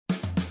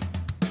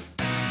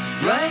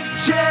Blank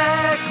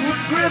check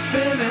with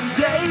Griffin and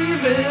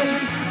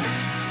David.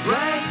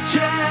 Blank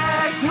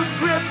check with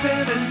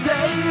Griffin and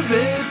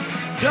David.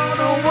 Don't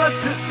know what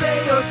to say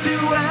or to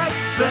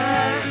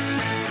expect.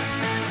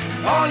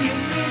 All you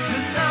need to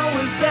know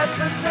is that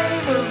the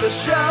name of the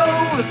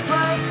show is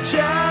Blank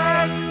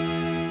Check.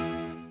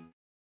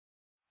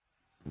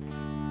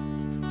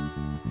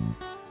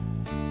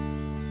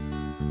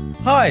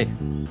 Hi,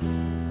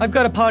 I've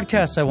got a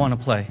podcast I want to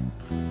play.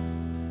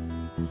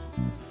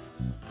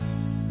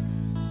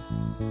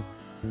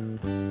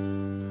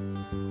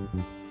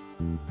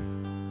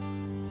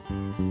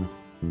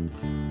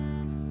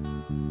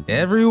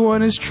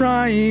 Everyone is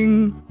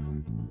trying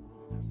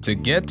to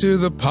get to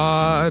the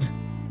pod.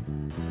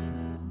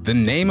 The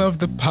name of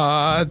the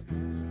pod.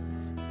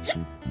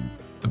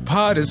 The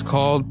pod is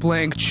called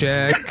Blank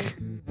Check.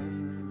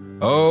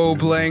 Oh,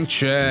 Blank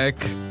Check.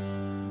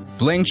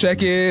 Blank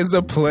Check is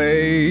a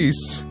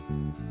place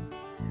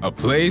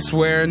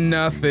where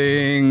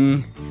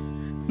nothing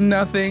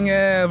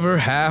ever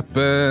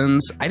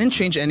happens. I didn't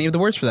change any of the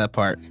words for that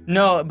part.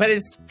 No, but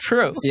it's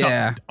true.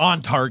 Yeah.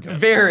 On target.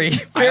 Very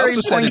I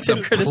also said it's a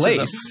pointed criticism.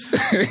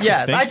 place.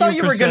 Yes, I thought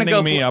you were going to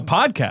go. me a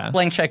podcast.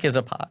 Blank Check is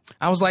a pod.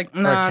 I was like,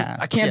 nah,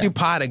 cast, I can't yeah. do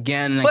pod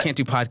again, and I But- can't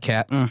do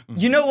podcat.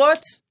 You know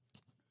what?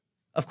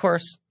 Of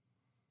course,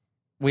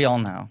 we all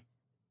know,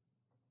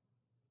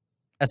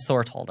 as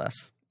Thor told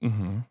us.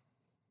 Mm-hmm.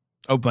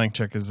 Oh, Blank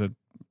Check is a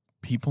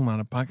people, not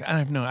a podcast.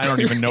 I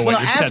don't even know what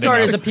Well, you're setting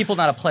Asgard up. is a people,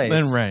 not a place.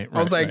 Then right. I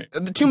was like,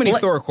 too many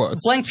Thor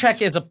quotes. Blank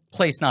Check is a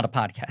place, not a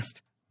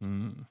podcast.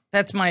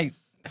 That's my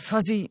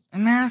fuzzy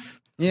math.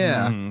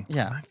 Yeah.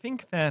 Yeah. I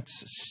think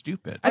that's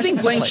stupid. I think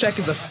That's a blank place. check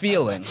is a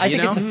feeling. I you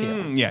think know? it's a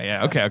feeling.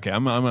 Yeah. Okay.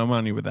 I'm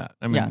on you with that.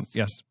 I mean,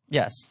 yes.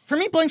 Yes. For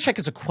me, Blank Check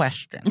is a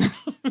question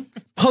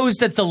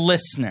posed at the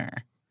listener.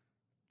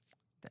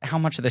 How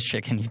much of this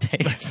shit can you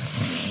take?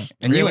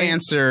 And you Really?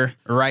 answer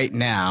right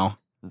now.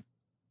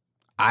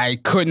 I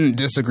couldn't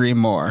disagree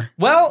more.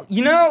 Well,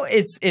 you know,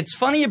 it's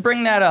funny you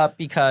bring that up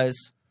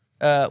because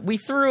we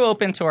threw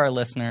open to our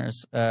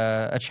listeners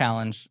a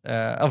challenge,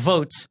 a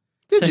vote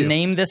to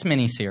name this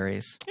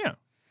miniseries. Yeah.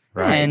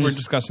 Right. And We're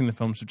discussing the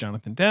films of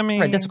Jonathan Demme.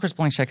 right, this of course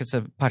Blank Check. It's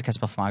a podcast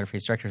about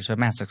filmographies, directors who have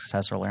massive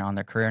success earlier on in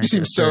their career. You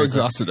seem so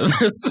exhausted of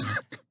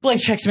this. Blank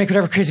checks make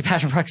whatever crazy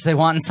passion projects they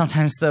want, and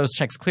sometimes those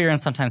checks clear,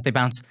 and sometimes they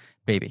bounce,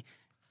 baby.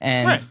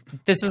 And Right.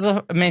 this is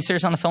a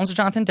miniseries on the films of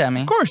Jonathan Demme.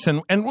 Of course,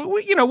 and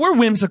we, you know, we're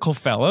whimsical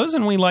fellows,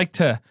 and we like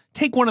to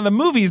take one of the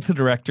movies the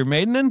director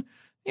made and then,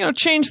 you know,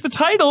 change the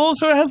title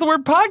so it has the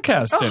word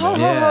podcast in it.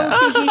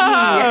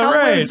 How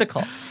Right.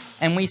 whimsical.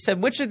 And we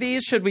said, which of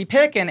these should we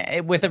pick?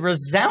 And with a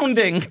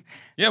resounding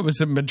Yeah, it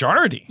was a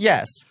majority.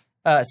 yes,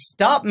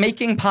 stop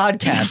making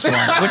podcast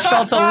one, which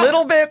felt a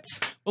little A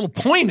little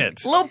pointed.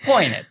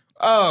 pointed.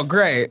 Oh,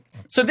 great.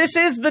 So this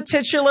is the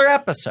titular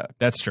episode.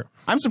 That's true.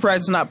 I'm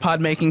surprised it's not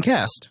pod making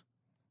cast.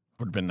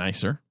 Would have been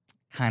nicer.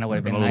 Kind of would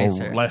have A been little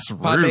nicer. less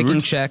rude. Pod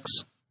making checks.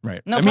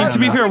 Right. No, I mean, pod- to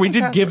be no. fair, we Making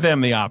did cast- give them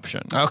the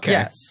option. Okay.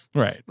 Yes.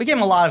 Right. We gave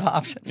him a lot of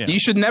options. Yeah. You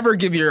should never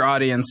give your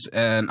audience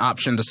an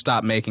option to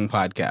stop making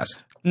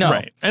podcast. No.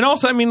 Right. And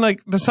also, I mean,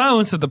 like, the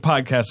silence of the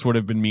podcast would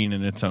have been mean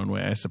in its own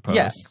way, I suppose.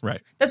 Yes.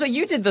 Right. That's what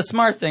you did the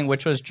smart thing,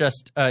 which was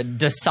just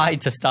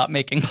decide to stop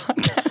making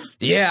podcasts.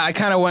 Yeah, I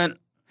kind of went,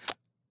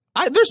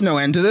 there's no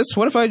end to this.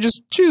 What if I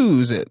just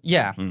choose it?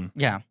 Yeah.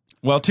 Yeah.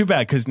 Well, too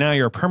bad, because now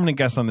you're a permanent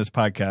guest on this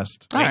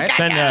podcast. All right.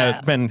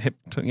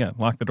 Ben,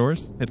 lock the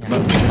doors. Hit the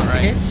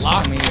button.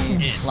 Lock the gates. Can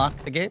we lock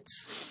the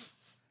gates?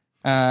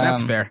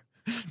 That's fair.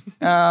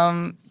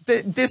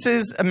 This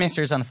is a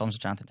miniseries on the films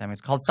of Jonathan Demme.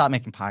 It's called Stop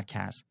Making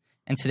Podcasts.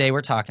 And today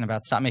we're talking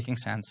about Stop Making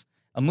Sense,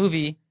 a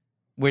movie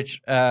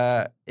which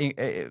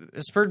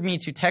spurred me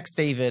to text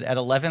David at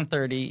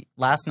 11:30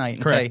 last night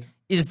and Correct. say,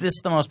 is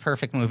this the most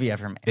perfect movie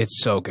ever made?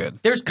 It's so good.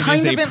 There's It kind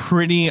is of a an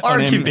pretty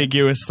argument.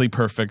 unambiguously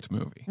perfect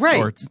movie. Right.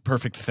 Or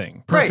perfect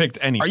thing. Right. Perfect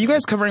anything. Are you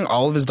guys covering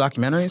all of his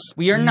documentaries?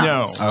 We are not.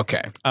 No.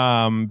 Okay.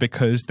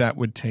 Because that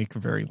would take a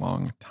very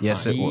long time.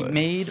 Yes, it He would.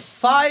 made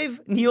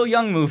 5 Neil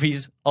Young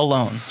movies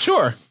alone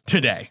Sure.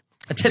 Today.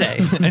 today.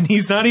 And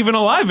he's not even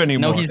alive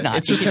anymore. No, he's not.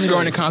 It's just him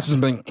going to concerts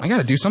and being, I got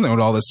to do something with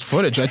all this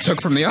footage I took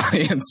from the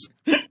audience.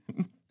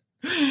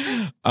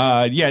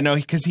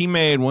 Because he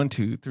made 1,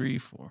 2, 3,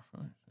 4,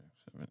 5, 6,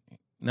 7,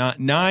 8,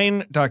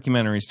 9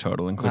 documentaries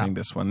total, including Wow.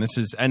 this one. This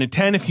is and a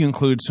 10 if you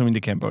include Swimming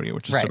to Cambodia,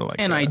 which is Right. sort of like.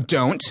 And I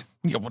don't.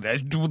 Yeah, well, there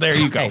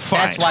you go. Hey, Fine.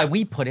 that's why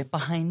we put it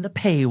behind the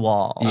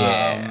paywall.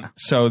 Yeah.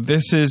 So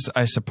this is,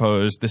 I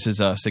suppose,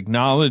 us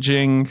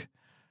acknowledging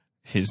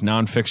his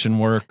nonfiction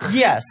work.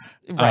 Yes.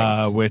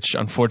 Right. Which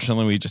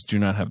unfortunately we just do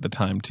not have the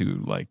time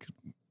to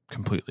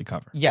completely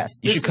cover. yes.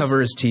 You This should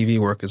cover his TV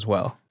work as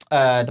well.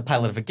 the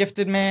pilot of A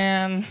Gifted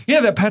Man. Yeah,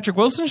 that Patrick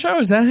Wilson show,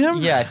 is that him?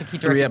 Yeah, I think he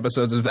 3 directed.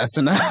 episodes of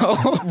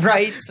SNL.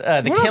 Right.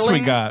 The What Killing. else we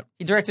got?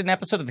 He directed an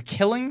episode of The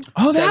Killing.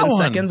 Oh, that 7 one.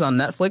 Seconds on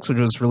Netflix, which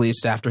was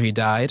released after he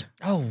died.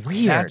 Oh,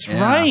 weird. That's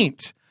Yeah.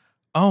 right.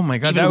 Oh my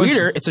god, Even that was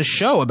weirder, it's a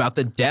show about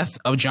the death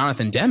of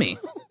Jonathan Demme.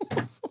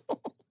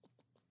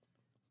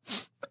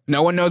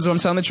 No one knows if I'm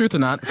telling the truth or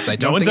not, because I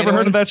don't no one's think ever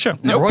heard of anyone- that show.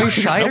 Nope. Roy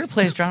Scheider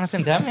plays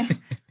Jonathan Demme.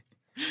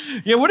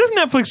 Yeah, what if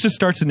Netflix just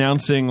starts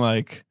announcing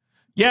like,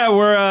 yeah,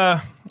 we're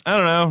I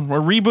don't know,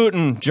 we're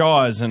rebooting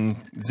Jaws and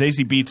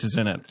Zazie Beetz is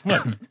in it.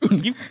 Look,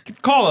 you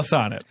call us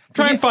on it.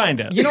 Try and find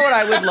it. You know what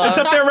I would love? It's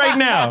up there right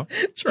now.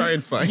 Try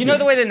and find You know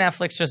the way that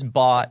Netflix just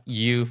bought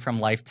You from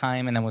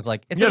Lifetime and then was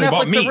like, it's a they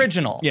bought Netflix me.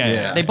 original.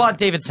 Yeah. They bought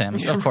David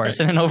Sims, of course,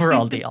 in an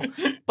overall deal.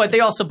 But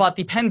they also bought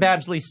the Penn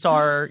Badgley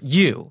star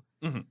You,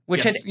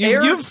 which Yes. had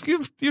aired.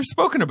 You've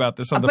spoken about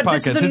this on the But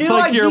podcast. this is a It's new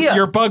like idea.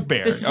 your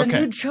bugbear. This is okay.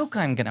 a new joke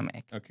I'm going to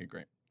make. Okay,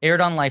 great.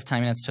 Aired on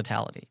Lifetime in its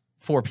totality.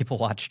 4 people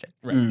watched it.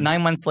 Right.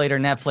 9 months later,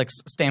 Netflix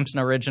stamps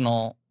an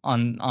original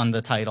on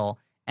the title,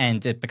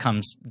 and it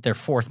becomes their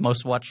 4th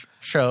most watched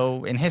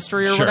show in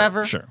history or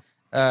whatever. Sure.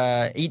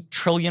 8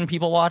 trillion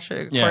people watch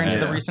it, according to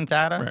the recent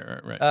data.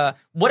 Right.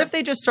 What if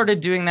they just started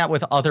doing that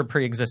with other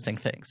pre-existing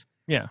things?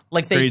 Yeah.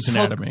 Like they Grey's took,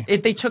 Anatomy.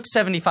 they took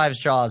 75's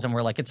Jaws and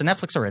were like, it's a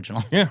Netflix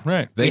original. Yeah,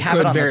 right. They have it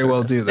could on very the well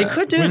service. do that. They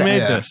could do We that. made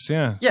Yeah. this,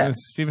 yeah. Yeah.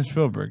 It's Steven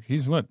Spielberg.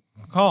 He's what?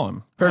 Call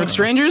him. Perfect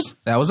Strangers?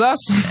 That was us.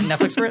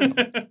 Netflix original.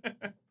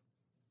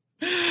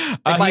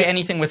 They buy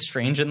anything with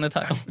strange in the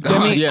title.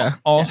 Demi yeah.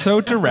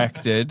 also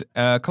directed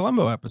a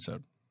Columbo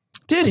episode.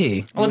 Did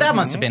he? Well, that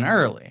must have been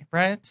early,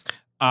 right?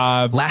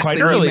 Last quite thing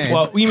he early. made.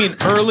 Well, you mean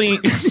early?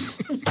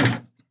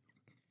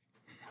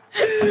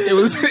 It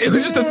was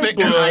just a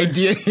thing, an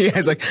idea he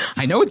has. Like,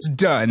 I know it's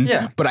done,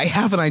 Yeah. but I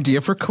have an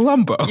idea for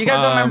Columbo. You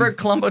guys don't remember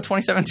Columbo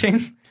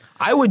 2017?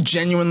 I would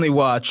genuinely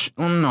watch.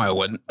 No, I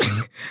wouldn't.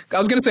 I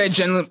was gonna say I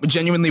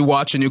genuinely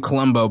watch a new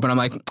Columbo, but I'm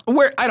like,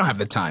 I don't have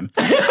the time.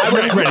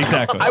 right,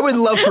 exactly. I would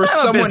love for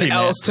someone busy man.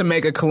 else to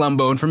make a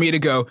Columbo and for me to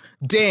go,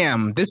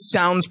 damn, this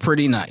sounds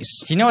pretty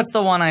nice. Do you know what's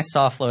the one I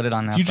saw floated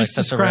on Netflix? You just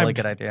That's a described really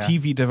good idea.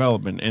 TV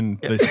development in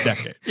this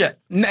decade. Yeah.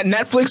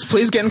 Netflix,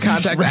 please get in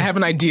contact. I have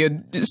an idea.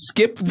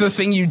 Skip the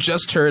thing you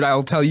just heard.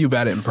 I'll tell you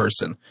about it in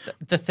person.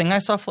 The thing I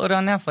saw float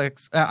on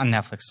Netflix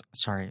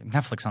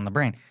on the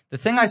brain. The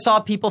thing I saw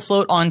people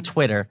float on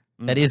Twitter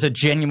that is a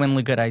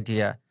genuinely good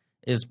idea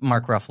is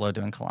Mark Ruffalo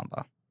doing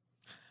Columbo.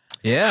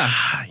 Yeah.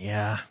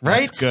 Yeah.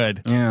 Right? That's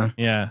good. Yeah.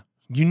 Yeah.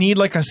 You need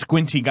like a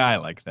squinty guy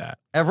like that.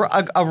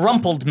 A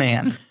rumpled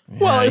man.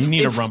 Well, you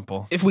need a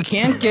rumple. If we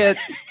can't get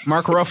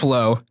Mark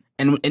Ruffalo,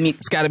 and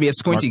it's got to be a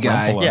squinty Mark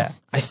guy, Ruffalo. Yeah.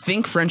 I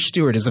think French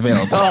Stewart is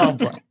available. Oh,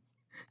 boy.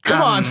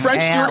 Come on,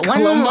 French Stewart One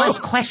Columbo.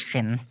 last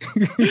question.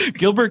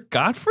 Gilbert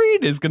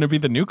Gottfried is going to be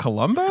the new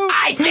Columbo?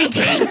 I think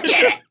he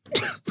did it.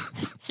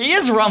 He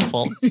is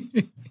rumpled.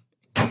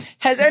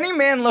 Has any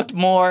man looked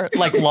more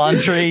like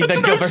laundry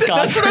than Gilbert That's what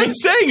Gottfried? I'm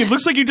saying. It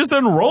looks like you just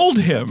unrolled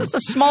him. It's a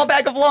small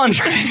bag of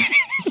laundry.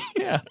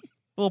 Yeah.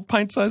 Little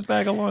pint-sized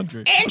bag of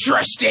laundry.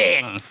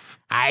 Interesting.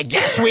 I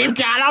guess we've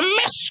got a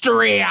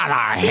mystery on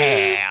our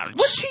hands.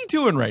 What's he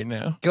doing right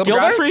now? Gilbert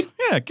Gilbert? Gottfried?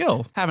 Yeah,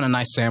 Gil. Having a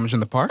nice sandwich in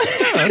the park.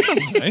 Yeah, that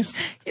sounds nice.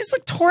 He's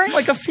like touring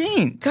like a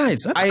fiend. Guys,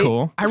 That's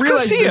cool. I Let's go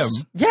realized see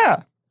this. him.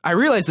 Yeah. I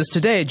realized this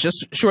today,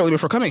 just shortly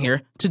before coming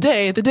here.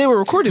 Today, the day we're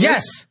recording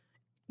Yes.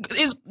 this,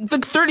 is the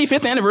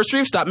 35th anniversary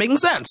of Stop Making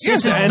Sense.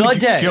 This is And the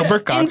day.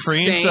 Gilbert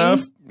Gottfried's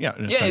Insane. yeah,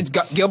 Yeah,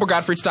 Gilbert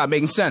Gottfried Stopped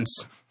Making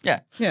Sense.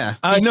 Yeah. Yeah.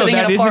 He's no, sitting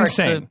that in a is park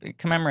insane. to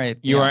commemorate.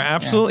 You know, are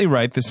absolutely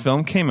right. This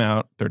film came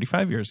out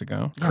 35 years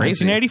ago.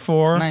 Crazy.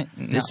 1984.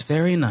 This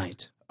very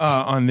night.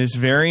 On this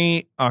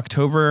very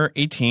October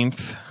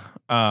 18th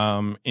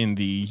in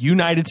the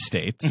United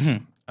States.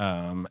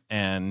 And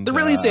The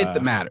release date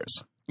that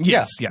matters.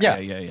 Yes. Yeah.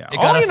 Yeah. It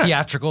got a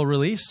theatrical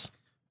release.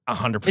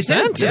 100%. It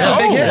did. It's a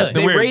big hit.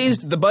 They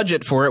raised the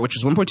budget for it, which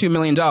was $1.2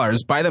 million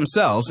by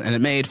themselves, and it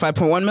made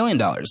 $5.1 million.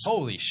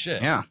 Holy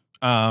shit. Yeah.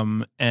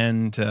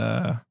 And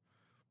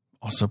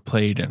also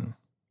played in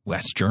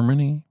West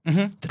Germany,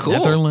 the Cool.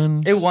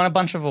 Netherlands. It won a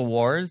bunch of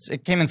awards.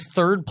 It came in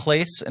 3rd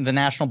place in the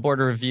National Board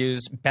of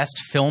Review's Best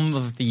Film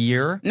of the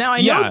Year, Now, I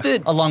Yeah. know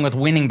that along with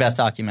winning Best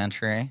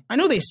Documentary. I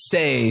know they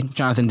say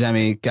Jonathan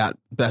Demme got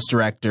Best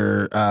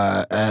Director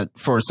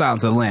for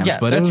Silence of the Lambs, Yes,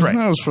 but that's right.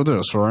 That was for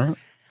this, right?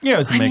 Yeah, it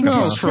was a I mean,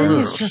 makeup. this for thing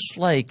this. is just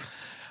like,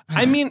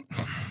 I mean,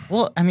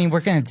 well, I mean, we're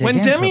going to dig when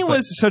into Demi it, but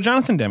was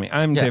Jonathan Demme.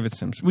 I'm Yeah. David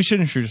Sims. We should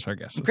introduce our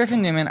guests.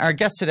 Griffin Newman, our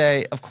guest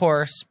today, of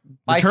course,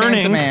 by fan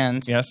Returning.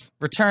 demand, Yes.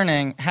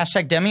 returning,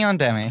 hashtag Demi on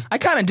Demi. I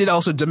kind of did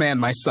also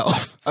demand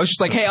myself. I was just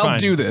like, hey, I'll Fine.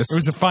 do this. It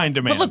was a fine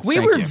demand. But look, we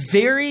Thank were you.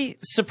 very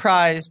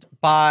surprised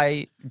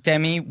by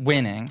Demi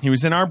winning. He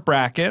was in our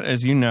bracket,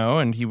 as you know,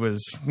 and he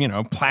was,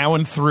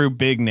 plowing through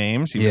big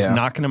names. He was Yeah.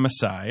 knocking them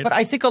aside. But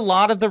I think a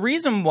lot of the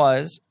reason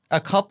was a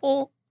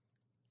couple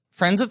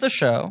friends of the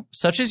show,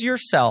 such as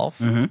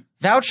yourself,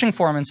 vouching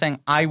for him and saying,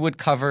 I would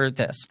cover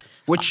this.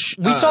 Which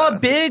We saw a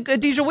big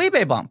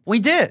Adejuyigbe bump. We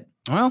did.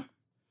 Well,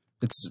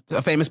 it's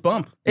a famous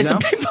bump. you It's know? a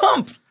big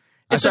bump.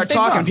 I It's a start big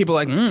talking, bump. people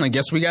are like, I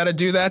guess we got to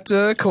do that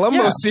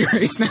Columbo Yeah.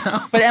 series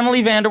now. But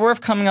Emily Vanderwerf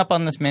coming up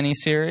on this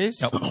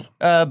miniseries.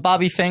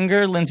 Bobby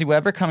Finger, Lindsay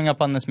Weber coming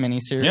up on this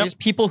miniseries. Yep.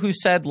 People who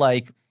said,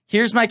 like,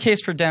 here's my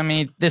case for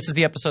Demi. This is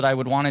the episode I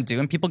would want to do.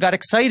 And people got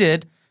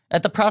excited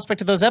at the prospect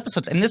of those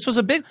episodes. And this was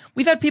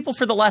we've had people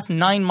for the last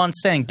 9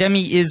 months saying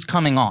Demi is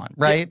coming on,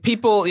 right?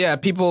 People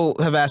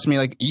have asked me,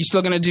 like, are you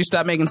still going to do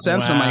Stop Making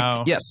Sense? Wow. And I'm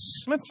like, yes.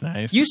 That's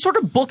nice. You sort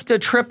of booked a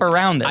trip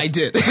around this. I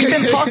did. We've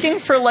been talking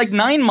for like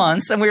 9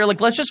 months, and we were like,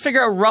 let's just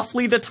figure out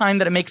roughly the time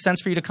that it makes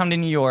sense for you to come to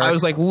New York. I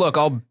was like, look,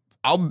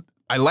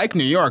 I like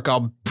New York.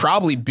 I'll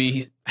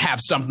probably have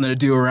something to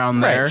do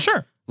around there.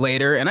 Sure.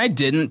 Later, and I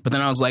didn't, but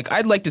then I was like,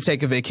 I'd like to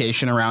take a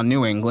vacation around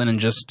New England and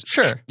just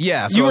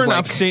yeah. So You I were was in like,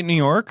 upstate New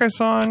York, I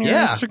saw on your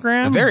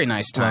Instagram. a very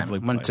nice time. Lovely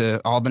Went place.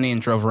 to Albany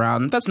and drove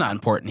around. That's not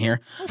important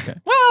here. Okay.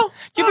 Well,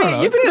 You've been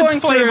it's going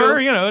flavor, through,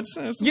 you know, it's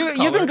you've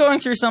color. been going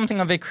through something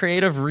of a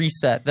creative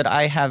reset that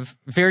I have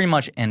very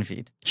much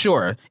envied.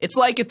 Sure, it's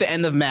like at the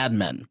end of Mad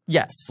Men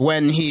Yes.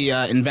 when he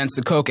invents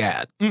the Coke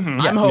ad.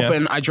 Mm-hmm. I'm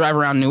hoping I drive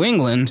around New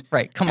England,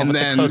 Right, come on and with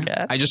the then Coke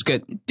ad. I just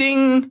get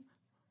ding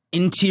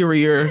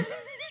interior.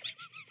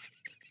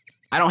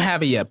 I don't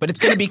have it yet, but it's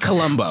going to be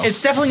Columbo.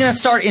 It's definitely going to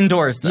start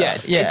indoors, though. yeah,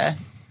 Yeah.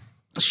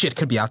 Shit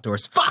could be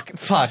outdoors. Fuck.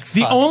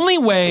 The only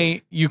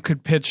way you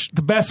could pitch,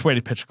 the best way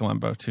to pitch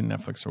Columbo to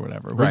Netflix or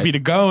whatever, would Right. be to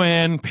go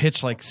in,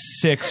 pitch like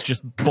 6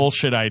 just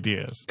bullshit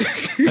ideas.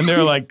 And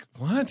they're like,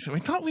 what? We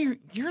thought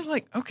you're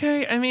like,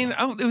 okay, I mean,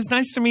 it was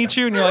nice to meet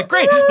you. And you're like,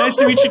 great, nice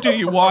to meet you too.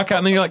 You walk out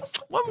and then you're like,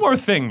 one more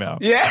thing though.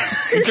 Yeah.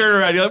 You turn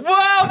around, you're like,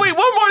 whoa, wait,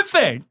 one more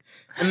thing.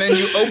 And then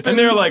you open And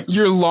they're like-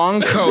 your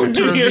long coat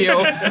to reveal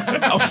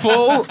a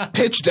full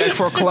pitch deck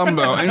for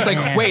Columbo. And it's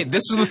like, wait,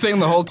 this was the thing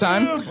the whole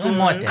time?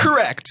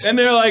 Correct. And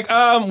they're like,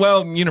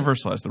 well,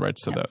 Universal has the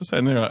rights to those.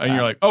 And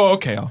you're like, oh,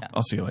 okay,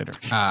 I'll see you later.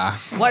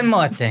 One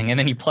more thing, and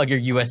then you plug your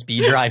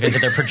USB drive into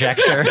their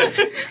projector.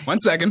 One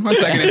second.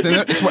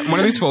 It's one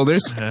of these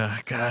folders.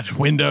 God,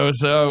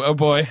 Windows, oh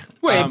boy.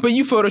 Wait, but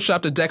you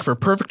photoshopped a deck for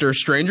Perfect or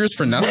Strangers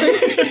for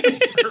nothing?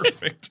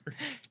 Perfect.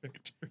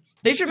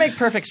 They should make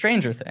Perfect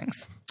Stranger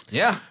Things.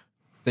 Yeah,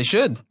 they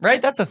should.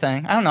 Right? That's a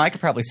thing. I don't know. I could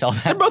probably sell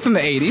They're that. both in the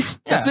 80s.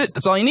 That's Yeah. it.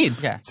 That's all you need.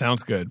 Yeah.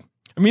 Sounds good.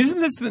 I mean, isn't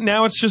this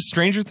now? It's just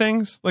Stranger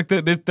Things. Like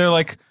they're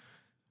like,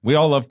 we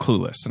all love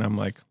Clueless, and I'm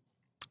like,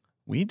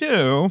 we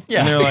do. Yeah.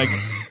 And they're like,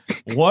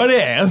 what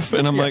if?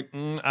 And I'm like,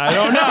 I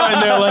don't know.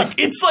 And they're like,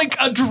 it's like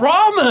a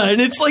drama, and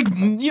it's like,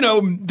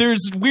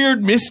 there's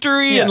weird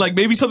mystery Yeah. and like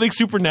maybe something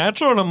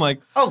supernatural. And I'm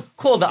like, Oh,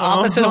 cool. The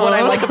opposite of what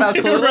I like about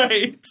Clueless.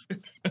 right?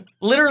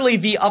 Literally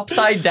the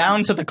upside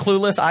down to the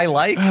Clueless I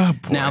like. Oh,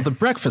 boy. Now, the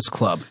Breakfast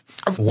Club.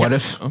 What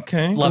if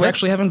Okay. Love we're it.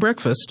 actually having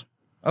breakfast?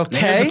 Now,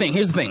 Okay.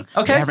 Here's the thing.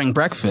 Okay. We're having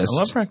breakfast. I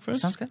love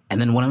breakfast. Sounds good. And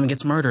then one of them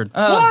gets murdered.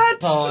 What?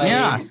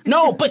 Yeah.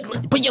 No,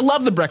 but you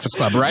love the Breakfast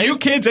Club, right? You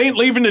kids ain't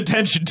leaving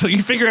detention until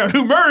you figure out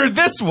who murdered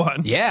this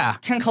one. Yeah.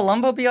 Can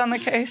Columbo be on the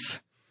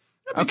case?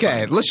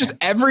 Okay, let's just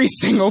every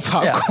single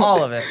pop Yeah, quiz.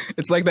 all of it.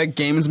 It's like that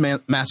Games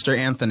Master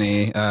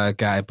Anthony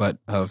guy, but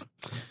of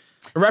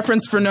a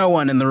reference for no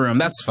one in the room.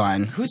 That's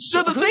fine.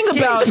 So the thing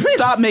about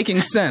Stop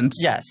Making Sense,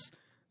 Yes.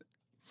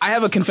 I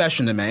have a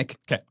confession to make.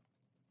 Okay.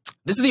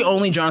 This is the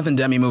only Jonathan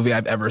Demme movie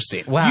I've ever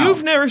seen. Wow.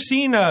 You've never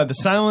seen The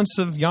Silence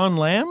of Yon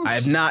Lambs? I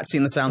have not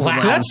seen The Sounds Wow.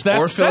 of Lambs That's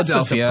or a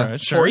Philadelphia,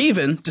 surprise, sure. or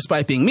even,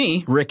 despite being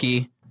me,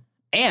 Ricky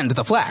and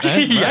The Flash.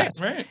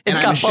 Yes. Right. It's And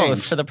I'm got ashamed.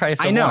 both for the price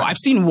of I know. one. I've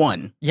seen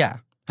one. Yeah.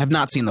 I've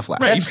not seen The Flash.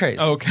 That's crazy.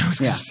 Oh, okay. I was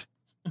gonna Yeah.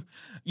 say-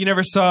 You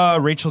never saw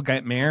Rachel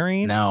Get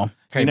Married? No.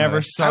 You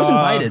never saw. I was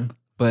invited,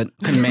 but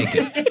couldn't make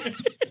it.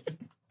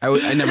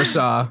 I never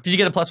saw. Did you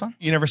get a +1?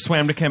 You never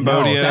swam to No,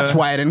 Cambodia? that's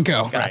why I didn't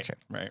go. Gotcha.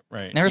 Right.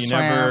 Never you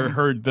never swam.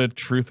 heard the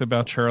truth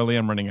about Charlie.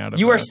 I'm running out of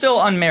You are that. still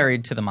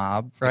unmarried to the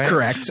mob, right?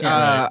 Correct.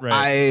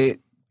 right.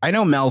 I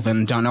know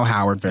Melvin. Don't know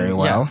Howard very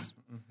well.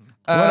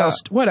 Yes.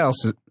 What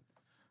else? Is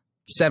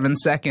 7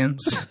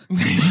 seconds.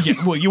 Yeah,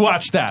 well, you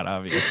watched that,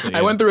 obviously.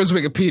 I went through his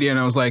Wikipedia and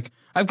I was like,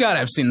 I've got to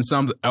have seen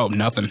something. Oh,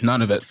 nothing.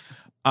 None of it.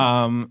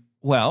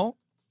 Well,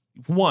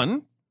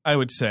 one, I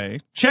would say,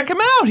 check him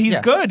out. He's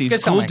Yeah. good. He's a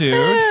Good cool filmmaker.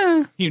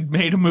 dude. He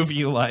made a movie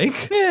you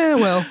like. Yeah,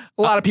 well,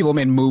 a lot of people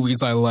made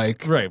movies I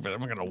like. Right, but I'm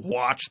not going to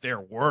watch their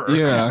work.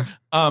 Yeah.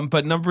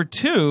 But number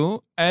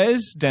two,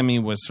 as Demi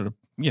was sort of,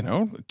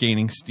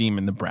 gaining steam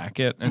in the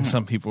bracket, and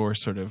some people were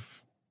sort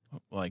of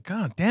like,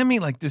 oh, Demi,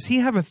 like, does he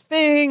have a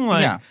thing?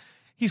 Like, Yeah.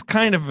 he's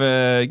kind of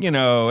a,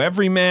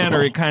 everyman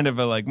or kind of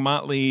a, like,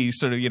 motley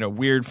sort of,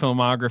 weird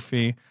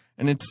filmography.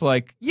 And it's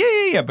like,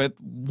 yeah. But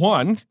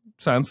one,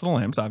 Silence of the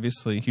Lambs,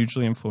 obviously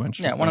hugely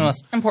influential. Yeah, one of the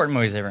most important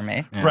movies ever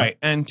made. Right.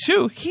 And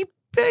two, he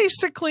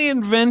basically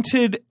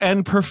invented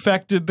and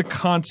perfected the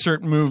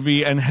concert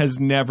movie and has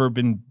never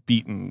been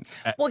beaten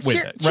Well, with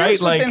here's it.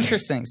 Right? what's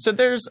interesting. So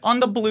there's on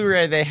the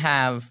Blu-ray they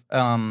have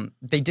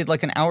they did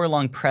like an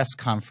hour-long press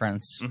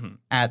conference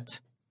at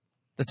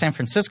the San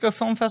Francisco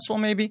Film Festival.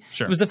 Maybe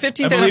Sure. It was the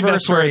 15th I believe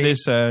that's where anniversary.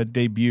 this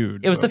debuted.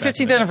 It was the back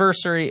in 15th day.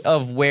 anniversary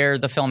of where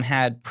the film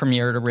had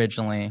premiered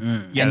originally. Yeah,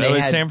 and that they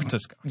was had, San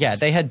Francisco. Yeah,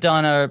 they had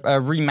done a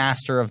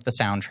remaster of the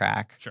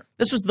soundtrack. Sure.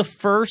 This was the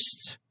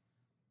first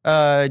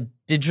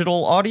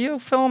digital audio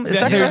film. Is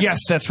that Yes,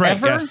 that's right.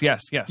 ever?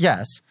 Yes.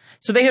 Yes.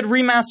 So they had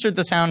remastered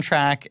the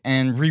soundtrack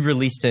and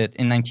re-released it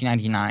in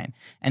 1999.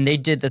 And they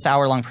did this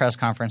hour-long press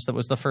conference that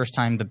was the first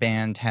time the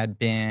band had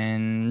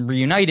been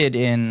reunited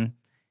in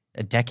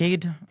a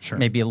decade, Sure.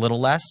 maybe a little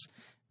less,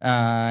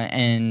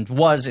 and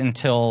was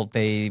until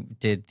they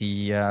did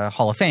the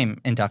Hall of Fame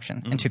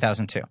induction in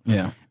 2002.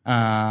 Yeah.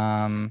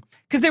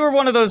 Because they were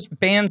one of those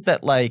bands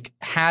that like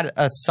had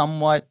a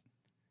somewhat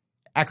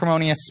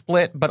acrimonious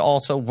split, but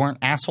also weren't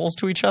assholes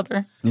to each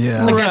other.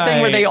 Yeah. Like that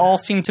thing where Right. they all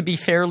seemed to be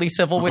fairly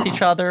civil with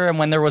each other, and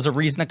when there was a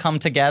reason to come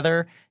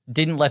together,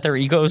 didn't let their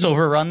egos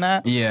overrun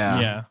that.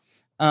 Yeah.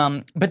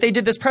 But they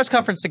did this press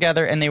conference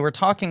together, and they were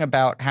talking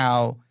about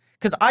how,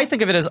 because I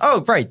think of it as,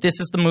 oh, right, this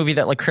is the movie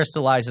that like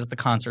crystallizes the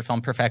concert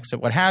film, perfects it,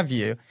 what have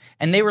you.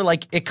 And they were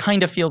like, it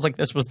kind of feels like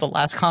this was the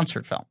last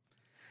concert film.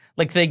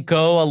 Like they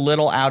go a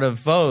little out of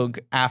vogue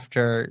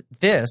after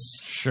this.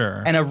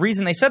 Sure. And a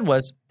reason they said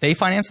was they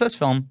financed this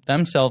film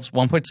themselves,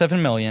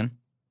 $1.7 million.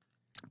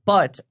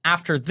 But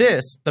after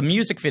this, the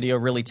music video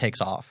really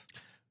takes off.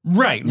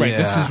 Right. This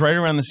Yeah. is right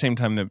around the same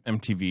time that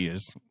MTV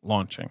is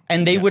launching.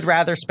 And they would Yes.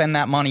 rather spend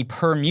that money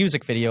per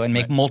music video and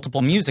make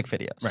multiple music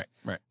videos.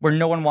 Right. Where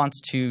no one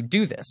wants to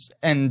do this.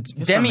 And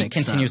that Demi makes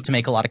continues sense. to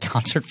make a lot of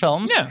concert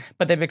films. Yeah.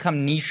 But they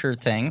become nicher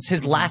things.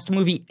 His last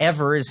movie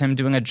ever is him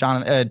doing a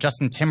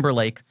Justin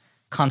Timberlake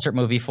concert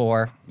movie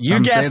for, you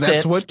Some say guessed that's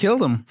it, what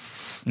killed him.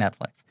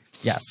 Netflix.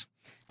 Yes.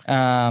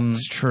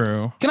 It's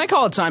true. Can I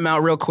call a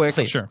timeout real quick?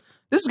 Please. Sure.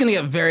 This is going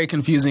to get very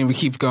confusing if we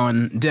keep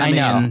going. Demi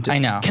I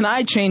know. Can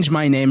I change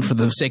my name for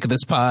the sake of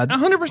this pod?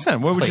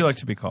 100%. What would Please. you like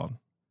to be called?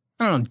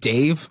 I don't know,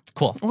 Dave?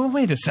 Cool. Well,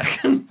 wait a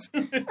second.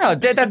 No,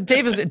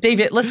 Dave is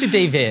David. Let's do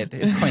David.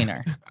 It's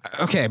cleaner.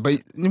 Okay,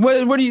 but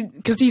what do you,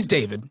 because he's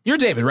David. You're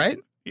David, right?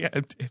 Yeah.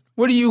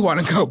 What do you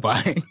want to go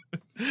by?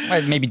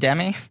 Right, maybe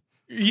Demi.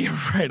 You're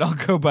right. I'll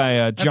go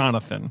by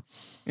Jonathan.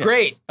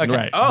 Great. Okay.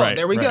 Right. Oh, right,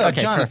 there we right. go.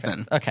 Okay,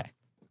 Jonathan. perfect. Okay.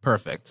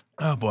 Perfect.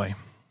 Oh, boy.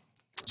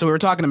 So we were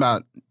talking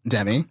about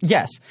Demi.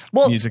 Yes.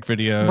 Well, Music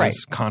videos, Right.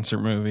 concert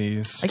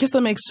movies. I guess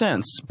that makes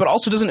sense, but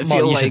also doesn't it well,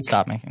 feel you like should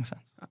stop making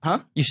sense. Huh?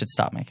 You should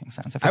stop making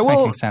sense. If I it's will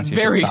making sense, you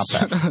very should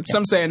stop that.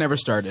 Some say I never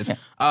started.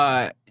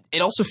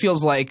 It also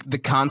feels like the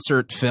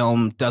concert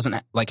film doesn't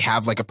like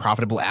have like a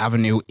profitable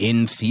avenue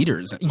in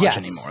theaters much Yes.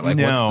 anymore. Like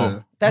no. what's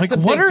the That's like,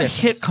 a what big are difference.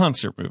 hit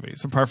concert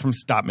movies apart from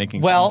Stop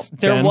Making Well, Sense?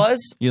 there Ben,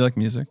 was- You like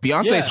music?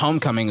 Beyonce's Yeah.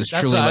 Homecoming is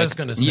That's truly what I like was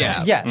gonna say.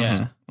 yeah. Yes.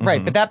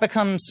 Right, but that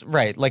becomes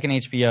like an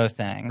HBO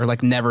thing. Or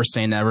like Never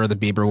Say Never, the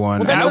Bieber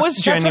one. Well, That that's was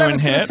what I genuine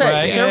was gonna hit, say.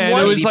 right? There Yeah, was-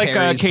 there was like a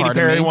Perry's Katy Part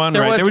of Perry Me. one,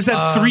 There right? was, There was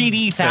that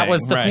 3D thing. that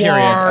was the right. period.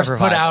 Guar's of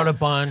put revival. out a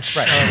bunch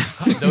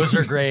of those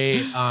are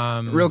great.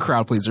 Real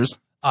crowd pleasers.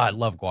 I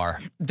love Guar.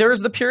 There's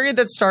the period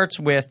that starts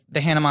with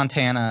the Hannah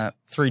Montana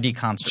 3D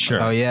concert.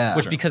 Sure. Oh yeah.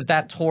 Which, because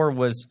that tour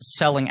was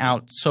selling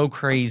out so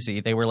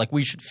crazy, they were like,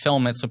 we should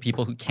film it so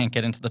people who can't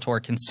get into the tour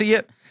can see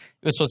it.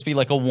 It was supposed to be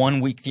like a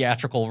 1-week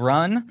theatrical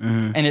run,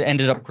 and it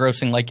ended up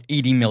grossing like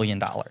 $80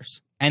 million.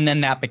 And then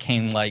that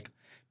became like,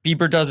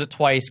 Bieber does it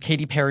twice,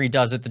 Katy Perry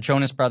does it, the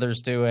Jonas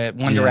Brothers do it,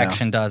 One Yeah.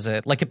 Direction does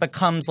it. Like, it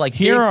becomes like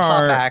Here big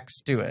pop are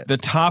acts do it. The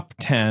top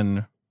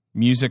 10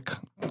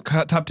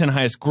 top 10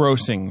 highest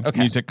grossing Okay.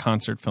 music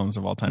concert films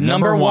of all time.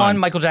 Number one,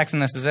 Michael Jackson,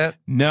 This Is It.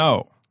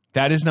 No,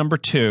 that is number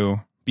 2.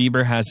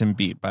 Bieber has him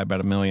beat by about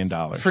 $1 million.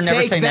 For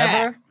Never Take Say that.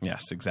 Never.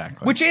 Yes,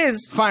 exactly. Which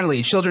is,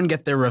 Finally, children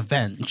get their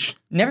revenge.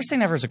 Never Say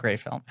Never is a great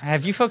film.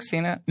 Have you folks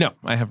seen it? No,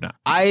 I have not.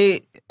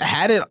 I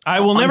had it. I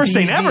will on never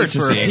say DVD never to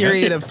for a see it.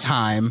 period of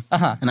time,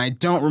 and I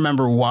don't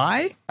remember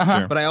why.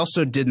 Sure. But I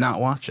also did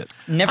not watch it.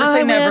 Never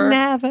Say Never.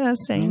 never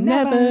say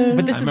never.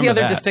 But this is the remember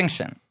other that.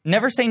 distinction.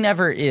 Never Say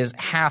Never is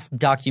half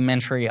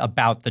documentary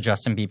about the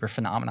Justin Bieber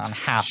phenomenon,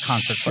 half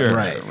concert Sure,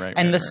 footage. Right.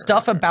 And the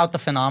stuff about the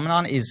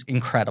phenomenon is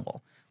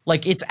incredible.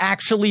 Like, it's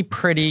actually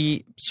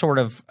pretty sort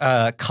of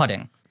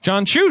cutting.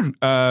 John Chu,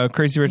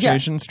 Crazy Rich Yeah.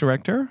 Asians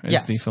director, is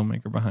Yes. the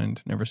filmmaker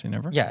behind Never Say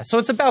Never. Yeah, so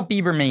it's about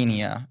Bieber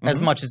mania as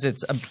much as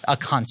it's a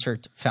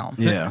concert film.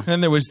 Yeah.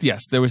 And there was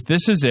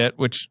This Is It,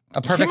 which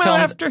A perfect came out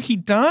film after he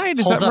died.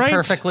 Is Holds that up right?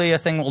 perfectly, a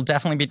thing we'll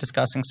definitely be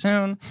discussing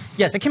soon.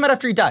 Yes, it came out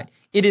after he died.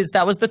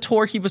 That was the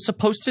tour he was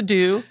supposed to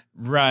do.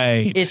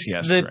 Right. It's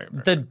yes, the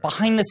right. the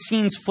behind the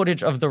scenes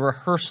footage of the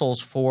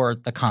rehearsals for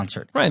the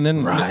concert. Right, and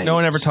then Right. no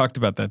one ever talked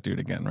about that dude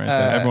again, right?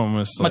 Everyone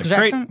was like, Michael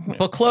Jackson, great.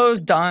 book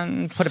closed,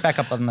 done, put it back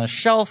up on the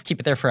shelf,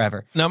 keep it there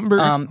forever.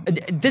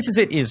 This Is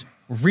It is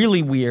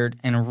really weird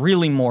and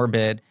really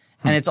morbid,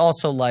 and it's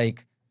also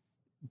like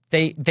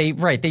they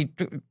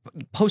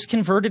post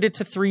converted it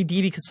to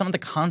 3D because some of the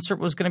concert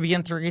was going to be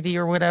in 3D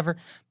or whatever.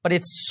 But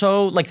it's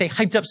so like they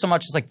hyped up so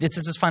much. It's like, this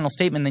is his final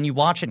statement. Then you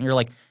watch it and you're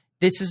like,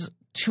 this is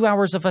 2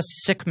 hours of a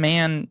sick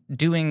man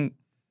doing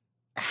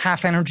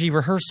half energy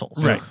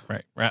rehearsals. Right.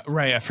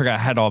 I forgot. I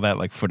had all that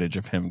like footage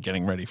of him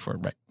getting ready for it.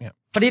 Right. Yeah.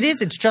 But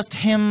it's just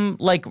him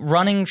like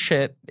running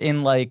shit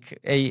in like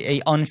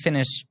a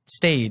unfinished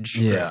stage.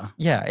 Yeah.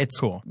 Yeah, it's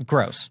Cool.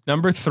 gross.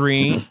 Number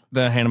 3,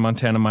 the Hannah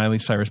Montana Miley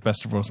Cyrus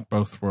Best of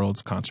Both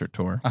Worlds concert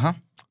tour. So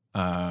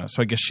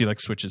I guess she like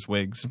switches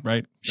wigs,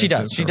 right? She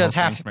That's does. She her does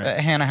whole half thing, right?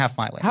 Hannah, half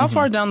Miley. How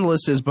far down the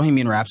list is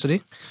Bohemian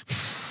Rhapsody?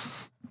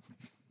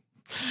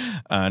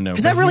 No,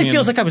 Because that really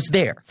feels like I was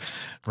there.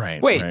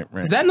 right. Wait, right.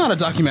 is that not a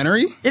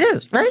documentary? It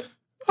is, right?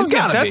 It's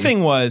gotta that be.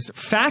 thing was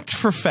fact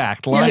for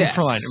fact, line Yes.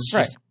 for line. It was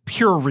Right. just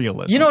pure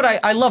realism. You know what?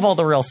 I love all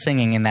the real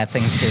singing in that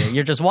thing too.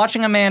 You're just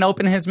watching a man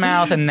open his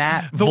mouth and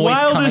that the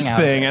voice wildest coming out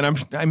thing, of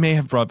it. and I may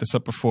have brought this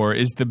up before,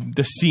 is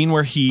the scene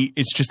where he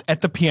is just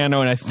at the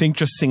piano and I think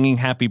just singing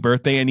 "Happy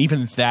Birthday," and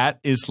even that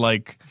is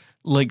like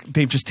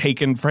they've just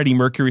taken Freddie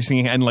Mercury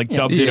singing and like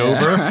dubbed it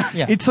over.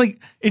 Yeah. It's like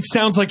it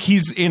sounds like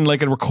he's in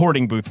like a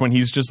recording booth when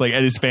he's just like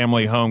at his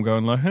family home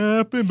going like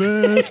 "Happy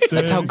Birthday."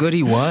 That's how good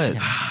he was.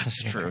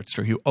 It's true. It's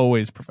true. He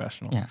always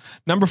professional. Yeah.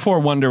 Number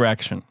 4, One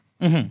Direction.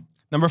 Mm-hmm.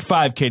 Number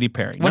 5, Katy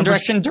Perry. One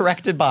Direction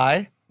directed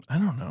by I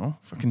don't know.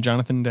 Fucking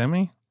Jonathan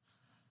Demme.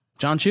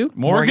 John Chu?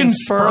 Morgan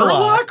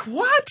Spurlock. Spurlock?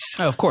 What?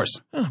 Oh, of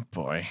course. Oh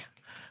boy.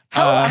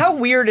 How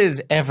weird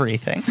is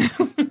everything?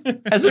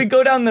 As we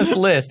go down this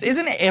list,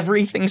 isn't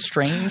everything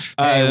strange?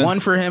 Hey, one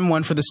for him,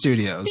 one for the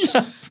studios.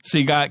 So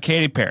you got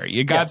Katy Perry.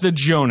 You got the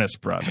Jonas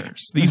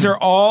Brothers. These are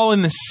all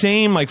in the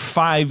same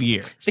 5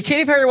 years. The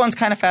Katy Perry one's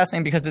kind of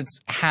fascinating because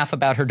it's half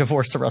about her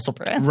divorce to Russell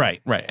Brand.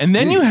 Right. And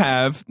then you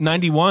have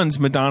 91's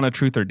Madonna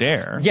Truth or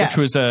Dare, Yes.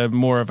 which was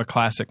more of a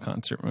classic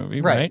concert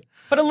movie, right?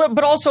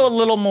 But also a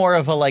little more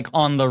of a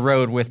on the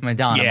road with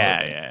Madonna movie.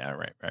 Yeah,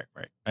 right.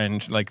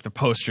 And the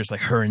posters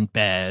her in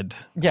bed.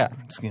 Yeah.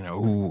 It's,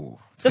 ooh.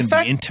 It's going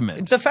to be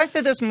intimate. The fact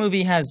that this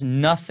movie has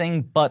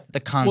nothing but the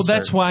concert. Well,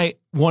 that's why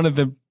one of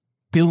the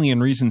billion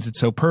reasons it's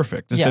so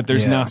perfect is that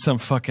there's not some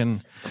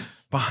fucking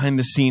behind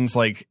the scenes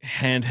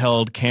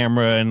handheld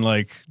camera and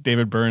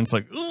David Byrne's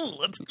ooh,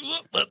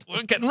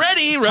 we're getting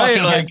ready,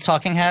 right?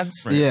 Talking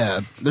heads. Right.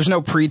 Yeah, there's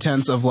no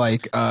pretense of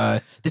this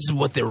is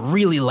what they're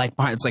really like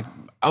behind. It's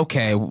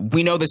okay,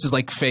 we know this is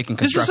fake and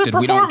constructed. This is a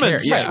performance, we don't care.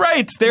 Yeah.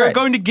 Right? They're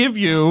going to give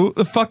you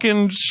the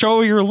fucking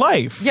show of your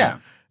life. Yeah.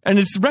 And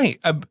it's right.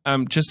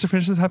 Just to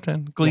finish the top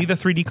 10, Glee, the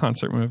 3D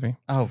concert movie.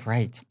 Oh,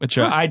 right. Which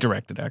I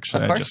directed,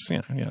 actually. Of course.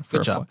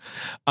 Good job.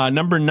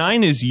 Number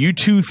 9 is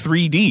U2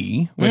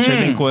 3D, which I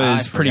think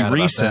was pretty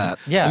recent.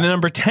 Yeah. And then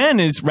number 10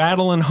 is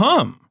Rattle and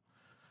Hum,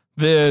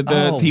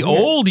 the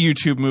old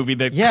YouTube movie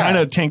that kind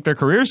of tanked their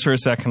careers for a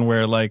second,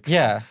 where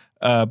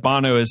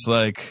Bono is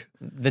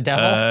the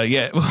devil.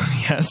 Yeah. Well,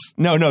 yes.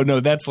 No.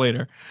 That's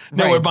later.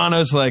 No, where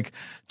Bono's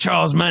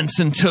Charles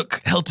Manson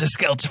took Helter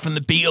Skelter from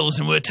the Beatles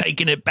and we're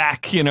taking it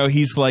back.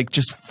 He's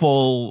just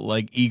full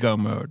ego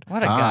mode.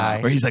 What a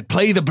guy. Where he's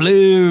play the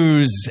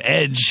blues,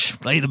 Edge,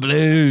 play the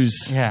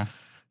blues. Yeah.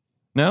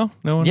 No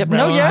one. Yep.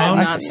 No. Yeah. I'm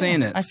not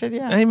saying it. I said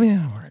yeah. I mean,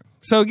 all right.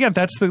 So yeah,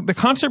 that's the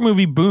concert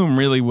movie boom.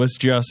 Really was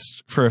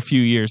just for a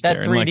few years that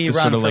there, 3D in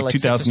run sort of for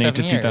 2008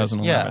 to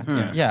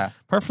 2011. Yeah.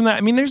 Apart from that,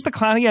 I mean, there's the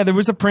clown. Yeah, there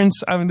was a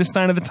Prince. I mean, the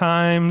Sign of the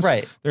Times.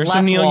 Right. There's Last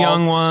some Neil Waltz.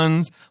 Young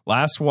ones.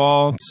 Last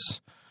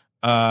Waltz.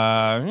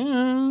 I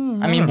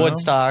mean,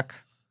 Woodstock.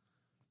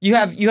 You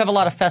have a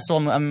lot of festival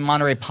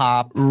Monterey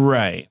Pop.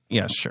 Right.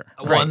 Yeah. Sure.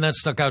 One that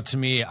stuck out to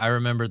me, I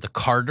remember The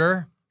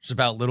Carter, which is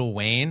about Lil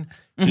Wayne.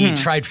 He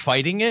tried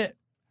fighting it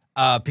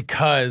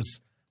because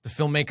the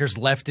filmmakers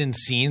left in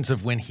scenes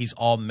of when he's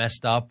all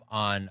messed up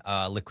on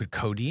liquid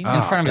codeine.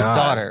 In front of his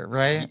daughter,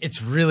 right?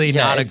 It's really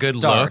not a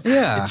good dark. look.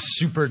 Yeah. It's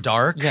super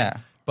dark. Yeah.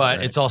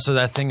 But it's also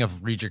that thing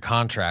of read your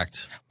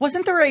contract.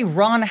 Wasn't there a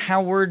Ron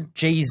Howard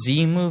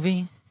Jay-Z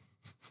movie?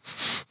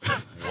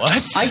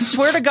 What? I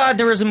swear to God,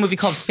 there was a movie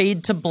called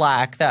Fade to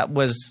Black that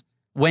was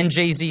when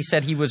Jay-Z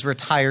said he was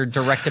retired,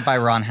 directed by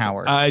Ron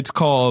Howard. It's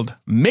called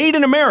Made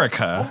in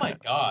America. Oh my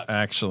God.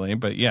 Actually,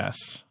 but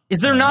yes. Is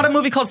there not a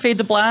movie called Fade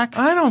to Black?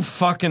 I don't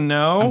fucking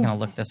know. I'm going to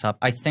look this up.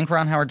 I think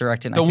Ron Howard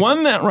directed it. The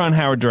one that Ron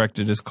Howard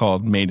directed is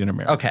called Made in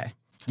America. Okay.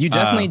 You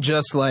definitely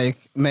just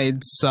made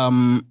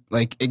some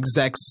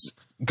execs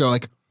go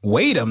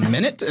wait a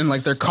minute, and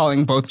they're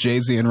calling both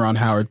Jay-Z and Ron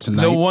Howard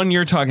tonight. The one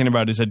you're talking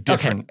about is a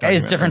different. Okay,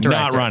 it's different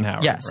director. Not Ron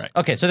Howard. Yes. Right.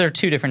 Okay, so there are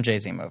two different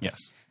Jay-Z movies.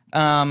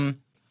 Yes.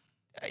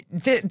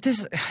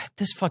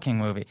 This fucking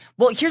movie.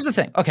 Well, here's the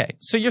thing. Okay,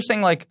 so you're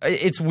saying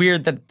it's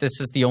weird that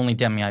this is the only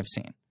Demme I've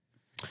seen.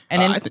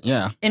 And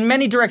in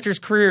many directors'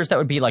 careers, that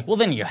would be well,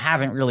 then you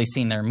haven't really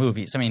seen their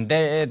movies. I mean,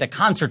 the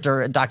concert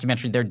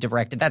documentary they're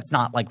directed, that's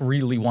not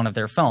really one of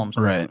their films.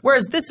 Right.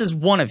 Whereas this is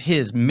one of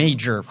his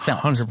major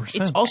films. 100%.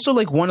 It's also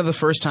one of the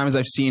first times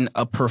I've seen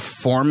a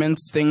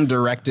performance thing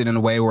directed in a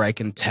way where I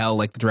can tell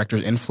the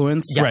director's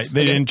influence. Yes. Right.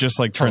 They didn't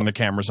just turn the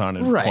cameras on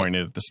and point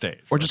it at the stage.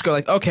 Or just go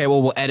okay,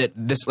 well, we'll edit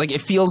this.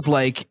 It feels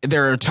like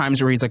there are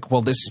times where he's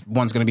well, this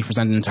one's going to be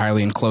presented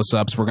entirely in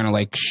close-ups. We're going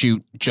to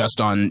shoot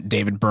just on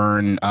David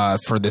Byrne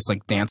for this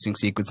dancing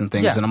sequence and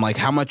things. Yeah. And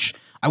I'm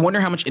I wonder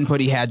how much input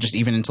he had just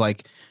even into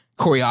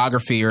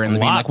choreography or in the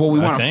being well, we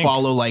want to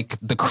follow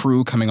the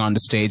crew coming onto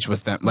stage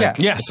with them.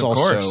 Yes, of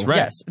course. Right.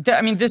 Yes.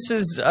 I mean, this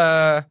is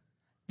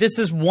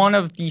one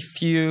of the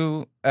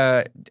few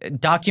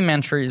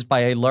documentaries by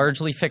a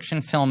largely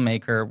fiction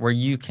filmmaker where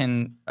you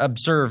can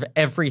observe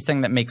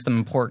everything that makes them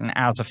important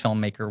as a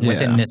filmmaker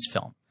within this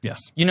film.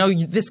 Yes.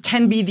 This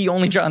can be the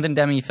only Jonathan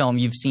Demme film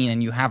you've seen,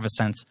 and you have a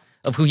sense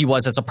of who he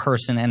was as a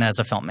person and as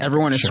a filmmaker.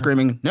 Everyone is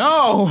screaming,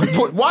 no,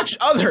 watch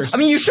others. I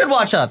mean, you should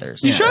watch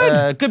others. You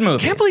should. Good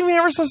movie. Can't believe we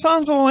never saw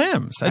Silence of the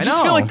Lambs. I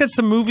just feel like that's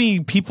a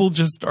movie people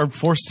just are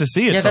forced to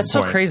see at some that's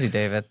point. so crazy,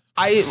 David.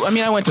 I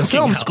mean, I went to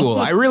film school.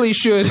 I really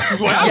should.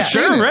 Wow, have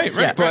sure, seen it. right.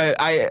 Yeah. But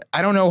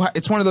I don't know.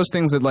 It's one of those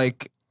things that,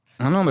 like,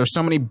 I don't know. There's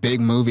so many big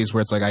movies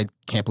where it's like, I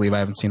can't believe I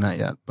haven't seen that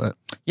yet. But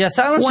Yeah,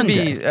 Silence One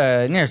should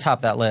be near top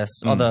of that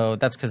list. Although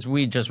that's because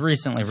we just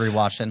recently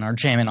rewatched it and are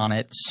jamming on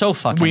it so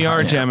fucking We are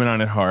hard. jamming on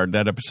it hard.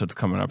 That episode's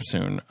coming up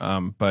soon.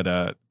 But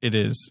it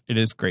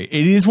is great.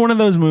 It is one of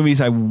those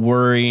movies I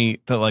worry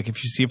that, like,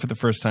 if you see it for the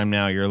first time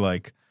now, you're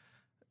like,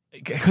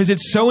 because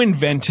it's so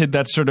invented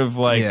that sort of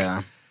like,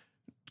 yeah.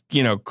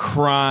 you know,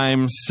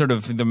 crime, sort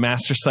of the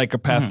master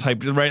psychopath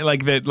type, right?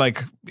 Like that,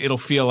 like it'll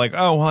feel like,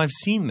 oh, well, I've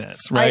seen this,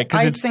 right?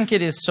 I think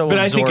it is so but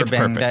I absorbing think it's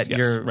perfect, that yes,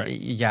 you're,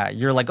 right.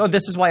 You're like, oh,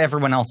 this is why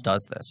everyone else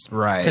does this,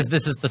 Right. Because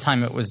this is the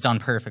time it was done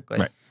perfectly.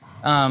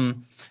 Right.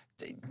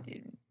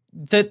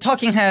 The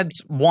Talking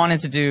Heads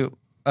wanted to do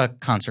a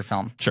concert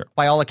film. Sure.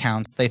 By all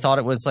accounts, they thought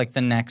it was like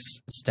the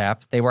next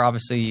step. They were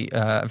obviously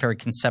a very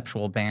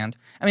conceptual band.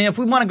 I mean, if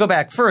we want to go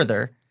back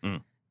further,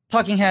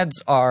 Talking Heads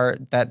are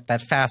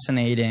that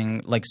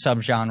fascinating like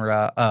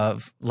subgenre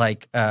of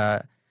like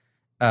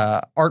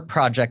art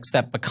projects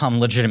that become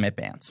legitimate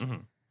bands.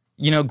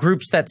 You know,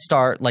 groups that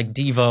start like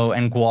Devo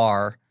and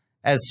Guar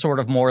as sort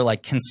of more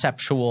like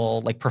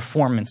conceptual like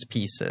performance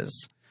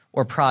pieces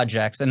or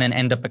projects, and then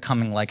end up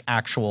becoming like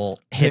actual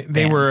hit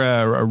They bands. were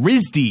a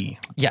RISD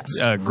Yes.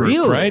 group,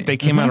 Really? right? They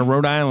came out of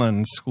Rhode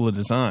Island School of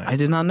Design. I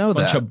did not know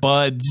bunch that. of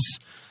buds.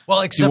 Well,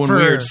 except doing for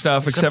weird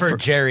stuff, except except for for-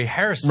 Jerry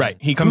Harrison, Right.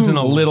 He comes in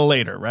a little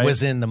later, right?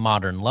 Was in the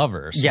Modern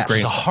Lovers. Yes.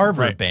 It's a Harvard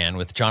Right. band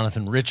with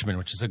Jonathan Richman,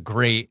 which is a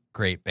great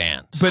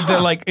band. But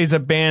that like is a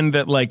band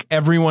that like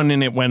everyone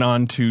in it went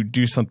on to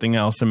do something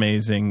else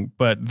amazing,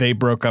 but they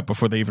broke up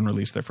before they even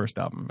released their first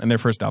album, and their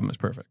first album is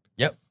perfect.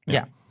 Yep.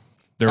 Yeah.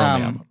 Their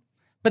only album.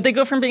 But they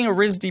go from being a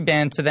RISD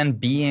band to then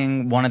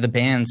being one of the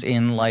bands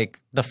in like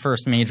the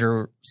first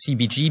major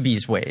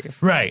CBGB's wave.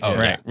 Right, Oh,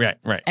 right.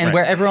 And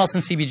where everyone else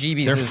in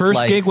CBGB's their is first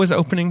like, gig was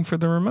opening for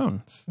the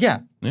Ramones. Yeah.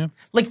 Yeah.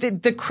 Like the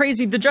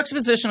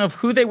juxtaposition of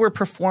who they were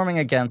performing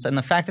against and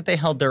the fact that they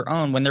held their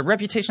own when their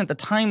reputation at the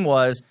time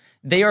was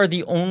they are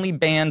the only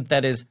band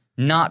that is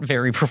not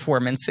very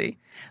performance-y.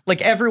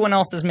 Like everyone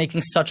else is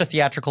making such a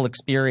theatrical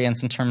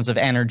experience in terms of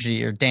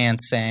energy or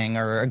dancing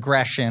or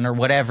aggression or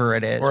whatever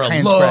it is. Or a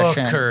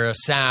transgression. look or a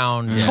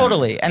sound.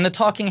 Totally. And the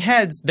Talking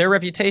Heads, their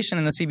reputation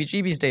in the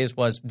CBGB's days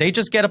was they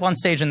just get up on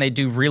stage and they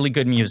do really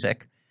good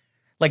music.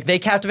 Like they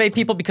captivate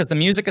people because the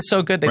music is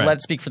so good, they Right. let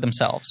it speak for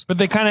themselves. But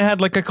they kind of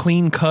had like a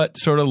clean cut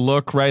sort of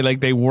look, right? Like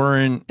they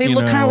weren't. They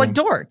look kind of like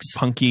dorks.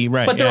 punky,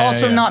 right? But they're Yeah,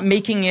 also yeah. not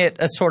making it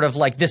a sort of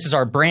like, this is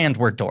our brand,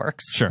 we're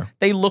dorks. Sure.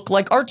 They look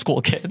like art school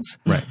kids.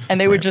 Right.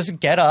 And they would just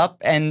get up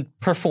and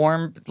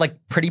perform like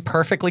pretty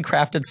perfectly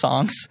crafted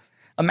songs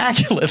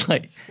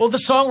immaculately. Well, the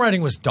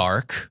songwriting was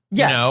dark,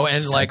 Yes. you know,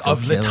 and like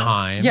of the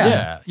time.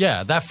 Yeah.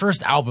 Yeah. That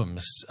first album,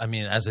 I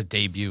mean, as a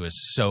debut,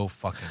 is so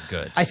fucking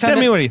good. I found Tell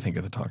me, it- what do you think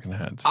of the Talking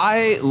Heads?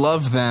 I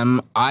love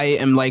them. I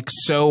am like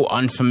so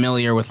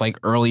unfamiliar with like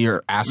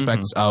earlier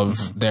aspects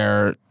of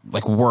their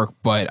like work,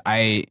 but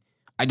I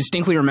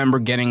distinctly remember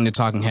getting to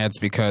Talking Heads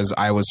because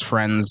I was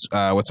friends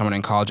with someone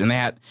in college, and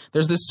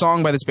there's this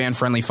song by this band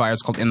Friendly Fire.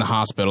 It's called In the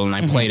Hospital, and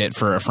I played it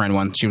for a friend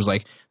once. She was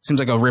like, seems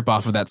like a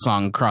ripoff of that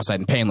song Cross-Eyed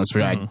and Painless,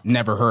 which I'd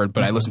never heard,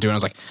 but I listened to it and I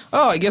was like,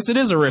 oh, I guess it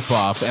is a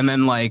ripoff. And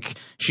then like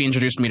she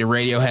introduced me to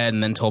Radiohead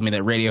and then told me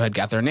that Radiohead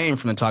got their name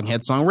from the Talking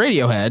Heads song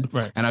Radiohead.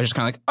 Right. And I was just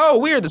kind of like, oh,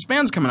 weird, this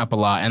band's coming up a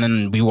lot. And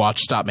then we watched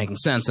Stop Making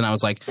Sense, and I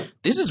was like,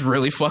 this is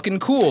really fucking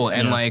cool.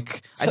 And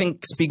like, I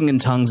think Speaking in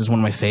Tongues is one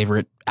of my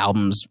favorite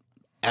albums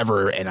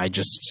ever, and I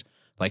just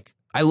like,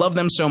 I love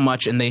them so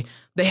much. And they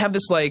have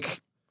this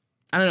like,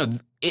 I don't know,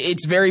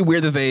 it's very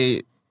weird that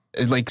they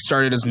like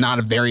started as not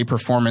a very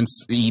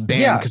performance-y band,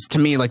 Yeah. because to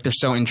me like they're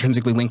so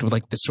intrinsically linked with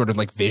like this sort of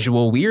like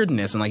visual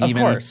weirdness and like Of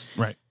even course.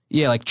 Right.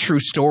 yeah, like True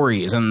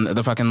Stories and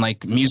the fucking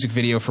like music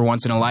video for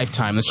Once in a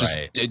Lifetime. It's just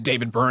Right.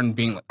 David Byrne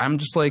being, I'm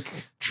just like,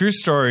 True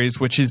Stories,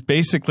 which is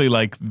basically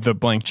like the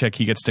blank check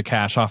he gets to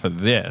cash off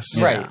of this.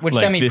 Right, which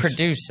Like Demi this-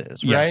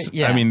 produces, Yes. right?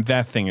 Yeah. I mean,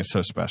 that thing is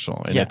so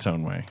special in Yeah. its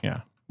own way.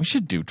 Yeah. We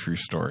should do True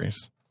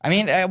Stories. I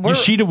mean, we're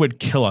Yoshida would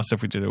kill us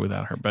if we did it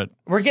without her, but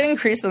we're getting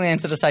increasingly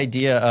into this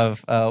idea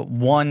of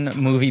one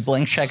movie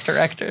blank check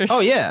directors. oh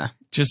yeah,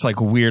 just like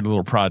weird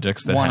little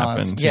projects that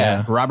One-offs, happened.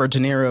 yeah. Robert De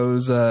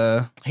Niro's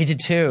He did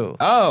two.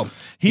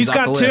 he's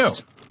Got off two. the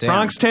list. Damn.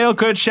 Bronx Tale,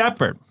 Good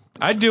Shepherd.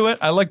 I'd do it.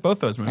 I like both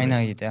those movies. I know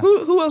you do.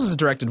 Who else has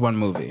directed one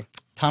movie?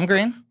 Tom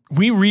Green.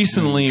 We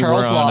recently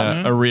Charles were on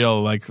Laughton. a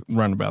real like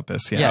run about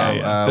this. Yeah. Yeah.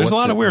 yeah. There's a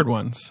what's lot it- of weird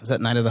ones. Is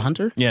that Night of the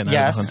Hunter? Yeah, Night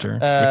Yes, of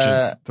the Hunter, which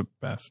is the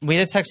best. We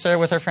did text her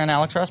with her friend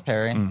Alex Ross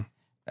Perry.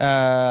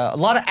 A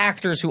lot of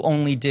actors who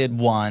only did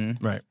one.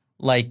 Right.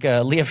 Like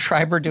Liev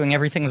Schreiber doing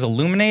Everything's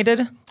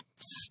Illuminated.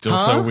 Still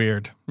so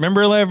weird.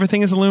 Remember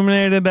Everything is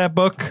Illuminated, that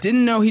book?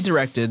 Didn't know he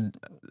directed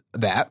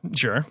that.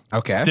 Sure.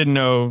 Okay. Didn't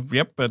know.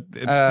 Yep, but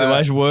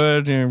Elijah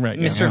Wood. Right.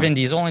 yeah. Mr. Vin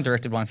Diesel only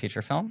directed one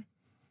feature film.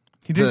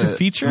 He did the The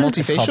feature?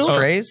 multifacial? Called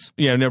Strays.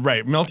 Yeah, no,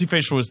 right.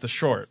 Multifacial was the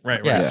short.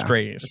 Right, Yeah. right.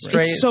 Strays.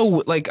 Strays. It's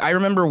so like I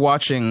remember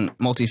watching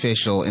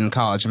Multifacial in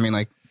college. I mean,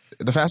 like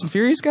the Fast and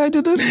Furious guy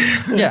did this?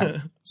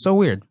 Yeah. So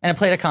weird. And it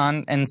played a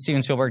con, and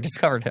Steven Spielberg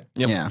discovered it.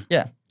 Yep. Yeah.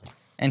 Yeah.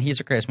 And he's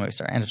a greatest movie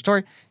star. End of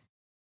story.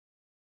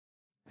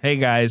 Hey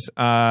guys,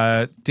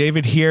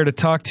 David here to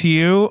talk to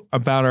you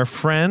about our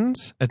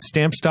friends at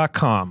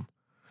Stamps.com.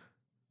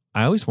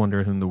 I always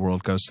wonder who in the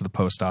world goes to the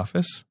post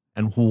office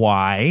and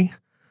why.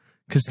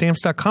 Because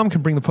Stamps.com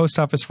can bring the post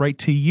office right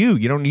to you.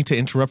 You don't need to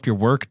interrupt your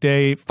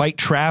workday, fight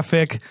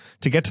traffic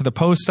to get to the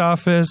post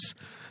office.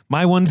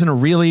 My one's in a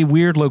really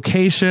weird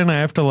location.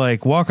 I have to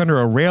like walk under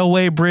a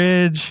railway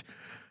bridge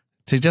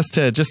to just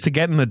to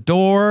get in the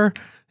door.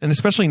 And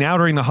especially now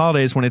during the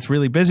holidays when it's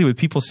really busy with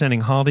people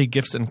sending holiday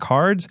gifts and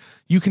cards,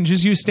 you can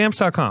just use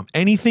Stamps.com.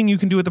 Anything you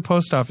can do at the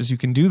post office, you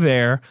can do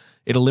there.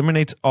 It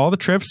eliminates all the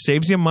trips,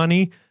 saves you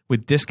money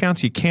with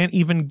discounts you can't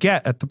even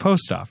get at the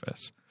post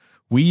office.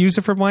 We use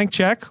it for blank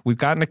check. We've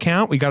got an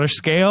account. We got our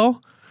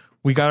scale.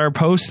 We got our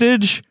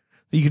postage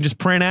that you can just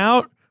print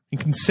out. You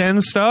can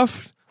send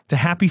stuff to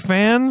happy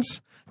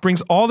fans. It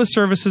brings all the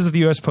services of the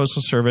U.S.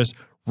 Postal Service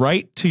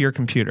right to your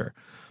computer.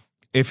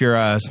 If you're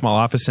a small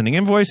office sending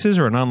invoices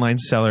or an online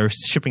seller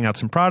shipping out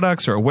some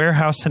products or a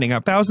warehouse sending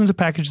out thousands of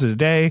packages a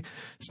day,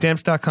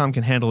 Stamps.com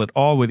can handle it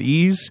all with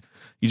ease.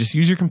 You just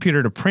use your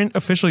computer to print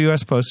official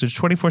U.S. postage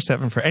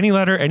 24/7 for any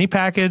letter, any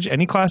package,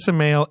 any class of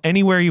mail,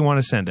 anywhere you want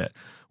to send it.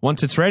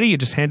 Once it's ready, you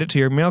just hand it to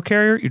your mail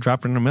carrier. You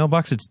drop it in a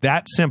mailbox. It's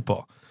that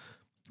simple.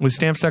 With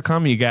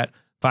Stamps.com, you get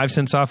 5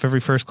 cents off every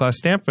first-class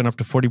stamp and up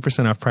to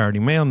 40% off priority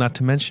mail. Not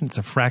to mention, it's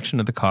a fraction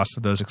of the cost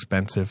of those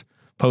expensive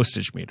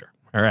postage meter.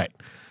 All right.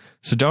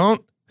 So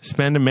don't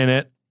spend a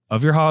minute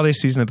of your holiday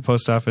season at the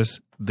post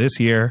office this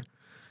year.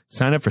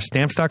 Sign up for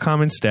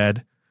Stamps.com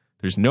instead.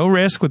 There's no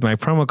risk with my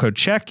promo code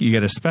CHECK. You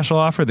get a special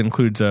offer that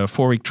includes a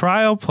 4-week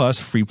trial plus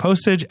free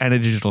postage and a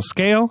digital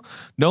scale.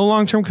 No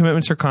long-term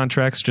commitments or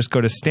contracts. Just go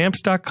to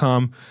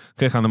Stamps.com,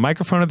 click on the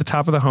microphone at the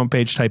top of the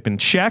homepage, type in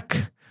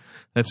CHECK.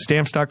 That's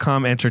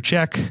Stamps.com, enter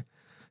CHECK.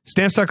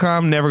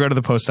 Stamps.com, never go to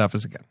the post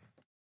office again.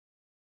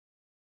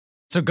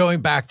 So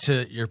going back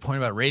to your point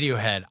about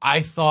Radiohead,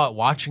 I thought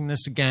watching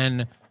this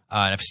again, and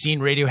I've seen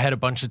Radiohead a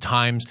bunch of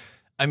times.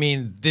 I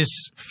mean, this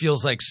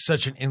feels like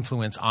such an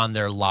influence on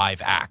their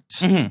live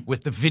act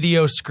with the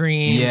video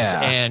screens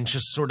and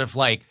just sort of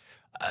like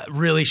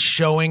really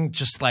showing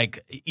just like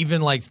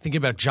even like thinking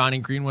about Johnny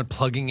Greenwood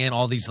plugging in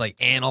all these like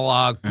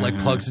analog like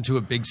plugs into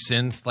a big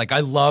synth. Like I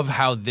love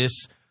how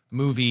this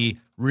movie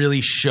really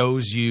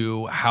shows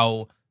you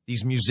how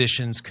these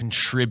musicians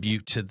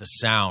contribute to the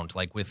sound,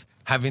 like with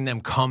having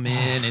them come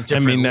in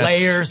different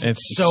layers.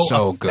 It's so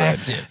so good.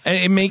 effective. And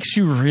it makes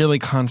you really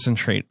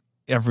concentrate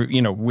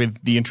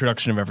with the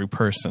introduction of every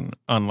person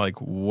on like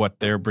what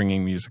they're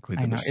bringing musically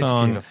to the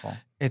song. It's beautiful.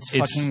 It's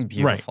fucking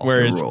beautiful.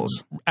 Right.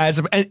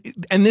 Whereas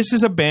and this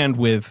is a band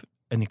with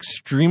an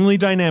extremely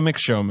dynamic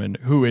showman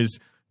who is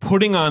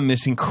putting on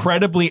this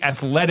incredibly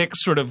athletic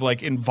sort of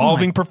like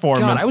involving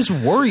performance. God, I was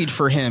worried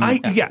for him.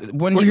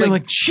 When you're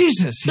like,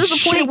 Jesus, there's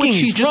a point at which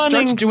he just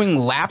starts doing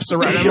laps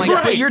around. I'm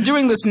like, but you're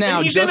doing this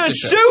now. He's just in a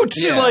suit.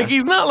 Yeah. Like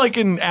he's not like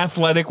in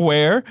athletic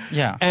wear.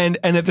 Yeah. And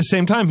at the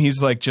same time,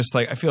 he's like just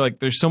like I feel like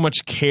there's so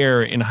much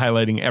care in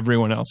highlighting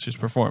everyone else who's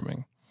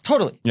performing.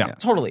 Totally. Yeah.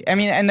 Totally. I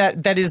mean, and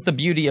that is the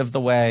beauty of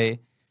the way.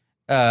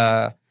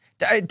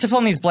 To fill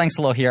in these blanks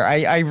a little here,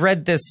 I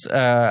read this.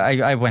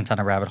 I went on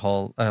a rabbit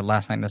hole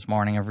last night and this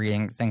morning of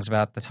reading things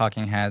about the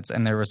Talking Heads,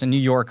 and there was a New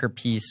Yorker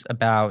piece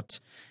about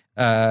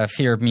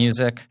fear of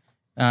music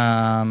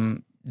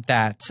that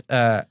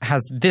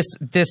has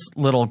this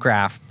little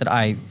graph that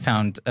I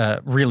found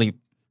really,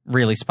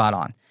 really spot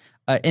on.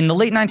 In the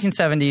late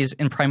 1970s,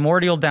 in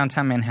primordial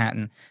downtown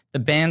Manhattan, the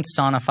band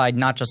sonified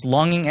not just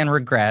longing and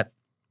regret.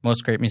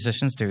 Most great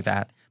musicians do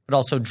that, but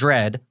also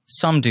dread.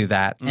 Some do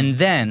that, and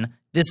then.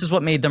 This is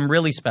what made them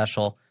really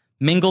special.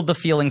 Mingled the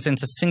feelings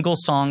into single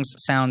songs,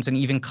 sounds, and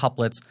even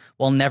couplets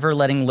while never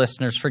letting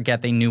listeners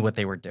forget they knew what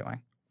they were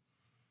doing.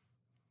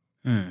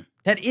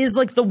 That is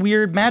like the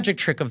weird magic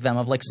trick of them,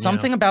 of like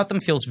something about them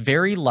feels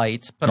very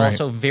light, but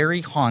also very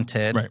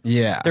haunted. Right.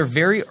 Yeah. They're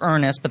very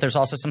earnest, but there's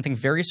also something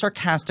very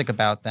sarcastic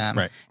about them.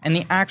 Right. And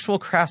the actual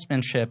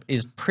craftsmanship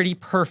is pretty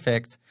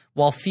perfect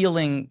while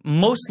feeling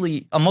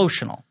mostly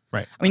emotional.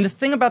 Right. I mean, the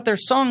thing about their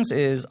songs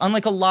is,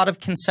 unlike a lot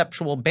of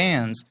conceptual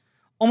bands,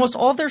 almost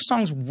all of their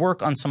songs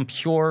work on some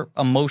pure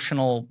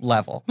emotional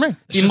level. Right.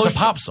 It's just a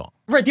pop song.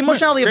 Right. The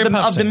emotionality Great of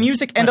pop the singer.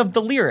 music and of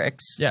the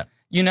lyrics. Yeah.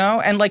 You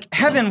know? And like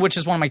Heaven, which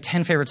is one of my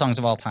 10 favorite songs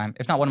of all time,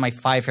 if not one of my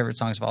 5 favorite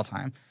songs of all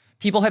time.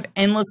 People have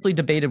endlessly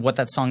debated what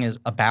that song is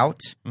about.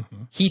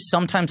 He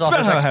sometimes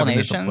offers about how heaven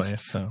is a explanations.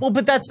 place, so. Well,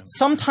 but that's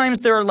sometimes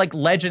there are like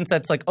legends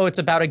that's like, oh, it's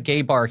about a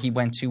gay bar he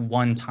went to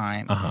one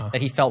time that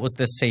he felt was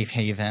this safe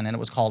haven, and it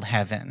was called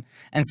heaven.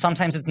 And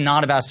sometimes it's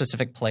not about a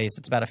specific place;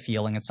 it's about a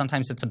feeling. And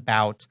sometimes it's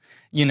about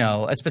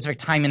a specific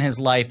time in his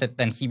life that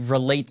then he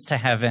relates to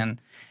heaven.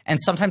 And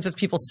sometimes it's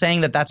people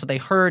saying that that's what they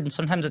heard, and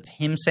sometimes it's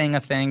him saying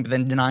a thing but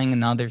then denying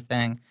another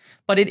thing.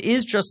 But it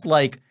is just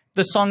like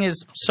the song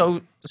is so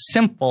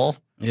simple.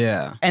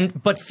 Yeah.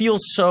 But feels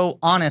so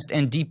honest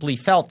and deeply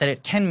felt that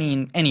it can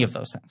mean any of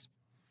those things.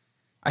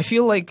 I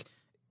feel like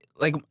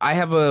I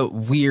have a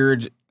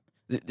weird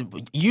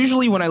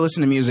usually when I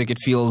listen to music, it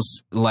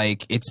feels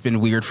like it's been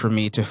weird for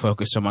me to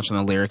focus so much on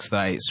the lyrics that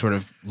I sort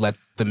of let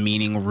the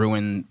meaning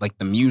ruin like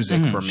the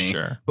music for me.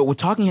 Sure. But with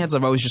Talking Heads,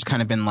 I've always just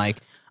kind of been like,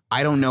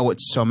 I don't know what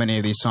so many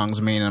of these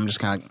songs mean, and I'm just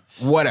kind of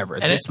like, whatever.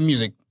 This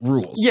music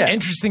rules. Yeah.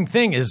 Interesting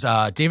thing is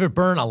David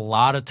Byrne a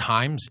lot of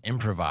times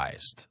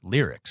improvised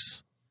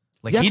lyrics.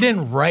 Like Yes. he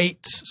didn't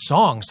write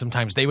songs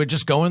sometimes. They would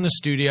just go in the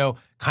studio,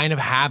 kind of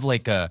have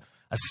like a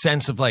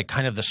sense of like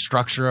kind of the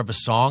structure of a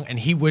song, and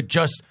he would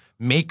just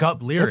make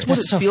up lyrics. That's what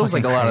That's it so feels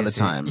like fucking a lot of the crazy.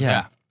 time.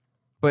 Yeah.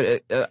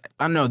 But I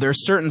don't know. There are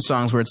certain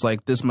songs where it's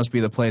like, this must be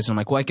the place. And I'm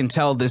like, well, I can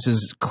tell this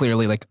is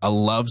clearly like a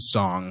love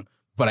song,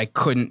 but I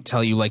couldn't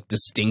tell you like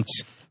distinct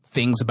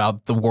things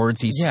about the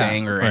words he's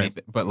saying or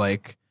anything. But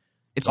like,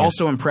 it's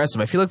also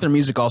impressive. I feel like their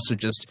music also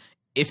just,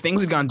 if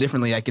things had gone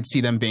differently, I could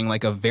see them being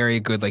like a very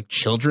good like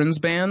children's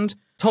band.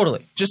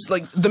 Totally. Just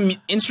like the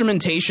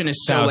instrumentation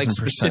is so like 1000%.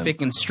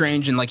 specific and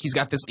strange, and like he's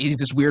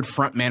this weird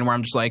front man where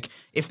I'm just like,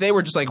 if they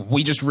were just like,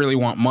 we just really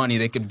want money,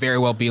 they could very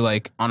well be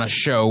like on a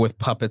show with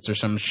puppets or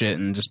some shit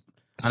and just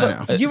I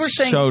don't know. You were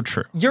saying so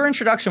true. Your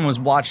introduction was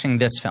watching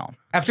this film.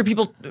 After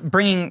people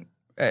bringing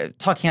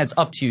Talking Heads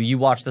up to you, you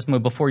watched this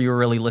movie before you were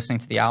really listening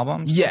to the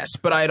album? Yes,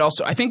 but I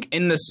think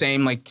in the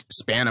same like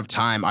span of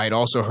time, I had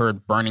also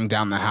heard Burning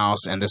Down the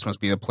House and This Must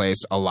Be the Place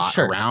a lot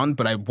around,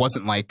 but I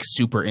wasn't like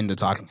super into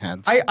Talking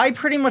Heads. I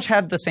pretty much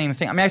had the same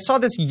thing. I mean, I saw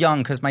this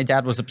young because my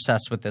dad was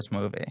obsessed with this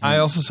movie. I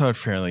also saw it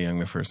fairly young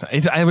the first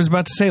time. I was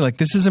about to say, like,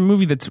 this is a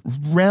movie that's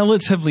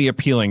relatively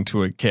appealing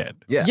to a kid.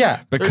 Yeah.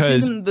 Yeah. There's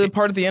Because even the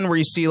part at the end where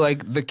you see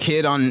like the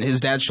kid on his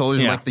dad's shoulders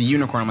and Yeah. like the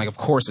unicorn. I'm like, of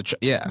course,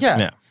 Yeah.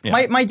 Yeah.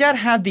 My dad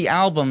had the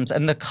albums,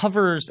 and the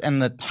covers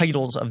and the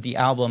titles of the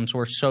albums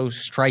were so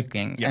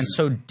striking and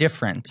so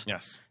different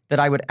Yes. that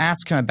I would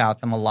ask him about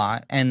them a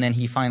lot. And then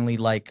he finally,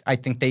 like, I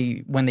think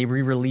when they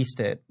re-released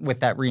it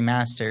with that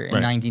remaster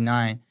in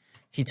 '99,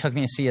 he took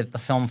me to see it at the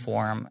Film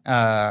Forum.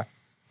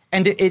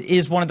 And it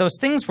is one of those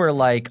things where,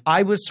 like,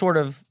 I was sort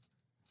of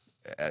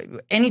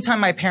anytime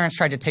my parents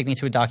tried to take me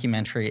to a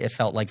documentary, it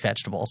felt like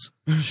vegetables.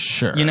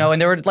 Sure. You know, and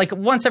there were like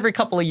once every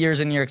couple of years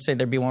in New York State,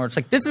 there'd be one where it's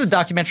like, this is a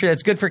documentary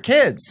that's good for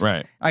kids.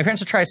 Right. My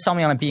parents would try to sell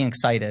me on it being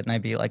excited, and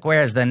I'd be like,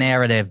 where's the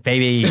narrative,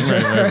 baby?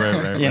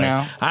 Right. You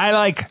know? I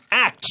like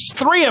acts,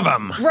 3 of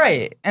them.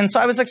 Right. And so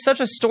I was like such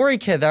a story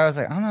kid that I was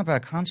like, I don't know about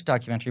a concert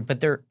documentary, but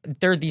there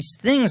are these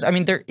things. I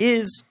mean, there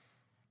is,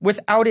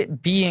 without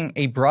it being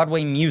a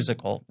Broadway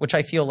musical, which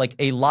I feel like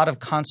a lot of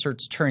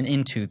concerts turn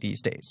into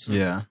these days.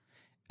 Yeah.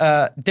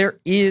 There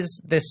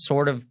is this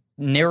sort of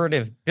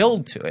narrative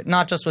build to it,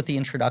 not just with the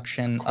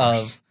introduction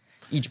of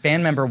each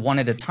band member one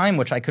at a time,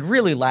 which I could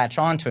really latch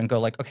onto and go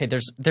like, okay,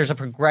 there's a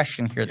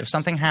progression here. There's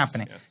something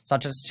happening. It's not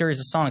just a series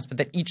of songs, but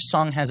that each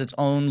song has its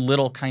own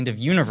little kind of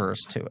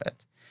universe to it.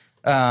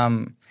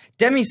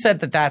 Demi said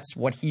that that's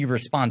what he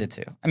responded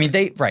to. I mean,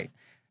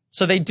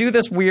 So they do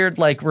this weird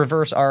like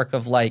reverse arc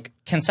of like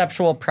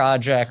conceptual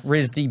project,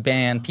 RISD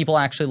band, people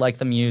actually like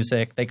the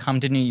music, they come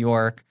to New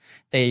York,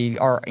 they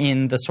are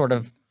in the sort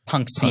of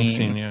punk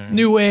scene.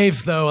 New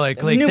wave though,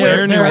 like New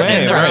they're wave, in right,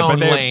 their right, own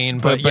lane,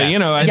 but you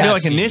know, I feel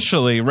like Yes.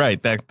 initially,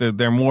 right, that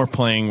they're more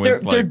playing with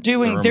They're like,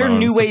 doing the they're Ramones,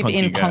 new the wave punky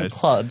in punk guys.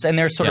 clubs, and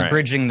they're sort of Right.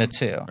 bridging the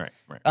two.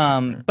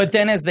 Right. But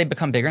then as they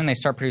become bigger and they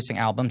start producing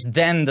albums,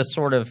 then the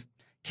sort of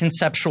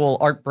conceptual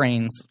art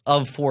brains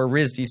of 4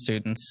 RISD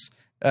students,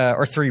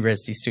 or 3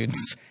 RISD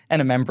students,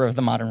 and a member of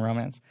the Modern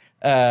Romance.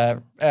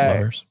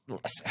 Lovers.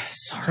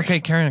 Sorry. Okay,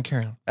 carry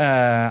on.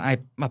 I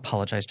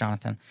apologize,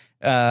 Jonathan.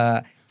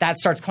 That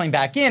starts coming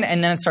back in,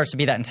 and then it starts to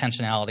be that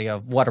intentionality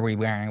of what are we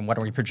wearing, what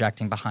are we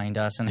projecting behind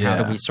us, and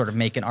how do we sort of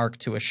make an arc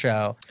to a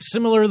show.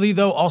 Similarly,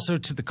 though, also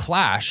to the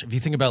Clash, if you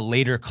think about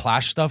later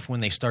Clash stuff,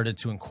 when they started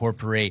to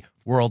incorporate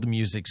world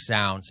music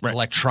sounds,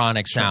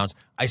 electronic sounds,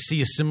 I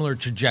see a similar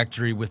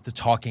trajectory with the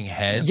Talking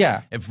Heads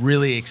of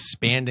really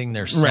expanding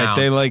their sound, Right,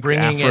 they like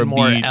bringing in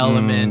more Afrobeat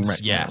elements.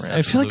 and- Yes,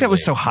 I feel like that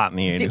was so absolutely. hot in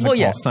the 80s. Well,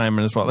 Like Paul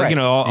Simon as well. Like, you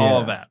know,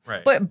 all of that.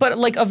 Right. But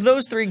like of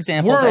those 3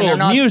 examples, and they're World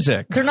not,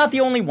 music. they're not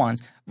the only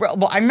ones.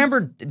 Well, I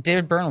remember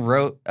David Byrne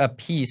wrote a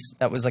piece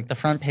that was like the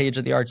front page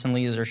of the Arts and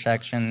Leisure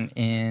section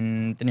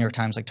in the New York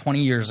Times like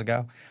 20 years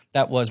ago.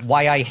 That was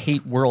Why I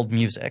Hate World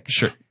Music.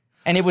 Sure.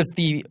 And it was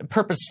the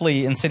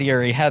purposefully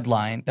incendiary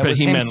headline that But was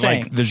he him meant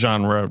saying, like the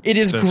genre. it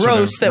is the gross sort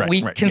of- that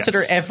we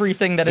consider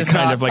everything that the is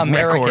kind not of like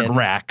American record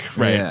rack,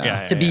 right?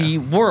 Yeah. to be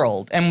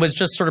world, and was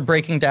just sort of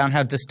breaking down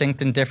how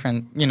distinct and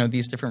different, you know,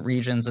 these different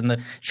regions and the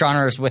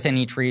genres within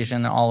each region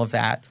and all of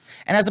that.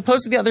 And as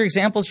opposed to the other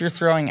examples you're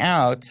throwing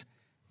out,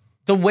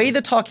 the way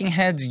the Talking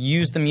Heads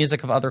use the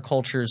music of other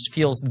cultures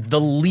feels the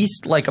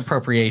least like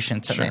appropriation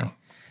to me.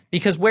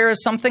 Because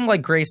whereas something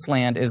like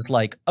Graceland is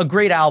like a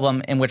great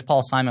album in which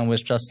Paul Simon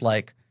was just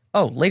like,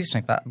 oh,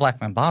 Ladysmith Black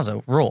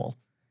Mambazo rule.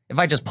 If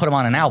I just put him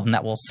on an album,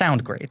 that will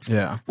sound great.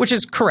 Yeah. Which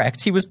is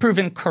correct. He was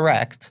proven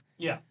correct.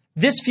 Yeah.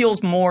 This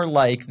feels more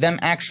like them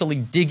actually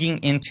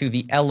digging into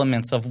the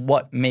elements of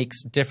what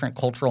makes different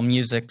cultural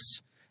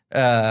musics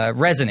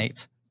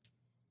resonate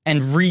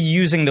and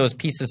reusing those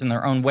pieces in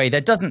their own way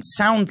that doesn't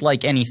sound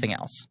like anything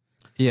else.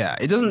 Yeah,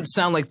 it doesn't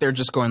sound like they're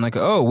just going like,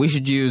 oh, we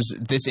should use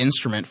this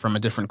instrument from a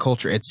different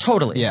culture. It's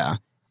Totally. Yeah.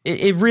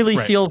 It really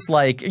feels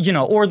like,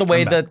 or the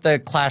way that the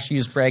Clash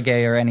used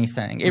reggae or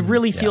anything. It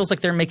really feels like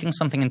they're making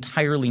something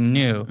entirely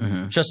new,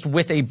 just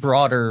with a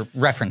broader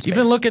reference base.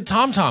 Even look at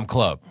Tom Tom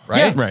Club,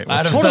 right? Yeah, right.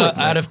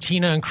 Out of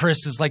Tina and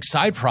Chris's like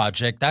side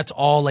project, that's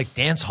all like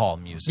dance hall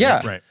music.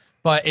 Yeah. Right.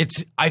 But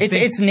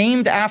it's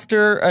named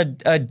after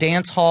a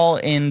dance hall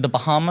in the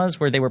Bahamas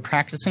where they were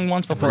practicing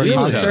once before a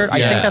concert. I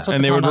think that's what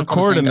and the they would Tom Tom Club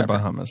was record in named the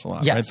after. Bahamas a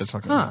lot, Yes. right? They're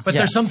talking about But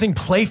there's something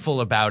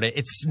playful about it.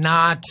 It's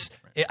not.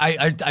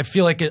 I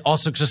feel like it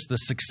also just the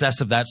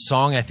success of that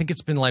song. I think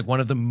it's been like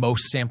one of the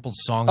most sampled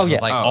songs of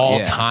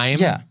all time.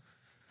 Yeah.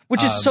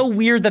 Which is so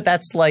weird that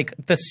that's like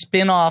the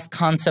spin-off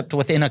concept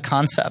within a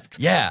concept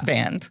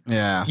band.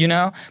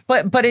 Yeah.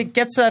 But it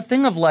gets to that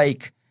thing of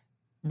like,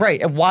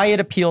 right, why it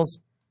appeals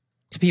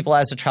to people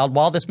as a child,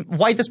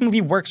 why this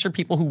movie works for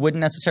people who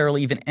wouldn't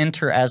necessarily even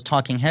enter as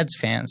Talking Heads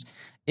fans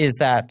is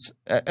that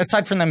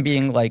aside from them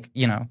being like,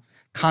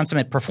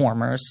 consummate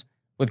performers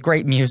with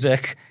great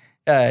music,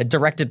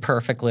 directed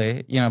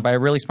perfectly, by a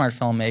really smart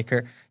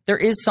filmmaker, there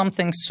is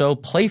something so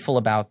playful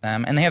about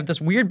them, and they have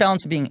this weird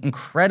balance of being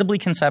incredibly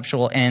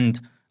conceptual and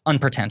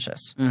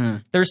unpretentious.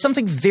 There's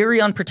something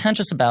very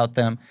unpretentious about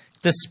them,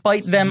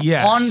 despite them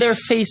on their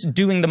face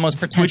doing the most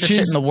pretentious shit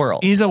in the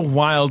world. Is a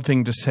wild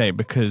thing to say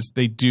because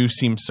they do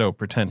seem so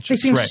pretentious. They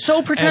seem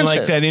so pretentious. And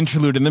like that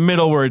interlude in the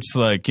middle where it's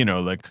like,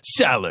 like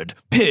salad,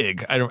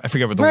 pig. I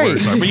forget what the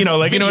words are, but you know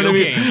what I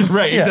mean?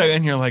 Right, exactly.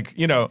 And you're like,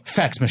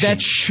 fax machine.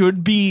 That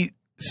should be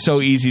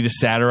so easy to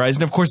satirize,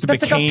 and of course it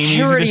That's became like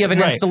a parody easy to, of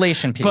an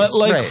installation piece. But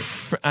like,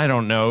 I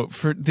don't know.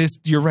 For this,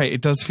 you're right.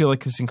 It does feel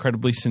like this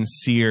incredibly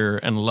sincere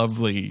and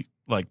lovely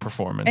like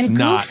performance, and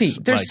not goofy.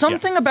 There's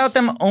something about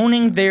them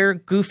owning their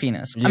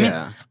goofiness. Yeah. I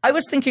mean, I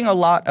was thinking a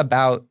lot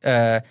about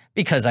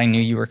because I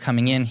knew you were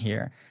coming in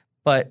here,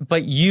 but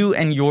you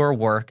and your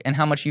work and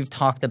how much you've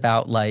talked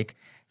about like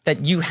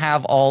that you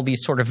have all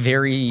these sort of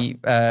very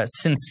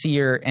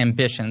sincere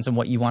ambitions and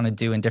what you want to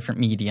do in different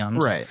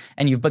mediums. Right.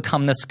 And you've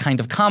become this kind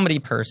of comedy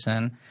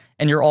person,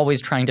 and you're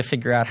always trying to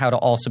figure out how to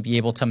also be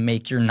able to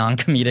make your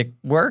non-comedic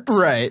works.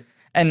 Right.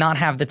 And not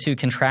have the two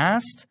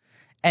contrast.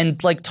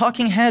 And like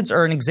Talking Heads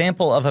are an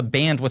example of a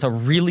band with a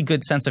really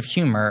good sense of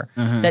humor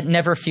that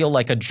never feel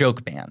like a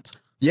joke band.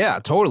 Yeah,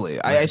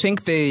 totally. I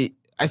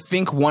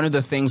think one of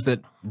the things that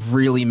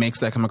really makes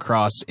that come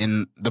across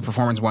in the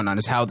performance and whatnot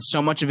is how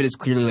so much of it is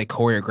clearly like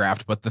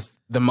choreographed, but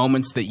the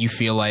moments that you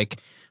feel like,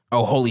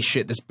 oh, holy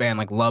shit, this band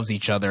like loves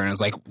each other and is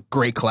like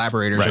great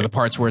collaborators are the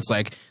parts where it's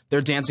like they're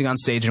dancing on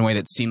stage in a way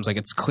that seems like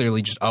it's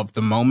clearly just of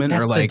the moment.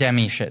 That's or like the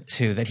Demi shit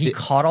too, that he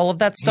caught all of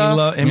that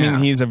stuff. I mean,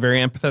 he's a very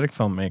empathetic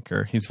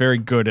filmmaker. He's very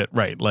good at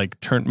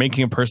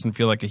making a person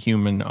feel like a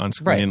human on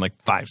screen in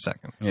like 5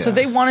 seconds. So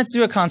they wanted to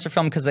do a concert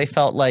film because they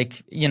felt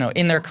like,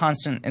 in their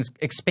constant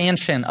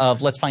expansion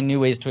of let's find new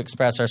ways to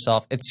express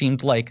ourselves, it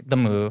seemed like the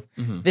move.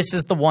 This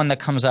is the one that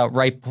comes out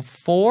right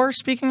before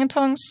Speaking in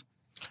Tongues.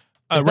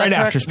 Right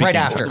after Speaking Right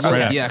in after. Tongues.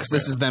 Okay. yeah, because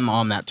this is them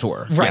on that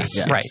tour. Right,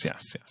 Yes, right.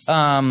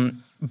 Yes.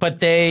 But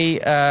they,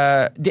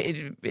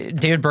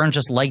 David Byrne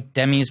just liked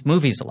Demi's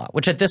movies a lot,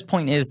 which at this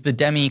point is the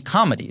Demi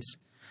comedies.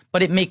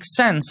 But it makes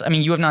sense. I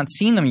mean, you have not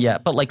seen them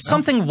yet, but like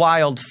Something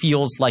Wild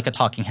feels like a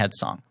Talking Head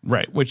song.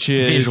 Right, which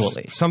is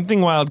visually.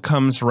 Something Wild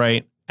comes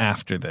right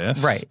after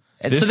this. Right.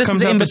 This so this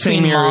comes is out in the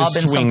same between year Mob as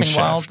and Swing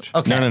Something Wild? Shift.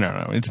 Okay.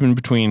 No. It's been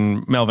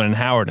between Melvin and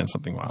Howard and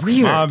Something Wild.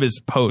 Weird. Mob is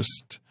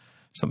post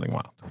Something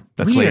Wild.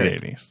 That's Weird.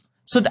 late 80s.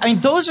 So, I mean,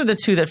 those are the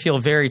two that feel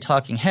very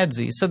Talking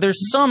Headsy. So there's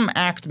some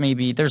act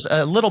maybe, there's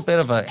a little bit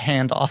of a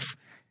handoff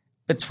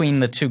between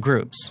the two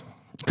groups.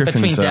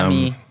 Griffin's, between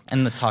Demi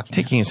and the Talking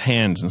taking Heads. his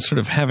hands and sort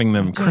of having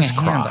them Doing a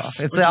crisscross.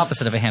 handoff. It's the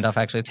opposite of a handoff,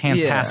 actually. It's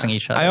hands passing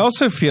each other. I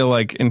also feel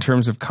like in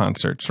terms of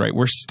concerts, right,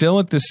 we're still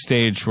at this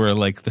stage where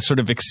like the sort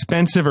of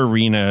expensive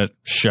arena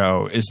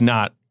show is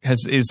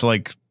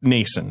like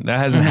nascent. That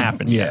hasn't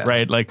happened yet,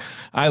 right? Like,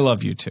 I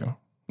love U2.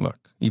 Look,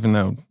 even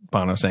though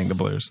Bono sang the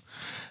blues.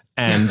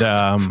 And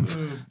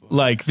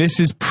like this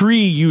is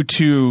pre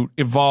U2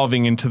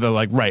 evolving into the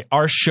like, right,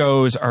 our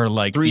shows are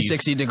like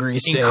 360 degree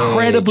stage.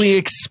 Incredibly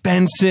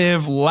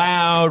expensive,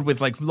 loud,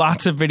 with like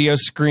lots of video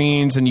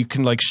screens, and you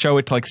can like show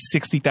it to like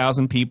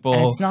 60,000 people.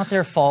 And it's not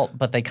their fault,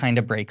 but they kind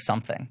of break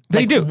something.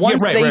 They like, do.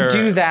 Once Yeah, they right.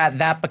 do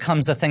that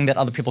becomes a thing that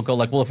other people go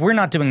like, well, if we're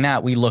not doing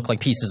that, we look like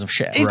pieces of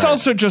shit. It's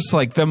also just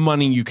like the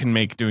money you can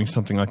make doing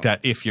something like that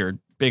if you're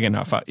big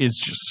enough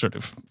is just sort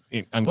of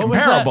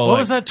uncomparable. What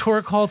was that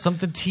tour called?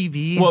 Something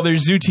TV? Well,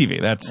 there's Zoo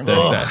TV. That's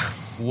the.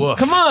 Woof.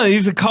 Come on,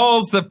 he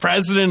calls the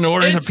president and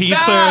orders It's a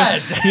pizza.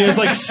 bad. He has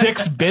like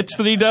 6 bits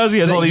that he does. He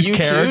has all these U2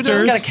 does?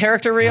 characters. He's got a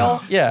character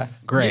reel. Yeah.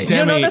 Great.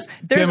 You know this?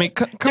 Demi,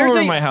 come over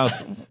to my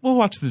house. We'll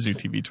watch the Zoo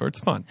TV tour. It's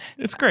fun.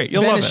 It's great.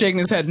 You'll Ben love is it. shaking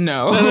his head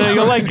no. No,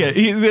 you'll like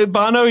it.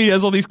 Bono, he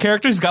has all these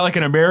characters. He's got like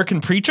an American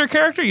preacher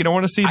character. You don't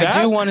want to see that?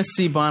 I do want to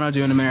see Bono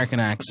do an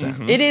American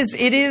accent. It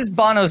is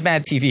Bono's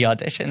Mad TV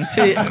audition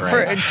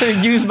to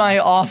use my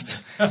oft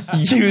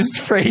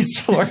used phrase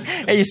for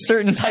a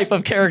certain type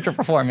of character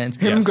performance.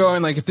 Him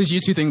going like, if this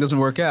YouTube thing doesn't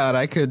work out,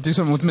 I could do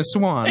something with Miss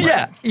Swan.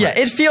 Yeah, yeah.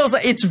 It feels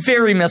like it's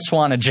very Miss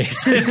Swan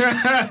adjacent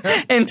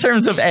in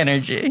terms of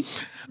energy.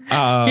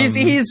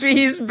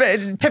 He's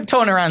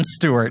tiptoeing around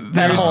Stewart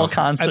that whole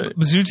concert.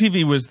 Zoo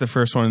TV was the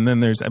first one, and then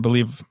there's, I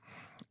believe,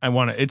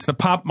 it's the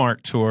Pop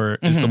Mart tour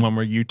is the one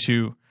where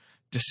U2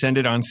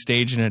 descended on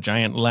stage in a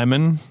giant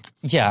lemon.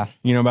 Yeah.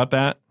 You know about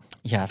that?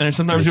 Yes. And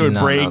sometimes it would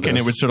break and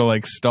it would sort of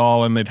like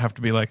stall and they'd have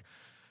to be like,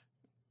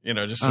 you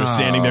know, just sort of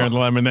standing there in the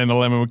lemon, and then the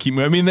lemon would keep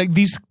moving. I mean, like,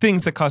 these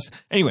things that cost.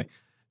 Anyway,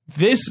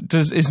 this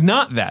is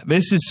not that.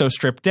 This is so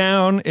stripped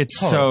down. It's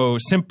so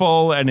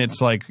simple. And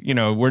it's like, you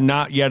know, we're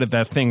not yet at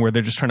that thing where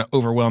they're just trying to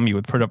overwhelm you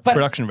with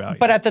production value.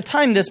 But at the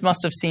time, this must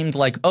have seemed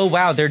like, oh,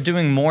 wow, they're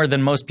doing more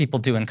than most people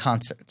do in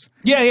concerts.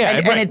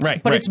 Yeah.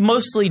 But it's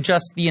mostly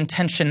just the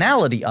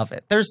intentionality of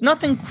it. There's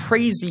nothing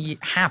crazy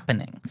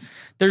happening.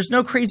 There's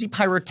no crazy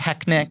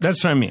pyrotechnics.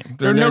 That's what I mean.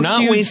 They're not no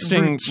huge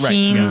wasting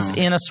routines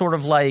in a sort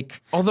of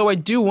like. Although I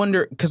do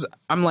wonder, because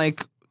I'm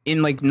like,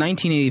 in like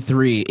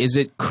 1983, is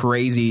it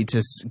crazy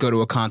to go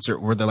to a concert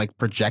where they're like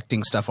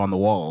projecting stuff on the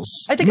walls?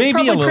 I think maybe it's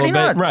probably a little pretty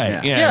bit, nuts.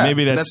 right? Yeah,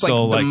 maybe that's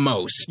still like the like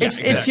most.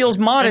 It feels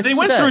modest. They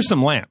went through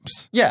some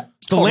lamps. Yeah.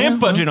 The lamp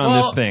budget on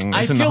this thing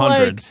is in the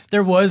hundreds. Like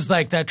there was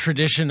like that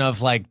tradition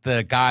of like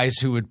the guys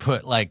who would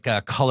put like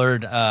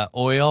colored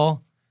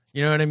oil.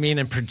 You know what I mean?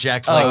 And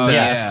project like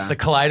the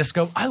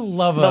kaleidoscope. I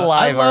love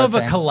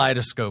a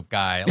kaleidoscope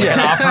guy, like an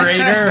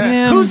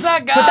operator. Who's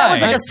that guy? But that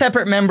was like a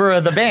separate member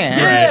of the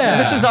band.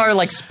 Yeah. This is our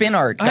like spin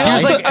art guy.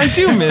 I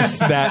do miss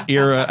that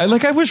era.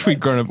 I wish we'd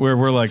grown up where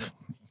we're like,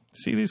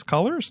 see these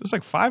colors? There's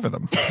like 5 of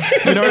them.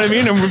 You know what I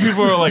mean? And when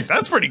people are like,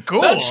 that's pretty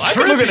cool. I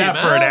could look at that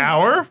for an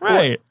hour.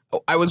 Right.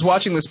 I was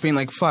watching this being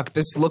like, fuck,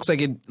 this looks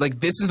like it, like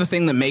this is the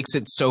thing that makes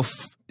it so,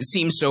 it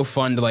seems so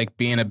fun to like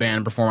be in a band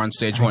and perform on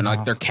stage and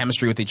like their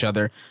chemistry with each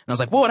other. And I was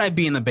like, what would I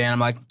be in the band? I'm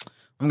like,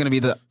 I'm going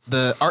to be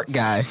the art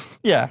guy.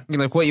 Yeah. You're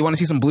like, what, you want to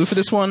see some blue for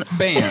this one?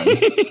 Bam.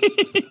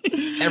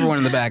 Everyone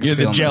in the back is You're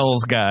the feeling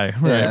gels this. guy.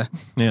 Right.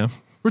 Yeah.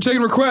 We're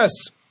taking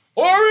requests.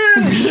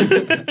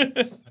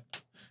 Orange!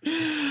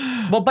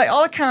 Well, by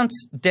all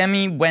accounts,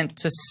 Demi went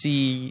to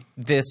see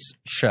this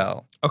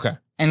show. Okay.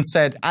 And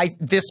said,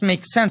 this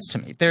makes sense to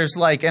me. There's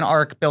like an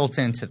arc built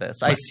into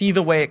this. I see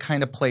the way it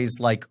kind of plays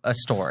like a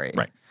story.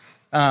 Right.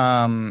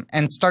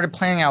 And started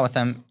playing out with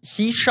them.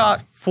 He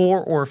shot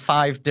 4 or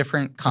 5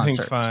 different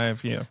concerts. I think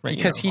 5, yeah. Right,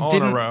 because he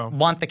didn't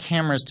want the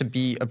cameras to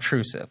be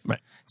obtrusive. Right.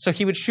 So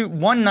he would shoot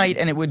one night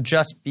and it would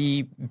just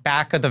be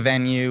back of the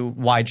venue,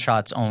 wide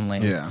shots only.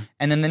 Yeah.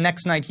 And then the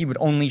next night he would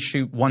only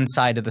shoot one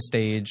side of the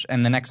stage.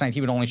 And the next night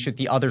he would only shoot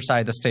the other side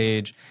of the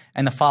stage.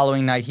 And the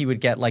following night he would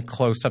get like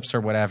close-ups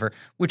or whatever,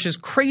 which is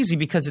crazy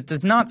because it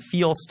does not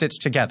feel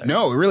stitched together.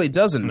 No, it really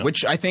doesn't,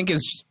 which I think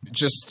is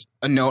just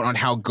a note on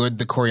how good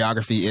the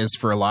choreography is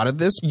for a lot of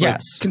this. But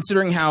yes.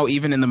 Considering how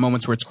even in the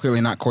moments where it's clearly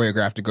not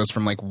choreographed, it goes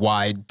from like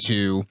wide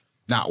to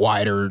not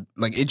wide, or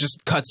like it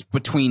just cuts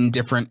between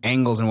different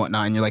angles and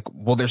whatnot. And you're like,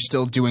 well, they're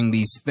still doing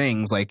these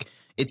things. Like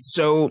it's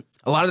so,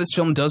 a lot of this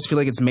film does feel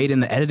like it's made in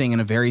the editing in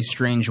a very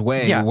strange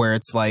way where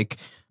it's like,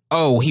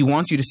 oh, he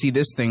wants you to see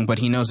this thing, but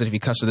he knows that if he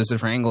cuts to this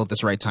different angle at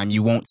this right time,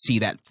 you won't see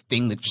that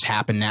thing that just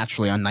happened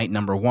naturally on night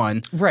number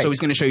 1. Right. So he's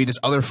going to show you this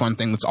other fun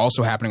thing that's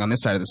also happening on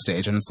this side of the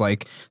stage. And it's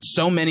like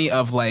so many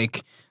of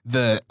like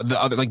the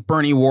other, like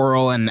Bernie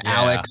Worrell and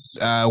Alex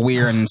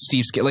Weir and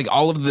Steve like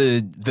all of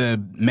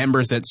the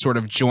members that sort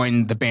of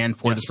joined the band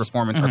for this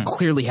performance are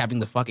clearly having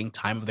the fucking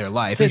time of their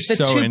life. The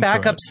so 2 into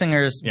backup it.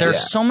 singers,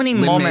 there's so many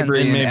moments.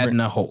 Lynn Mabry and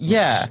Edna Holt.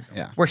 Yeah,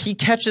 where he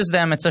catches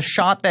them. It's a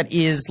shot that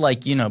is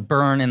like, you know,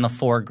 Byrne in the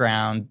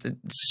foreground,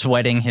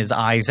 sweating his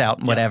eyes out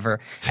and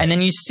whatever. And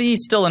then you see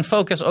still in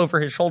focus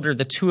over his shoulder,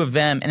 the 2 of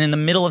them. And in the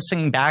middle of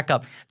singing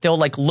backup, they'll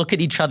like look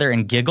at each other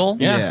and giggle.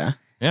 Yeah.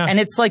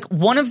 And it's like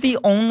one of the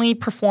only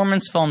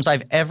performance films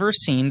I've ever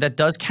seen that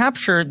does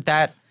capture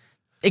that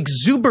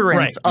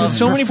exuberance of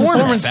so many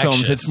performance Infectious.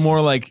 films, it's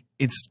more like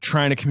it's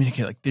trying to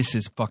communicate like this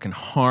is fucking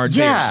hard.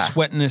 Yeah. They're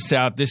sweating this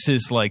out. This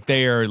is like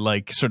they are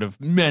like sort of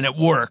men at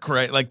work,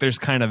 right? Like there's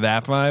kind of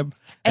that vibe.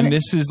 And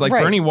this is like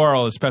Bernie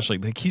Worrell especially.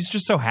 Like he's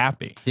just so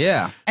happy.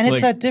 Yeah. And it's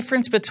Like- that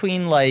difference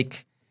between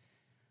like,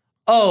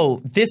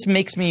 oh, this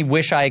makes me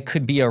wish I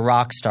could be a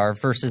rock star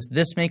versus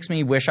this makes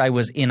me wish I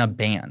was in a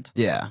band.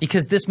 Yeah.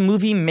 Because this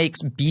movie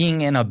makes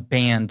being in a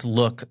band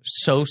look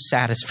so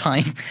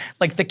satisfying.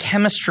 Like the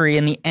chemistry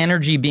and the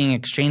energy being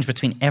exchanged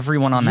between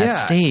everyone on that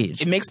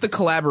stage. It makes the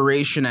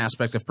collaboration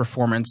aspect of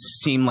performance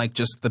seem like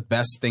just the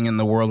best thing in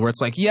the world, where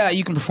it's like, yeah,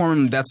 you can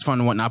perform, that's fun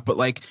and whatnot, but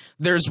like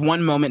there's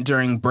one moment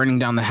during Burning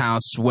Down the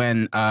House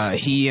when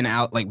he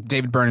and like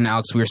David Byrne and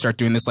Alex Weir start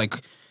doing this like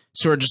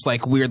sort of just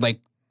like weird like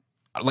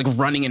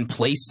running in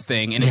place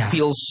thing, and it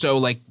feels so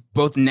like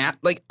both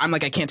like I'm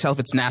like I can't tell if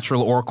it's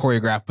natural or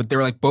choreographed, but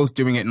they're like both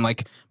doing it and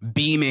like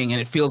beaming,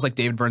 and it feels like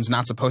David Byrne's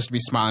not supposed to be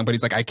smiling, but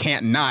he's like I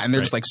can't not, and they're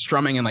just like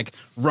strumming and like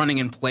running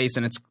in place,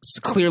 and it's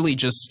clearly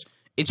just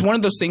it's one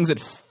of those things that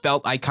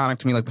felt iconic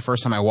to me like the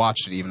first time I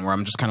watched it, even where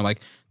I'm just kind of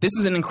like this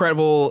is an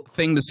incredible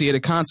thing to see at a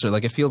concert.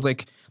 Like it feels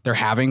like they're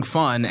having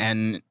fun,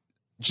 and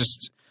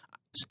just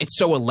it's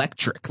so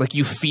electric. Like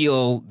you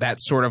feel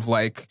that sort of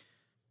like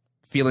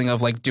feeling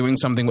of like doing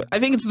something. I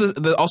think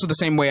it's also the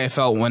same way I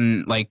felt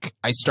when like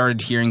I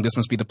started hearing This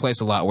Must Be the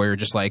Place a lot, where you're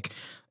just like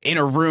in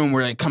a room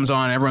where it comes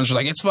on and everyone's just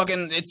like,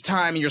 it's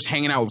time, and you're just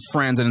hanging out with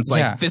friends, and it's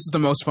like, this is the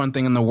most fun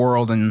thing in the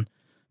world,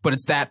 but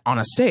it's that on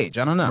a stage.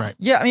 I don't know. Right.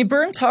 Yeah, I mean,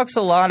 Byrne talks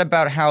a lot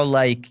about how,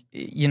 like,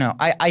 you know,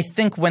 I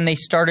think when they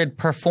started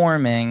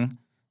performing,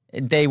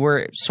 they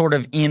were sort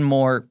of in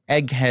more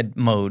egghead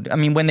mode. I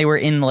mean, when they were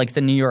in, like,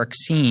 the New York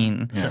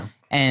scene,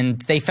 and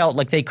they felt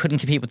like they couldn't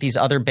compete with these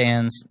other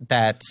bands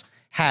that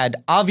had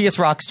obvious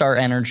rock star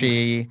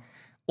energy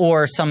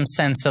or some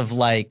sense of,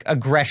 like,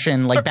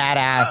 aggression, like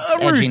badass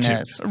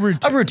edginess. A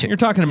rude tune. You're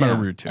talking about a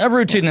rude tune. A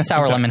rude tune and a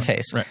sour lemon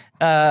face. Right.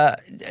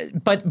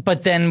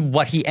 But then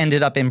what he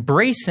ended up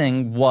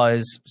embracing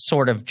was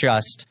sort of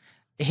just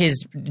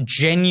his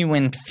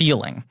genuine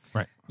feeling.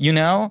 Right. You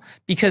know?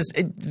 Because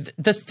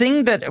the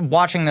thing that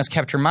watching this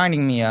kept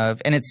reminding me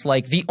of, and it's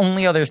like the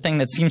only other thing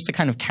that seems to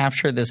kind of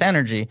capture this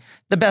energy,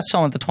 the best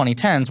film of the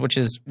 2010s, which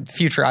is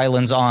Future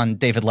Islands on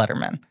David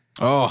Letterman.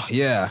 Oh,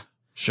 yeah.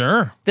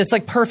 Sure. This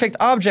like perfect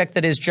object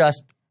that is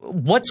just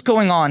what's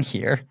going on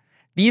here.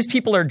 These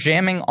people are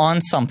jamming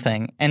on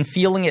something and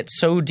feeling it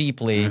so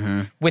deeply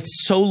with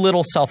so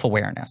little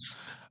self-awareness.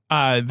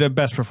 The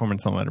best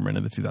performance on Letterman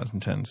in the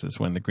 2010s is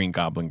when the Green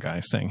Goblin guy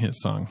sang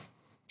his song.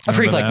 A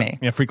Freak Like Me.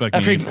 Yeah, Freak Like Me.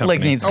 A Freak Like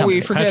Needs Are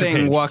Company. we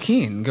forgetting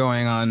Joaquin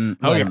going on?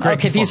 Oh, yeah, great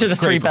Okay, these are the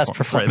three best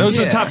Right, those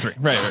are the Yeah. top three.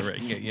 Right.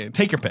 Yeah.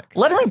 Take your pick.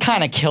 Letterman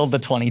kind of killed the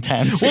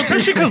 2010s. Well,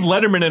 especially because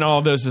Letterman in all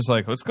of those is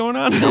like, what's going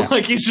on?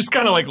 Like, he's just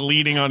kind of like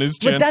leading on his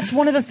chin. But that's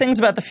one of the things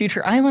about the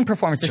Future Island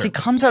performance is he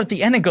comes out at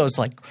the end and goes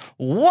like,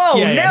 whoa,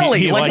 Yeah, Nelly!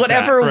 he like liked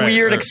whatever that. Right,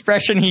 weird right.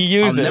 expression he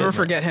I'll uses. never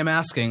forget him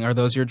asking, "Are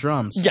those your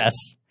drums?" Yes.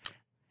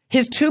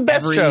 His two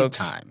best Every jokes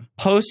time.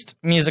 post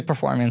music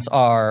performance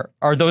are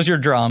those your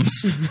drums?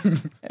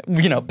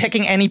 You know,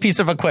 picking any piece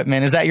of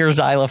equipment, is that your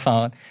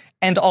xylophone?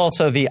 And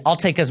also the I'll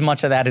take as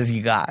much of that as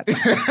you got.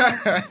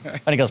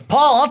 And he goes,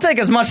 Paul, I'll take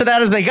as much of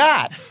that as they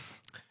got.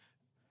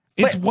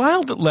 It's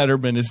wild that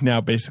Letterman is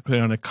now basically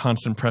on a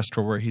constant press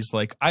tour where he's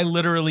like, I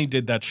literally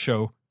did that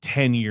show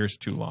 10 years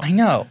too long. I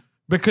know.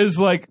 Because,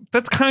 like,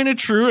 that's kind of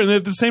true. And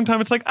at the same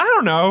time, it's like, I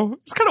don't know.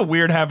 It's kind of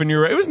weird having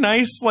you. It was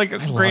nice, like a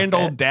grand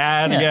old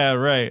dad. Yeah,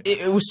 right.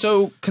 It was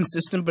so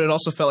consistent, but it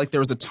also felt like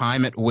there was a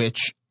time at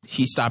which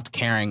he stopped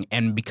caring,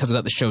 and because of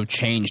that, the show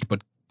changed,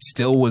 but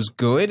still was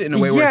good in a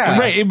way where it's like,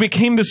 Right. It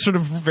became this sort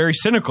of very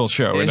cynical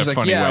show in a it's like,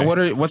 funny yeah,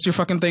 way. what's your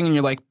fucking thing? And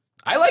you're like,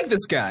 I like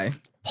this guy.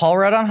 Paul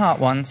Rudd on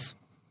Hot Ones.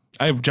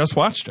 I just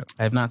watched it.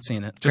 I have not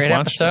seen it. Just Great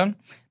watched episode.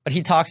 But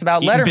he talks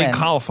about Eating big Letterman.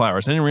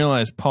 cauliflowers. I didn't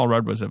realize Paul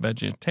Rudd was a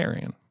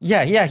vegetarian.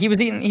 Yeah, he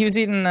was eating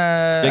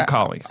Big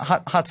collies.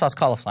 hot sauce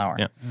cauliflower.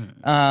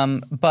 Yeah.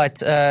 But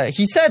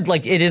he said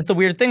like it is the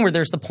weird thing where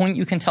there's the point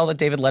you can tell that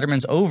David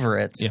Letterman's over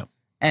it. Yeah.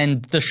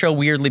 And the show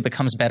weirdly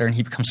becomes better and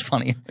he becomes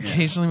funny.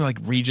 Occasionally, like,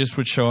 Regis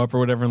would show up or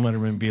whatever, and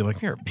Letterman would be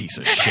like, you're a piece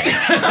of shit.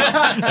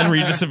 And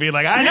Regis would be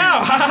like, I know,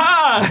 ha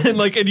ha ha.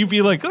 And you'd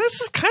be like,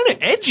 this is kind of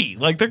edgy.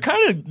 Like, they're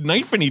kind of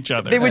knifing each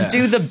other. They would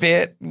do the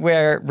bit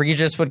where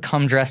Regis would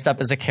come dressed up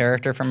as a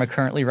character from a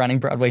currently running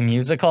Broadway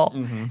musical.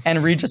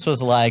 And Regis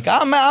was like,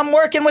 I'm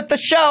working with the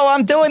show.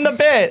 I'm doing the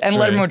bit. And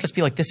Letterman would just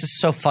be like, this is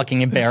so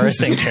fucking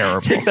embarrassing. This is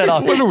terrible. Take that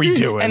off. What are we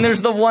doing? And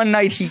there's the one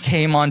night he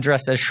came on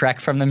dressed as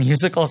Shrek from the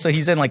musical. So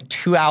he's in like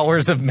 2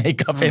 hours of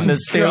makeup in the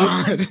suit.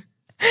 God.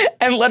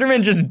 And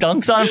Letterman just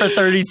dunks on him for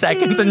 30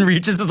 seconds and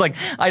Regis is like,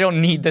 I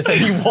don't need this. And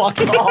he walks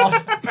off.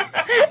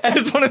 And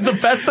it's one of the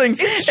best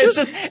things. It's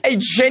just a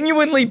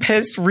genuinely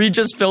pissed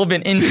Regis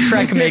Philbin in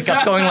Shrek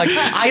makeup going like,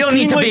 I don't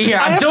need to be here.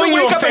 I'm doing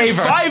you a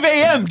favor. At 5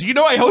 a.m. Do you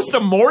know I host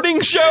a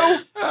morning show?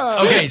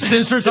 Okay,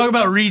 since we're talking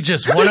about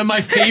Regis, one of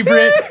my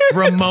favorite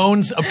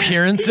Ramones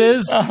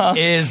appearances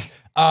is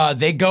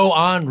they go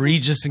on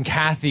Regis and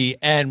Kathy,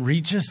 and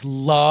Regis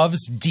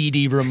loves Dee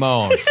Dee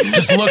Ramone.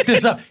 Just look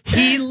this up.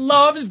 He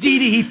loves Dee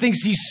Dee. He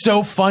thinks he's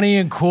so funny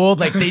and cool.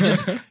 Like, they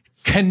just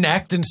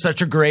connect in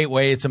such a great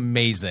way. It's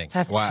amazing.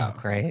 That's so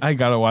great. I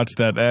gotta watch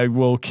that. I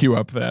will queue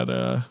up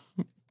that.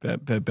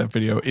 That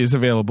video is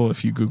available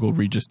if you Google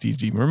Regis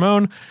D.G.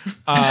 Ramone.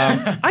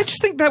 I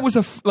just think that was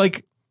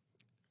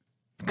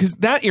because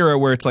that era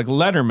where it's like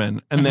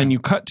Letterman, and then you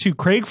cut to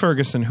Craig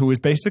Ferguson, who was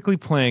basically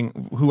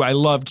playing, who I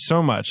loved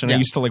so much, and I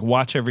used to like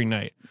watch every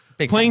night,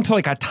 playing to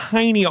like a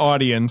tiny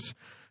audience,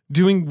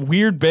 doing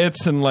weird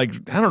bits, and like,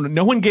 I don't know,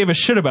 no one gave a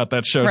shit about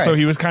that show, so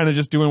he was kind of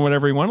just doing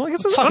whatever he wanted. Like,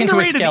 it's an Talking to a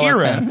underrated era.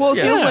 skeleton. Well,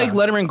 it feels like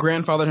Letterman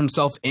grandfathered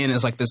himself in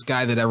as like this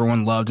guy that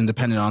everyone loved and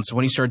depended on. So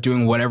when he started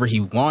doing whatever he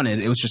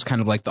wanted, it was just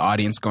kind of like the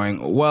audience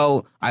going,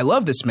 well, I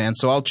love this man,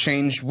 so I'll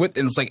change with,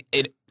 and it's like,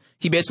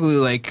 he basically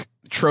like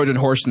Trojan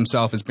horsed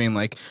himself as being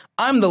like,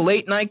 I'm the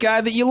late night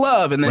guy that you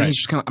love. And then he's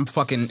just kind of, I'm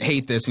fucking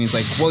hate this. And he's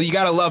like, well, you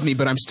got to love me,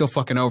 but I'm still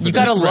fucking over You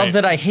this. gotta love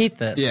that I hate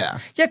this. Yeah.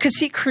 Yeah, because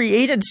he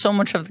created so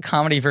much of the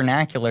comedy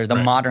vernacular, the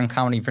modern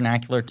comedy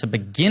vernacular to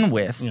begin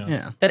with,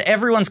 that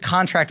everyone's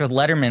contract with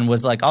Letterman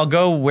was like, I'll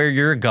go where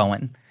you're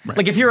going. Right.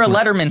 Like, if you're a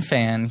Letterman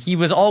fan, he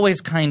was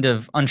always kind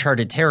of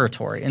uncharted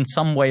territory in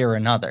some way or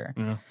another.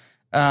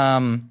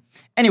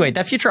 Anyway,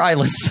 that Future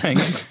Islands thing.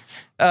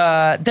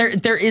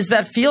 There is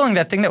that feeling,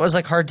 that thing that was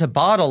like hard to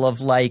bottle of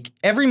like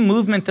every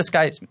movement this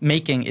guy's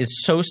making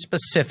is so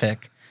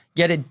specific,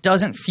 yet it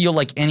doesn't feel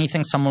like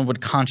anything someone would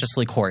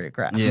consciously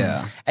choreograph.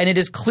 Yeah. And it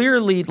is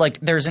clearly like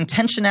there's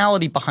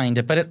intentionality behind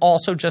it, but it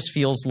also just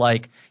feels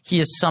like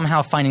he is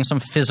somehow finding some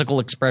physical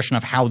expression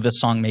of how this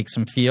song makes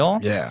him feel.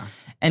 Yeah.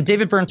 And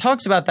David Byrne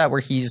talks about that, where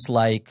he's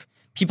like,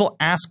 people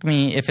ask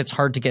me if it's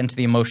hard to get into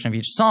the emotion of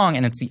each song,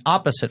 and it's the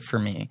opposite for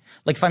me.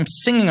 Like, if I'm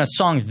singing a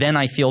song, then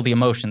I feel the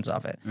emotions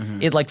of it.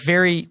 It like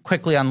very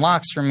quickly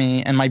unlocks for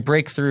me, and my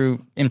breakthrough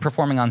in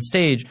performing on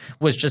stage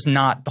was just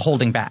not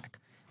holding back.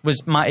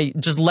 Was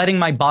just letting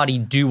my body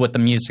do what the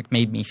music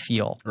made me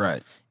feel.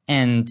 Right.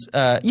 And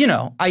you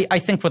know, I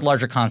think with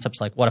larger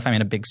concepts like, what if I'm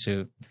in a big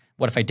suit?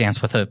 What if I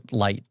dance with a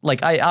light?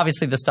 Like,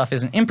 obviously this stuff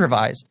isn't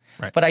improvised,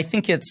 but I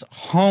think it's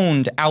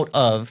honed out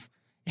of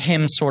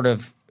him sort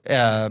of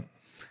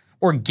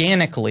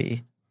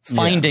organically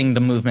finding the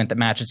movement that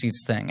matches each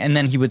thing, and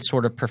then he would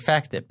sort of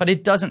perfect it. But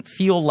it doesn't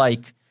feel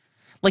like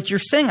you're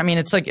saying, I mean,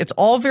 it's like it's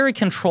all very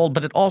controlled,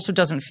 but it also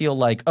doesn't feel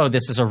like, oh,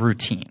 this is a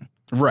routine.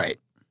 Right.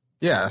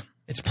 Yeah.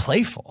 It's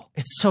playful.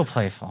 It's so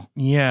playful.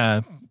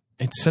 Yeah.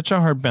 It's such a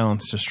hard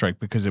balance to strike,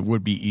 because it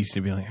would be easy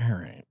to be like, all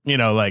right, you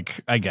know,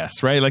 like, I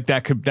guess, right? Like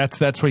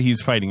that's what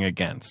he's fighting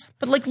against.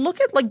 But like,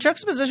 look at like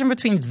juxtaposition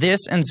between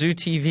this and Zoo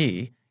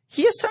TV.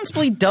 He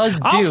ostensibly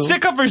does do. I'll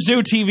stick up for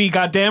Zoo TV,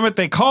 goddammit.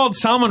 They called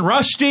Salman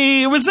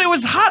Rushdie. It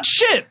was hot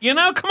shit, you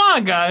know? Come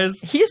on, guys.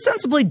 He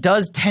ostensibly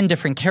does 10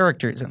 different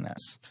characters in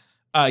this.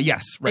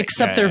 Yes, right.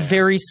 Except they're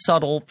very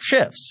subtle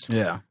shifts.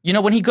 Yeah. You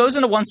know, when he goes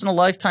into Once in a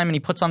Lifetime and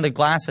he puts on the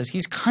glasses,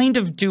 he's kind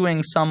of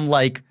doing some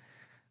like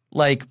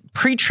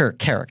preacher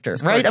character,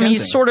 right? I mean,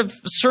 he's sort of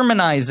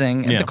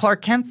sermonizing the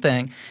Clark Kent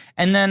thing.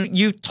 And then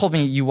you told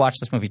me you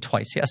watched this movie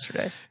twice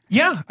yesterday.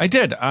 Yeah, I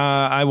did.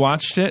 I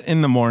watched it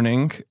in the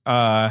morning,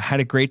 had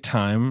a great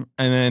time,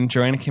 and then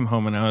Joanna came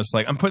home and I was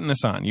like, I'm putting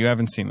this on. You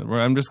haven't seen it.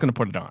 I'm just going to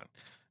put it on.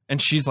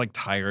 And she's like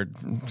tired.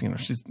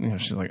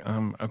 She's like,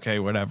 okay,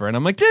 whatever. And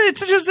I'm like,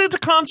 it's a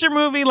concert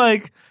movie.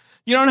 Like,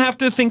 you don't have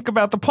to think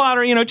about the plot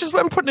or, just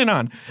I'm putting it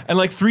on. And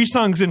like 3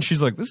 songs in,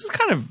 she's like, this is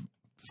kind of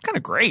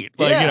great.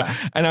 Like,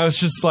 and I was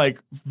just like,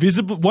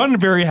 visibly, 1,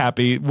 very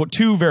happy,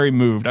 2, very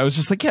moved. I was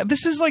just like, yeah,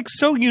 this is like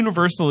so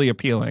universally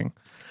appealing.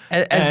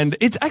 And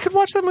I could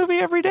watch that movie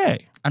every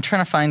day. I'm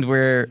trying to find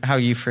how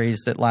you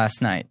phrased it last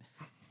night.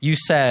 You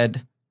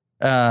said,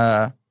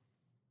 I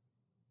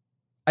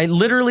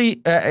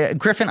literally,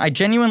 Griffin, I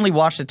genuinely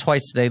watched it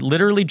twice today,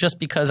 literally just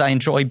because I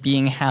enjoy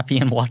being happy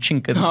and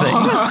watching good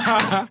things.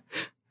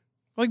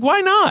 Like,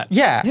 why not?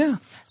 Yeah. Yeah.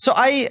 So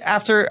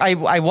after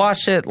I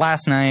watched it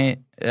last night,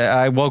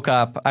 I woke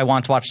up, I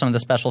wanted to watch some of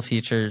the special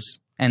features,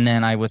 and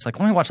then I was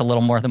like, let me watch a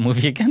little more of the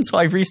movie again. So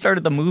I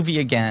restarted the movie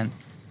again.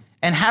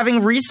 And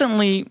having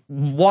recently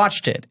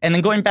watched it, and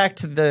then going back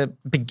to the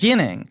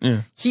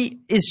beginning, he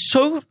is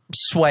so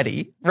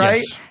sweaty,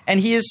 right? Yes.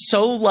 And he is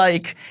so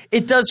like,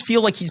 it does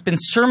feel like he's been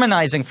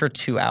sermonizing for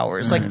 2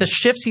 hours. Like the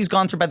shifts he's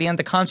gone through by the end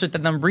of the concert,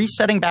 then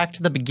resetting back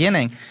to the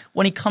beginning.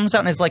 When he comes out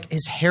and is like,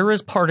 his hair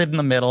is parted in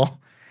the middle.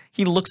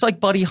 He looks like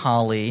Buddy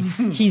Holly.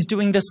 He's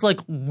doing this like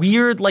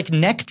weird like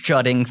neck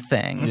jutting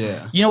thing.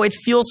 Yeah. It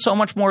feels so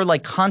much more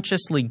like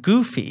consciously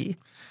goofy.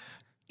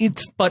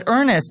 But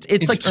earnest.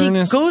 It's like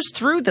earnest. He goes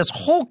through this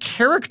whole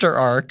character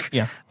arc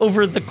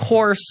over the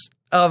course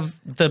of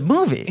the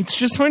movie. It's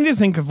just funny to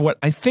think of what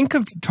I think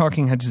of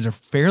Talking Heads as a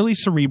fairly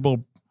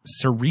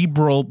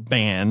cerebral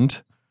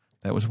band.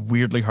 That was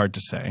weirdly hard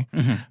to say.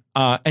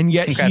 And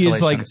yet he is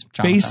like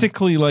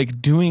basically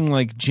like doing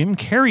like Jim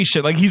Carrey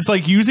shit. Like he's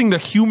like using the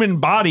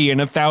human body in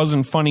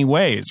 1,000 funny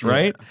ways,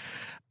 right? Yeah.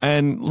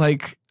 And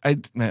like I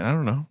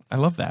don't know. I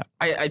love that.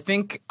 I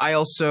think I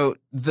also,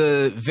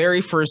 the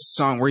very first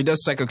song where he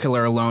does Psycho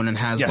Killer alone and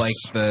has like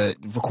the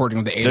recording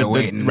of the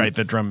 808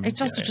 the drum.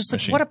 It's also just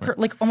like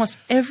like almost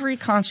every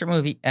concert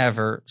movie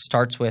ever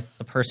starts with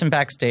the person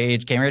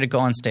backstage getting ready to go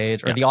on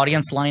stage, or the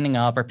audience lining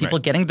up, or people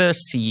getting their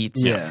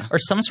seats, or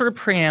some sort of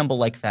preamble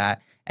like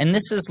that. And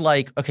this is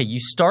like, okay, you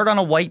start on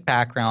a white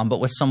background,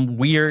 but with some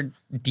weird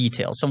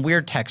detail, some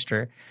weird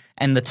texture,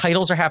 and the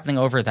titles are happening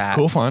over that.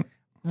 Cool font.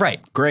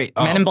 Right. Great.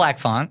 Men in Black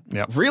font.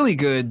 Yep. Really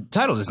good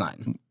title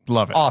design.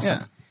 Love it. Awesome.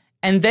 Yeah.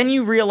 And then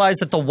you realize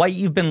that the white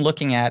you've been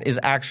looking at is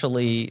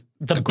actually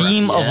the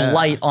beam of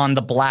light on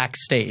the black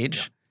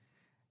stage.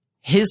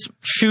 His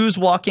shoes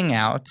walking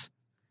out.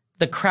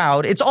 The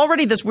crowd. It's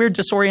already this weird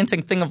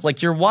disorienting thing of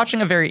like you're watching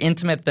a very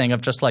intimate thing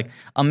of just like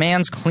a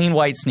man's clean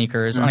white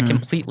sneakers on a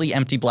completely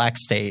empty black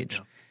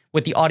stage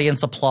with the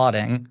audience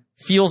applauding.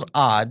 Feels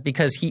odd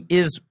because he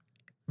is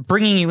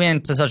bringing you in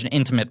to such an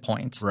intimate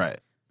point. Right.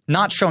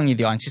 not showing you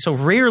the audience. He so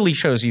rarely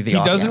shows you the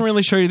audience. He doesn't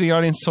really show you the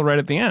audience till right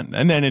at the end.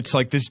 And then it's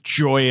like this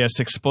joyous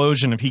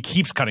explosion of he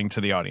keeps cutting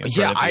to the audience.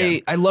 Yeah, right at the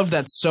end. I love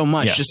that so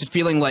much. Yes. Just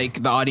feeling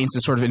like the audience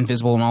is sort of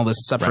invisible and all this,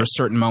 except for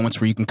certain moments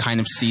where you can kind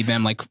of see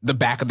them, like the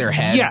back of their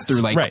heads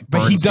through like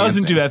But he birds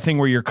doesn't dancing. do that thing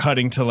where you're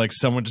cutting to like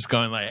someone just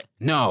going like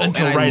No,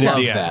 until and right I at love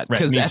the end. that Right,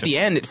 because me at too. the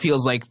end it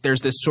feels like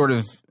there's this sort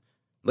of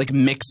like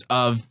mix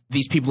of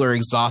these people are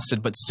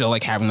exhausted but still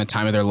like having the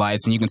time of their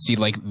lives, and you can see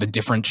like the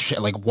different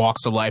like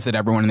walks of life that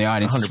everyone in the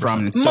audience is from.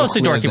 And it's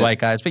Mostly so clear dorky that- white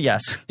guys, but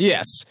yes.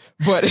 Yes,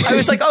 but I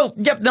was like, oh,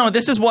 yep, no,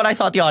 this is what I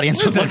thought the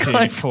audience would look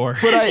like.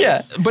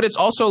 But it's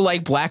also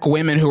like black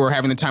women who are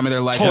having the time of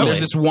their life. Totally. And there's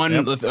this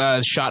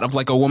one shot of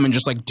like a woman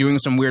just like doing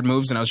some weird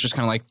moves, and I was just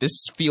kind of like,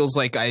 this feels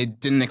like I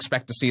didn't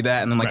expect to see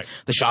that. And then like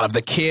the shot of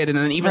the kid, and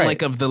then even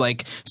like of the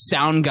like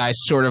sound guy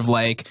sort of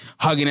like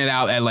hugging it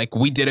out at like,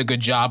 we did a good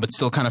job, but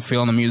still kind of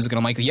feeling the music. And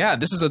I'm like, yeah,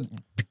 this is a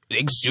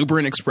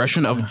exuberant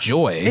expression of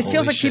joy. It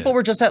feels like people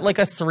were just at like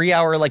a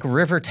 3-hour like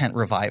river tent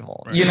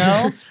revival, you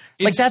know?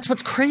 Like that's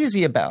what's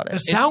crazy about it. The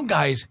sound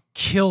guys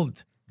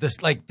killed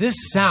this. Like this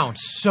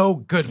sounds so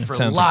good for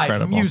sounds live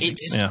incredible. music.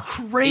 It's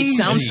crazy.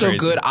 It sounds so Crazy.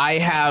 good. I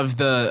have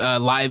the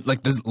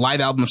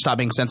live album of Stop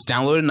Making Sense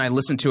downloaded, and I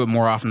listen to it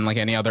more often than like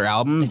any other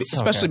album, so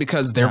especially good.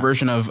 because their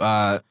version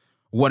of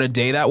What a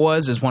Day That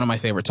Was is one of my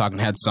favorite Talking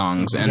Heads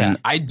songs. And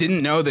I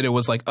didn't know that it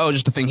was like,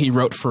 just a thing he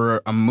wrote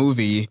for a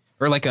movie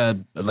or like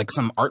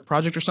some art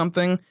project or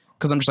something.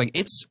 Because I'm just like,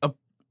 it's a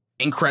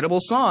incredible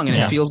song, and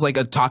it feels like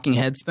a Talking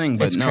Heads thing.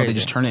 But It's no, crazy. they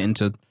just turn it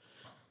into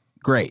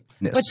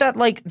greatness.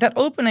 But that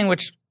opening,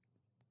 which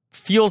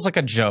feels like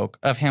a joke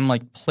of him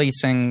like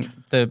placing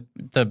the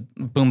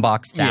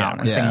boombox down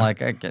and saying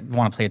like, I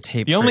want to play a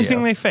tape. The for only you.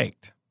 thing they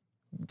faked.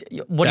 What do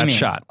you that mean?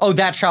 shot. Oh,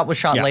 that shot was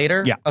shot Yeah.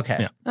 later? Yeah. Okay.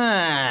 Yeah.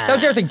 That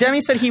was the other thing.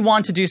 Demi said he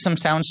wanted to do some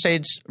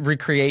soundstage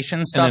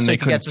recreation stuff then so they he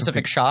could couldn't get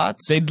specific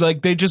shots.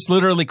 They just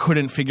literally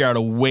couldn't figure out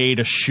a way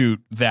to shoot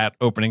that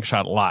opening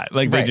shot live.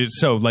 Like they Right.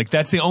 just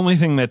that's the only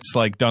thing that's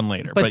like done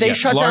later. But they yes,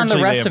 shut down the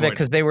largely rest they of it avoided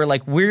because they were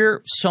like,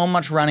 we're so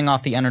much running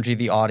off the energy of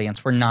the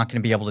audience, we're not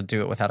going to be able to do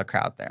it without a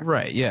crowd there.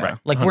 right, yeah. Right.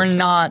 Like, we're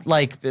not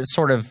like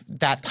sort of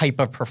that type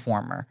of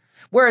performer.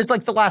 Whereas,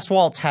 like, The Last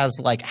Waltz has,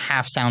 like,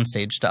 half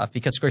soundstage stuff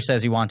because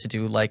Scorsese wanted to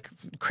do, like,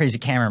 crazy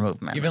camera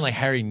movements. Even like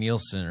Harry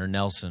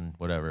Nelson,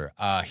 whatever.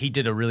 He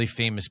did a really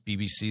famous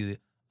BBC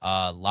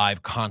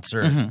live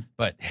concert,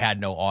 but had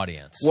no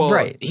audience. Well,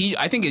 Right.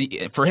 I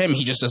think for him,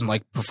 he just doesn't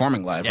like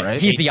performing live,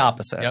 right? He's the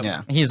opposite. Yep.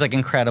 Yeah. He's, like,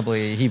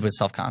 he was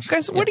self-conscious.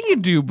 Guys, what do you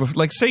do?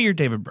 Like, say you're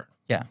David Byrne.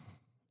 Yeah.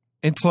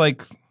 It's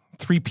like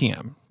 3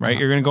 p.m., right?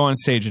 You're going to go on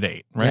stage at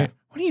 8, right? Yeah.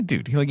 What do you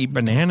do? Do you like eat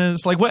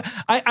bananas? Like what?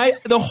 I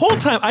the whole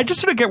time I just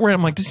sort of get where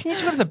I'm like, does he need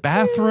to go to the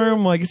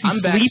bathroom? Like, is he I'm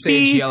sleepy?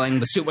 backstage yelling,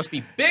 the suit must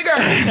be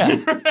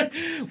bigger.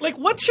 Like,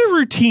 what's your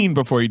routine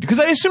before you do? Because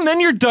I assume then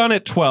you're done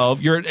at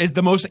 12. You're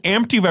the most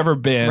amped you've ever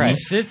been. Right. He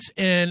sits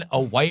in a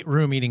white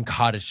room eating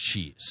cottage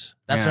cheese.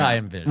 That's what I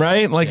envision.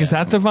 Right? Like, is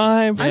that the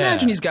vibe? I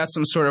imagine he's got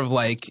some sort of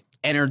like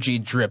energy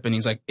drip, and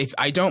he's like, if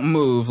I don't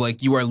move,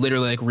 like you are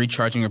literally like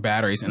recharging your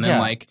batteries, and then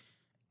like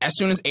as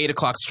soon as 8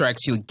 o'clock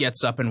strikes, he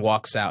gets up and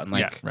walks out, and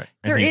like, Yeah, right.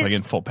 And he's like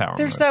in full power.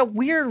 There's mode. that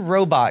weird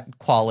robot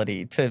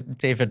quality to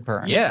David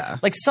Byrne. Yeah.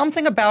 Like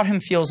something about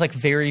him feels like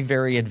very,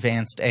 very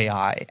advanced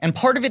AI. And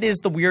part of it is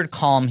the weird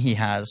calm he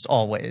has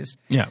always.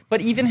 Yeah.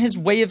 But even his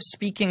way of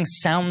speaking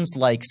sounds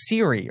like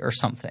Siri or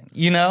something,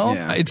 you know?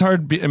 Yeah. It's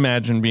hard to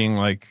imagine being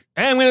like,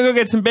 hey, I'm going to go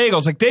get some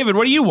bagels. Like, David,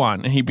 what do you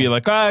want? And he'd be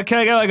like, can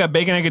I get like a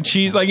bacon, egg, and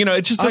cheese? Like,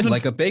 it just I'd doesn't.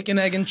 like a bacon,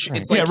 egg, and cheese.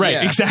 It's yeah, like,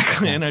 right,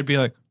 exactly. And I'd be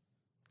like,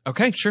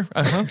 okay, sure.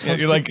 Yeah,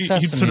 you're like, you'd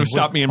sesame sort of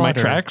stop with me in my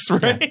butter. tracks,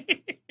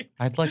 right?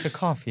 I'd like a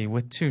coffee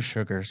with 2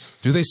 sugars.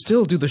 Do they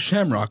still do the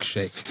Shamrock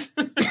Shake?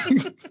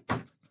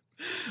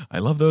 I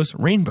love those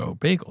rainbow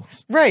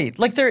bagels. Right.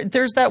 Like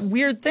there's that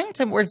weird thing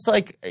to him where it's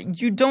like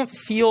you don't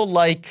feel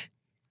like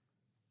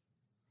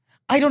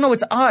I don't know,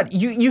 it's odd.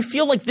 You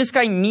feel like this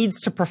guy needs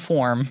to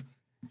perform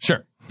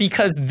Sure.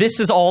 because this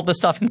is all the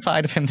stuff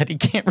inside of him that he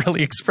can't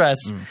really express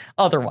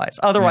otherwise.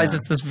 Otherwise,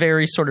 it's this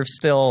very sort of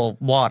still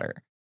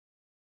water.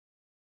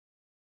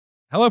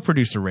 Hello,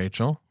 producer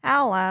Rachel.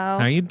 Hello.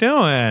 How you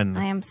doing?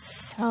 I am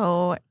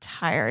so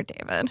tired,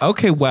 David.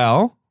 Okay,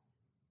 well,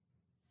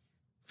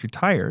 if you're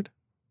tired,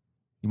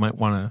 you might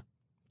want to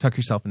tuck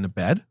yourself into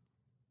bed,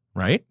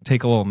 right?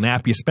 Take a little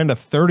nap. You spend a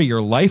third of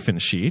your life in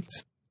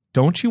sheets.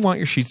 Don't you want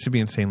your sheets to be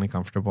insanely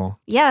comfortable?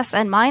 Yes,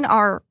 and mine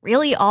are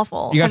really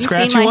awful. You got Have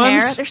scratchy you seen my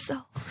ones? hair? They're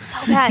so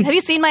bad. Have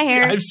you seen my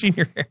hair? I've seen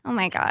your hair. Oh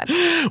my god.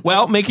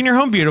 Well, making your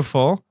home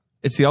beautiful,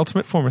 it's the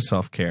ultimate form of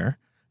self-care.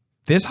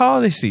 This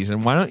holiday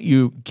season, why don't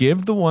you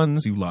give the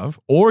ones you love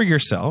or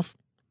yourself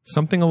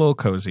something a little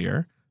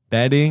cozier?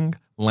 Bedding,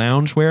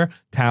 loungewear,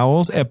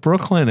 towels at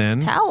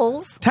Brooklinen.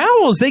 Towels.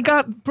 Towels.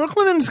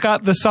 Brooklinen's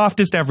got the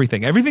softest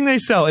everything. Everything they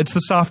sell, it's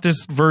the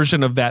softest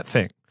version of that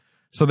thing.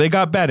 So they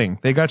got bedding.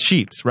 They got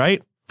sheets,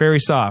 right? Very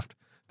soft.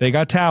 They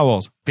got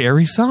towels.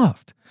 Very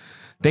soft.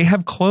 They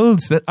have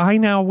clothes that I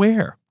now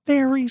wear.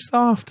 Very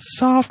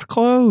soft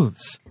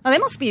clothes. Oh, they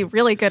must be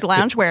really good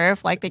loungewear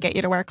if like they get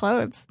you to wear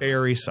clothes.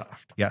 Very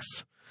soft. Yes.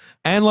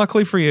 And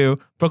luckily for you,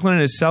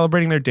 Brooklinen is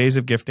celebrating their days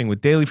of gifting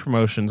with daily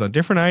promotions on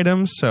different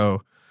items.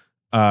 So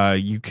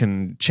you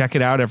can check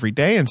it out every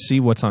day and see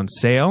what's on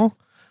sale.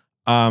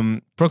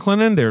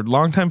 Brooklinen, they're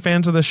longtime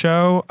fans of the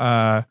show.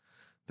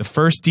 The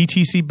first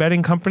DTC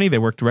bedding company. They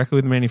work directly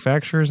with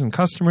manufacturers and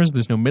customers.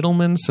 There's no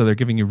middlemen, so they're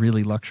giving you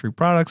really luxury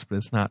products, but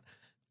it's not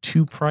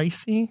too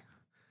pricey.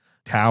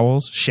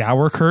 Towels,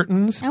 shower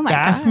curtains,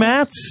 bath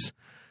mats,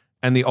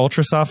 and the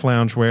ultra soft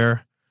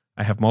loungewear.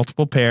 I have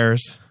multiple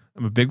pairs.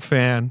 I'm a big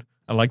fan.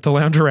 I like to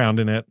lounge around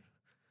in it.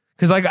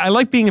 Because I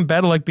like being in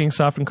bed. I like being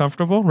soft and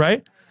comfortable,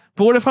 right?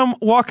 But what if I'm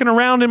walking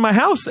around in my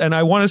house and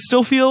I want to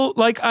still feel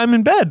like I'm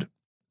in bed?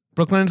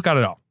 Brooklinen's got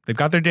it all. They've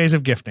got their days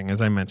of gifting,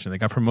 as I mentioned. They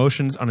got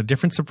promotions on a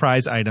different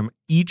surprise item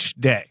each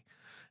day.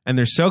 And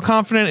they're so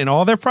confident in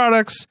all their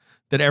products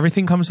that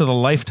everything comes with a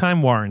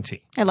lifetime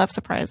warranty. I love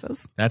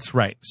surprises. That's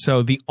right.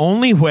 So the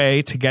only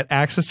way to get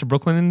access to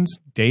Brooklinen's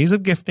Days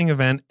of Gifting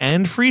event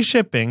and free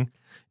shipping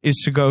is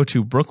to go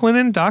to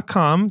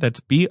brooklinen.com.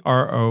 That's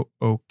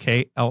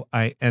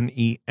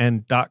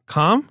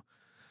BROOKLINEN.com.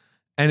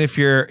 And if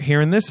you're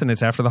hearing this and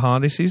it's after the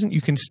holiday season,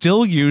 you can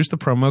still use the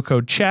promo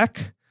code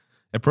CHECK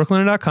at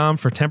brooklinen.com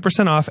for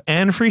 10% off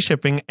and free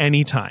shipping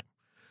anytime.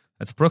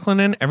 That's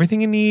Brooklinen,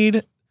 everything you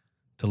need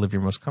to live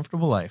your most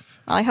comfortable life.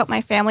 Well, I hope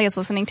my family is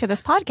listening to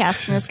this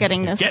podcast and is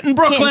getting this. Getting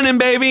Brooklinen,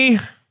 baby.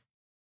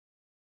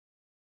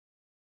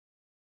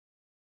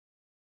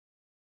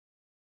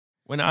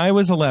 When I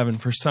was 11,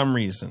 for some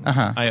reason,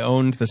 I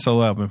owned the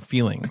solo album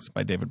Feelings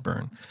by David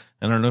Byrne.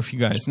 And I don't know if you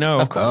guys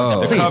know. Of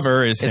course. The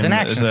cover is an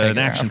action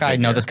figure. I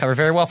know this cover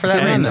very well for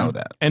that reason. I know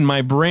that. And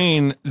my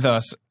brain,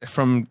 thus,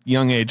 from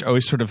young age,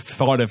 always sort of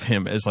thought of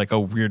him as like a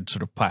weird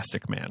sort of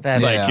plastic man.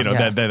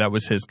 That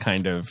was his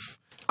kind of...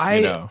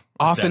 I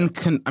often,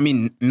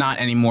 not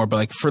anymore, but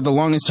like for the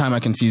longest time, I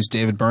confused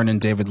David Byrne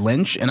and David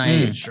Lynch, and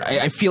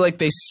I feel like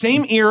they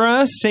same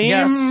era,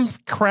 same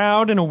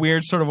crowd in a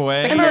weird sort of a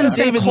way. And then the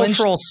same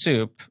cultural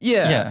soup.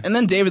 Yeah, and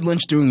then David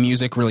Lynch doing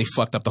music really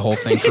fucked up the whole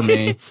thing for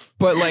me.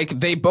 But like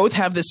they both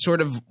have this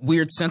sort of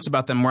weird sense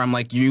about them, where I'm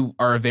like, you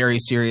are a very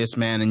serious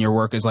man, and your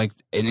work is like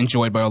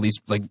enjoyed by all these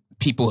like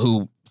people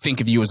who think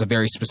of you as a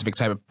very specific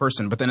type of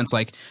person. But then it's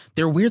like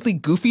they're weirdly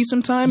goofy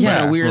sometimes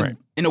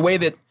in a way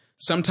that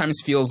sometimes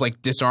feels like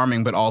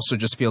disarming, but also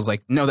just feels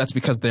like, no, that's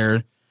because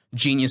they're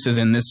geniuses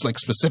in this like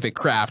specific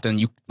craft, and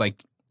you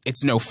like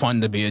it's no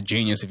fun to be a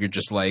genius if you're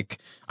just like,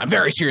 I'm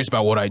very serious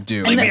about what I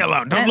do. Leave me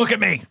alone. Don't look at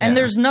me. And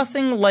there's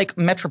nothing like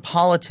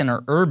metropolitan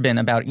or urban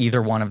about either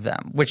one of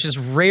them, which is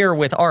rare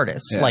with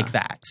artists like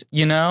that,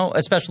 you know,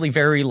 especially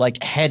very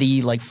like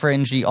heady, like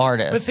fringy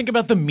artists. But think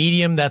about the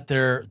medium that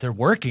they're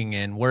working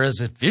in.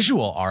 Whereas with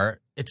visual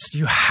art,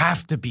 you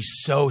have to be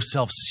so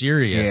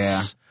self-serious.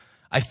 Yeah.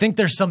 I think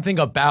there's something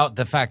about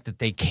the fact that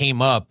they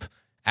came up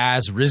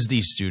as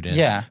RISD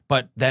students,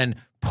 but then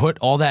put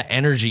all that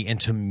energy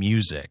into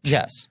music.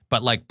 Yes.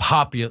 But like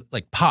pop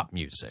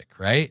music,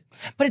 right?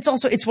 But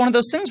it's one of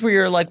those things where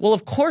you're like, well,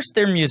 of course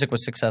their music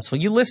was successful.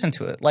 You listen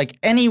to it. Like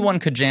anyone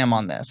could jam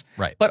on this.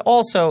 Right. But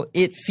also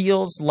it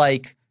feels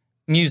like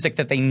music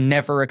that they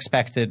never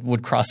expected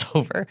would cross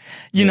over.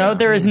 You know,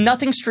 there is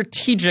nothing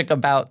strategic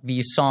about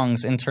these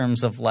songs in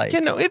terms of like...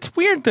 it's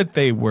weird that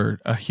they were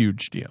a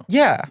huge deal.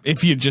 Yeah.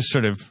 If you just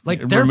sort of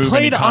like they're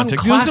played on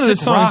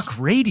classic rock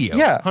radio.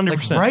 Yeah.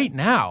 100%. Like right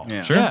now.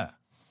 Yeah. Sure. Yeah.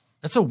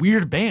 That's a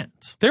weird band.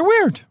 They're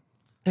weird.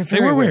 They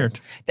were weird.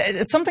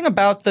 Something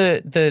about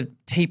the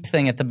tape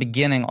thing at the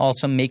beginning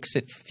also makes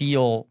it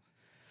feel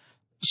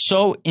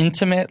so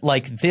intimate,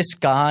 like this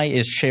guy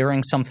is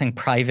sharing something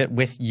private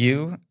with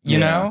you, you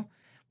know?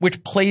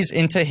 Which plays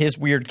into his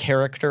weird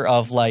character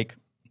of like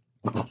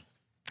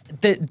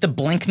the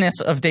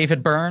blankness of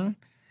David Byrne.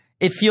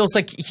 It feels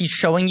like he's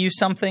showing you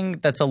something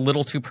that's a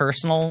little too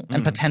personal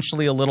and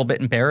potentially a little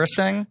bit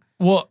embarrassing.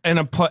 Well, and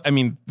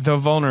the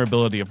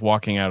vulnerability of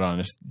walking out on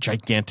a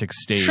gigantic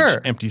stage,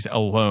 empty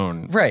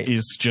alone,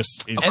 is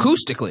just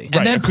acoustically,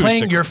 and then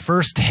playing your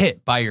first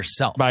hit by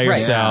yourself,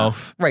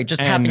 right?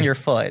 Just tapping your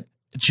foot.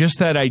 Just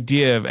that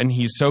idea of, and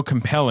he's so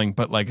compelling,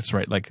 but like it's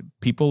right, like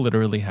people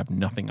literally have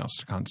nothing else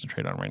to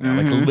concentrate on right now.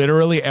 Like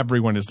literally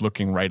everyone is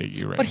looking right at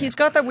you right now. But he's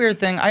got that weird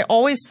thing. I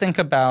always think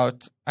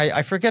about,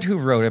 I forget who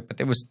wrote it,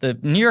 but it was the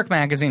New York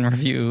Magazine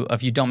review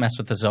of You Don't Mess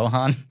with the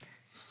Zohan.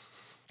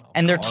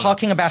 And they're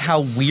talking about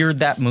how weird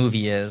that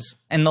movie is.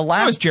 And the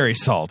last... That was Jerry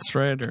Saltz,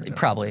 right?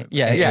 Probably.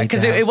 Yeah.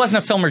 Because it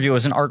wasn't a film review, it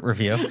was an art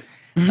review.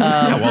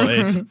 Well,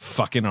 it's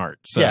fucking art.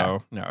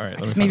 So, no, all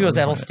right. Maybe it was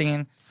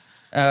Edelstein.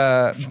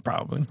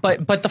 Probably.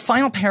 But the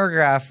final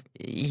paragraph,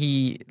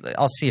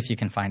 I'll see if you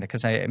can find it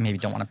because I maybe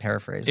don't want to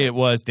paraphrase it. It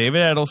was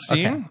David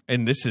Edelstein,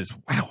 and this is,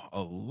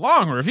 a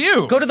long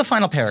review. Go to the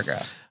final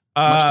paragraph.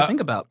 Much to think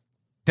about.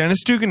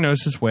 Dennis Dugan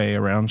knows his way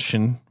around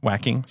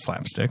shin-whacking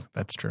slapstick.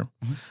 That's true.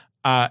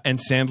 And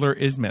Sandler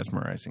is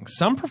mesmerizing.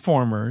 Some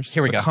performers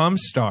become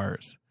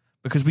stars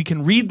because we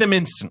can read them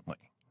instantly,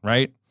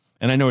 right?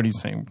 And I know what he's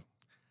saying.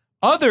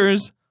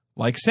 Others,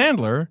 like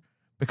Sandler,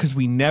 because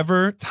we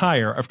never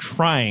tire of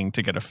trying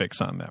to get a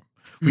fix on them.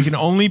 We can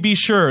only be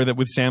sure that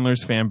with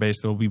Sandler's fan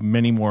base, there will be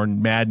many more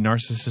mad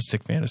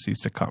narcissistic fantasies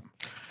to come.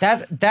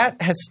 That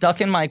has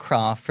stuck in my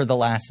craw for the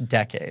last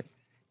decade.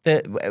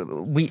 That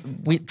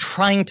we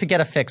trying to get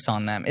a fix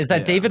on them is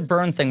that David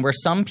Byrne thing where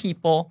some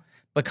people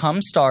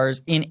become stars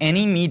in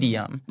any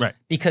medium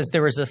because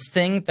there is a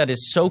thing that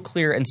is so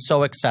clear and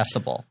so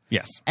accessible.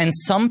 Yes. And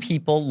some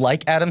people,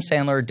 like Adam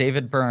Sandler or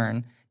David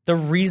Byrne, the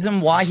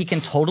reason why he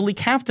can totally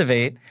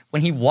captivate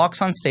when he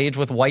walks on stage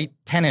with white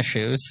tennis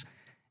shoes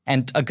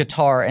and a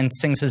guitar and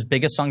sings his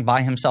biggest song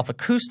by himself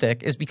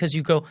acoustic is because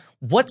you go,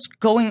 what's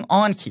going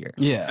on here?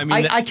 Yeah. I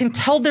mean, I can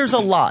tell there's a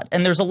lot,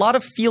 and there's a lot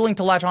of feeling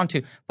to latch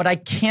onto, but I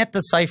can't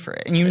decipher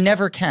it, and you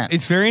never can.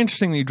 It's very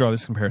interesting that you draw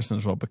this comparison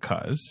as well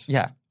because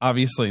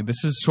obviously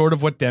this is sort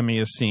of what Demme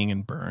is seeing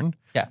in Byrne.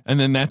 Yeah. And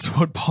then that's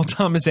what Paul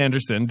Thomas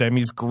Anderson,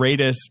 Demme's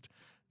greatest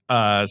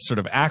sort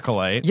of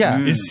acolyte,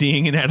 is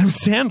seeing in Adam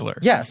Sandler.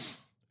 Yes.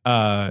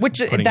 Which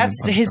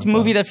that's his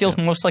movie that feels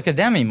most like a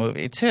Demme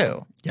movie,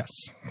 too. Yes.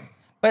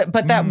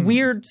 But that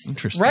weird,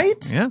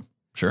 right? Yeah,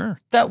 sure.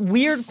 That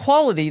weird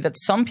quality that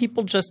some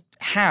people just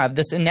have,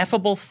 this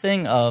ineffable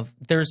thing of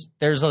there's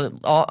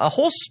a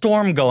whole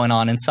storm going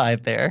on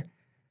inside there.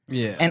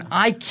 Yeah. And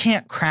I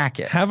can't crack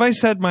it. Have I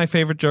said my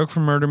favorite joke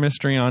from Murder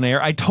Mystery on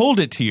air? I told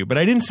it to you, but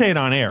I didn't say it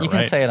on air, You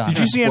can say it on Did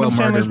air. you see Adam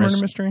Sandler's Murder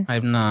Mystery? I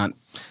have not.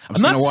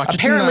 I'm not- going to watch it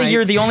Apparently, tonight.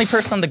 you're the only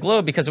person on the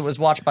globe because it was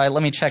watched by,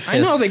 let me check this. I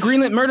know, they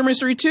greenlit Murder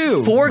Mystery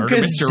too. 4 Murder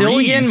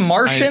gazillion Mysteries.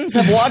 Martians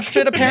have watched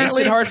it, Makes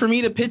apparently. it hard for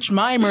me to pitch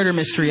my murder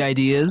mystery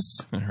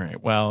ideas. All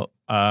right. Well,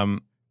 What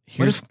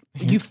here's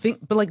if you think?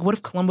 But like, what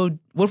if Columbo?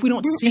 What if we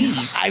don't see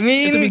I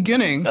mean, at the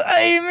beginning?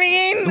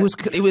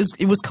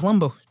 It was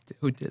Columbo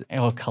who did it.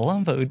 Oh,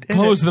 Columbo did it.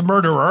 Close the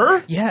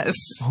murderer. Yes.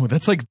 Oh,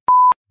 that's like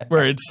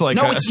where it's like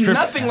No, a it's strip.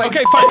 nothing like.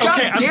 Okay, fine. God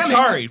Okay, I'm damn it.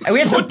 sorry. We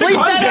have to Put the bleep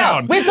gun that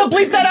down. out. We have to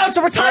bleep that out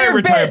to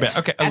retire bit.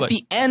 Okay, At look.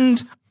 the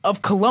end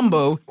of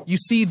Columbo, you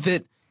see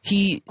that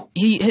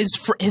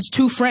his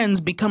two friends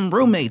become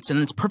roommates,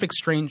 and it's perfect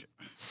strange.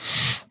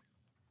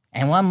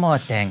 And one more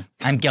thing.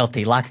 I'm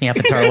guilty. Lock me up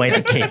and throw away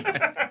the key.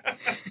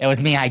 It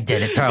was me. I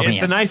did it. Throw It's me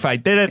the in. knife. I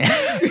did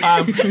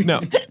it.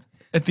 No,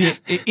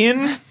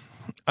 in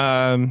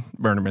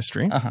Murder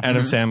Mystery,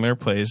 Adam Sandler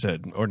plays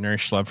an ordinary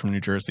schlub from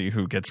New Jersey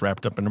who gets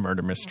wrapped up in a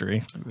murder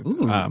mystery.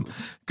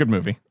 Good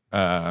movie,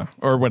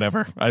 or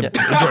whatever.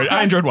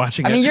 I enjoyed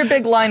watching it. I mean, your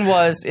big line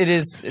was, it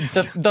is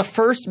the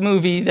first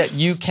movie that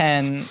you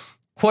can,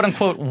 quote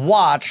unquote,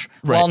 watch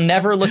while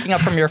never looking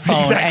up from your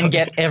phone and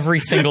get every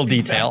single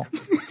detail.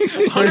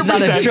 There's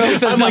not a 100%. joke,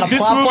 there's I'm not like, a this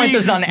plot movie- point,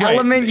 there's not an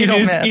element you don't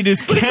miss. It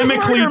is it's a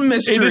chemically murder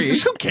mystery.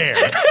 Who cares?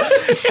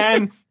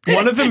 And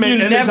one of the main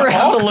You and there's never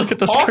have to look at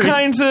the all screen.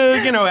 kinds of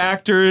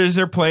actors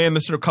are playing the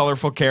sort of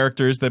colorful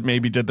characters that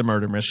maybe did the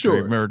murder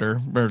mystery. Sure.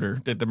 Murder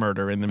did the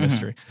murder in the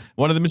mystery.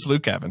 One of them is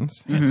Luke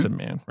Evans, handsome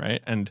man,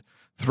 right? And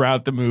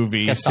throughout the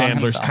movie, Gaston Sandler's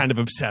himself. kind of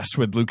obsessed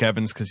with Luke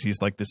Evans because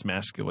he's like this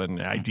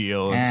masculine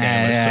ideal, and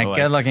Sandler's sort of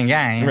like, good-looking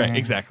guy. right,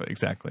 exactly.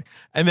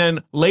 And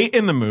then late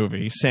in the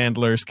movie,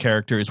 Sandler's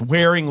character is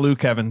wearing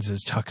Luke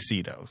Evans's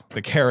tuxedo,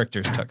 the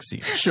character's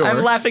tuxedo. Sure.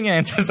 I'm laughing in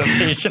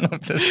anticipation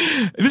of this.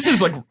 This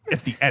is like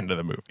at the end of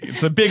the movie.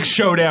 It's the big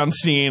showdown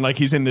scene. Like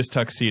he's in this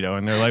tuxedo,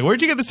 and they're like,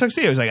 "Where'd you get this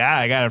tuxedo?" He's like,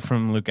 "I got it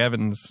from Luke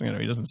Evans." He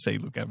doesn't say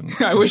Luke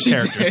Evans. I wish he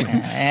character's did. name.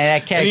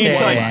 I can't And, he's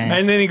say like, it.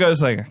 and then he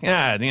goes like,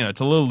 "Yeah,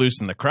 it's a little loose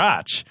in the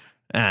crotch."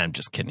 I'm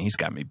just kidding. He's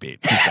got me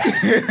beat.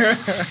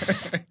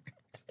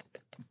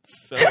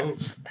 So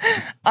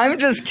I'm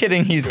just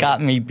kidding. He's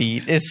got me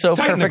beat. It's so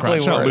tight in the perfectly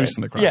crotch, not worded. loose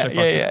in the crotch.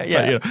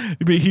 Yeah.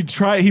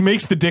 But he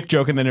makes the dick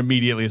joke, and then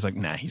immediately he's like,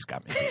 "Nah, he's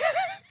got me beat."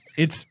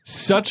 It's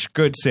such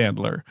good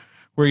Sandler,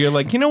 where you're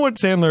like, you know what?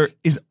 Sandler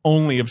is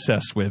only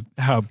obsessed with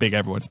how big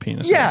everyone's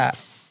penis is. Yeah.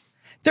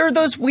 There are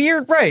those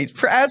weird, right?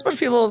 For as much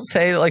people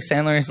say that like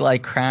Sandler is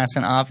like crass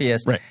and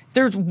obvious, Right.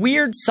 There's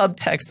weird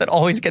subtext that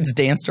always gets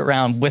danced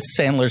around with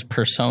Sandler's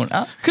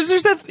persona. Because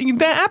there's that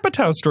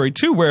Apatow story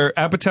too, where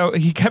Apatow,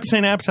 he kept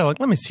saying to Apatow, like,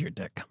 "Let me see your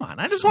dick. Come on,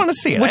 I just want to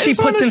see it." Which I he just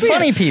wanna puts in see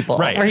Funny it." People,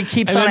 right? where he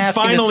keeps and on then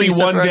asking to finally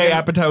see one stuff day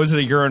again. Apatow was at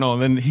a urinal,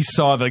 and then he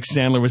saw like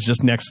Sandler was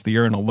just next to the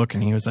urinal looking.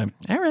 He was like,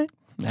 "All right."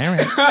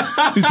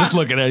 He's just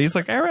looking at it. He's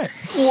like, "All right."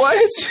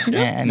 What?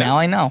 And now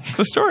I know. It's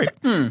a story.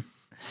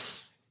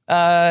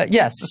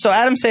 Yes. So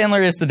Adam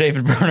Sandler is the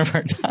David Byrne of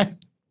our time.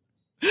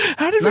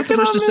 How did we Not the get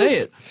first on to say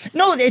this? it.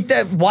 No,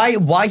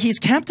 why he's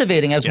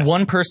captivating as Yes.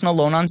 one person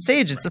alone on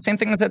stage. It's the same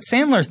thing as that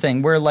Sandler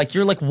thing where like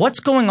you're like, what's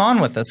going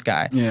on with this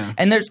guy? Yeah.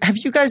 And have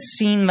you guys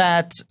seen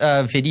that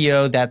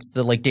video that's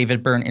the like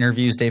David Byrne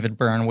interviews David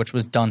Byrne, which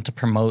was done to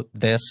promote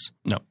this?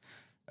 No.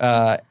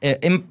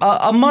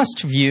 A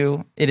must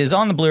view. It is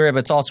on the Blu-ray, but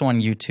it's also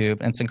on YouTube,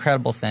 and it's an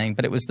incredible thing.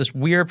 But it was this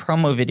weird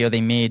promo video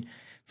they made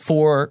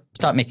for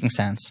Stop Making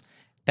Sense.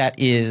 That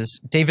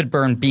is David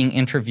Byrne being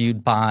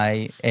interviewed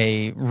by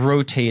a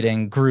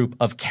rotating group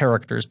of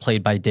characters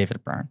played by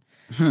David Byrne.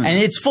 And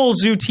it's full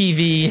Zoo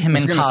TV, him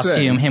in gonna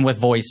costume, say. him with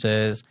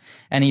voices.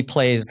 And he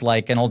plays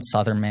like an old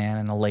Southern man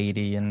and a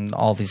lady and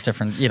all these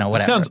different, whatever.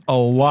 Sounds a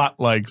lot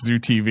like Zoo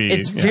TV.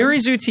 It's very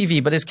Zoo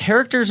TV, but his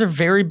characters are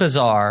very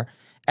bizarre.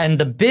 And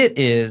the bit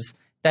is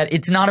that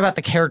it's not about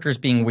the characters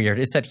being weird.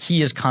 It's that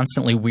he is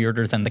constantly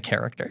weirder than the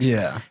characters.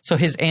 Yeah. So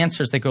his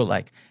answers, they go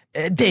like,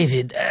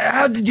 David,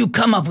 how did you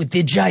come up with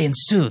the giant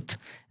suit?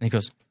 And he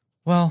goes,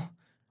 well,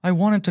 I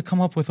wanted to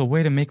come up with a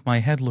way to make my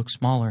head look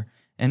smaller,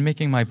 and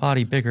making my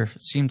body bigger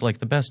seemed like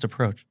the best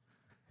approach.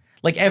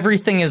 Like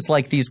everything is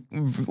like these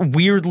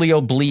weirdly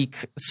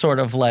oblique, sort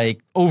of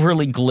like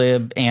overly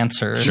glib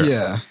answers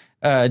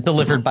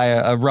delivered by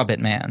a rubbit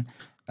man.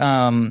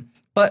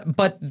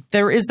 But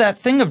there is that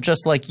thing of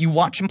just like you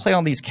watch him play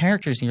all these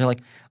characters and you're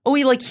like, oh,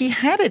 he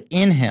had it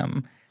in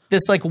him.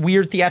 This like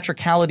weird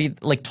theatricality,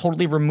 like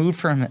totally removed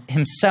from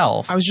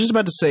himself. I was just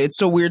about to say, it's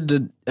so weird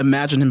to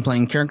imagine him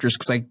playing characters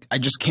because I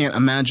just can't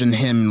imagine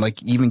him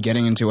like even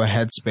getting into a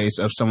headspace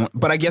of someone.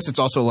 But I guess it's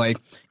also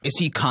like, is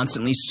he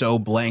constantly so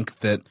blank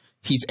that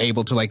he's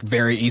able to like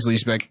very easily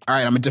just be like, all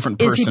right, I'm a different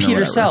person. Is he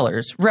Peter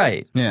Sellers?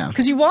 Right. Yeah.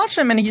 Because you watch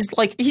him and he's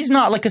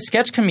not like a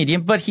sketch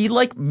comedian, but he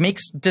like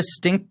makes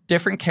distinct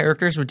different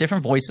characters with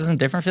different voices and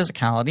different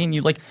physicality, and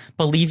you like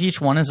believe each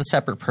one is a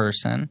separate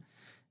person.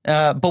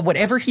 But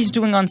whatever he's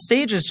doing on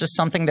stage is just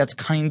something that's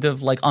kind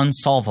of like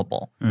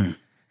unsolvable.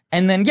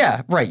 And then,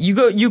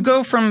 you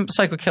go from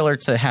Psycho Killer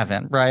to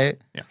Heaven, right?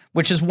 Yeah.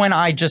 Which is when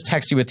I just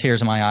text you with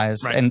tears in my eyes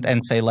and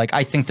say, like,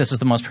 I think this is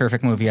the most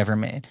perfect movie ever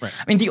made. Right.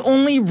 I mean, the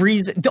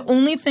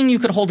only thing you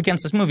could hold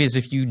against this movie is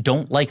if you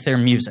don't like their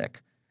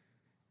music.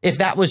 If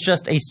that was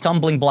just a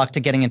stumbling block to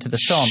getting into the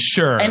film.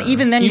 Sure. And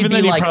even then you'd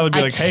be like, probably be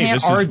I like, can't hey,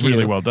 this argue. is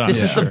really well done.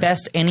 This is the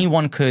best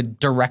anyone could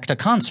direct a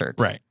concert.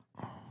 Right.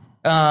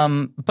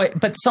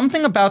 But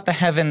something about the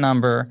Heaven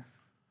number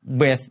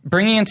with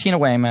bringing in Tina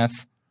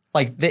Weymouth,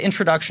 like the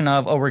introduction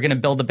of, we're going to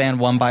build the band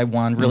one by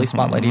one, really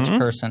spotlight each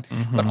person.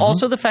 But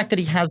also the fact that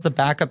he has the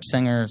backup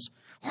singers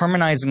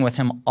harmonizing with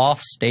him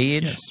off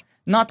stage. Yes.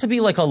 Not to be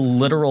like a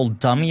literal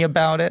dummy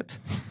about it,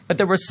 but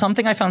there was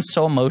something I found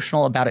so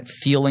emotional about it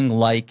feeling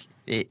like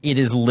it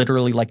is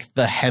literally like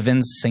the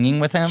heavens singing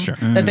with him,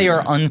 that they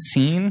are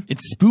unseen.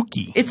 It's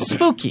spooky. It's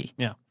spooky.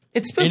 Yeah.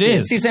 It's spooky. It is.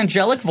 It's these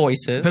angelic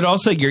voices. But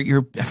also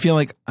I feel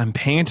like I'm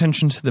paying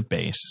attention to the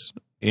bass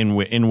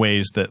in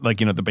ways that, like,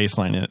 the bass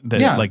line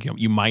that like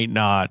you might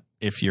not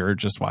if you're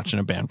just watching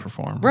a band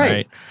perform.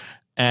 Right.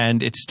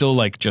 And it's still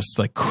like just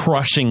like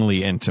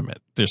crushingly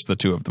intimate, just the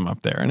two of them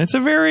up there. And it's a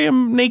very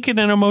naked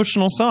and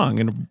emotional song.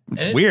 And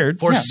it's weird.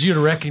 Forces you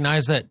to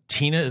recognize that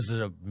Tina is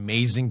an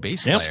amazing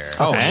bass player.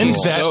 Oh, and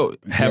that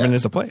Heaven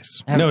is a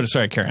place. No,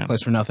 sorry, carry on.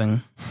 Place where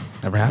nothing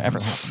ever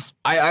happens.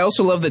 I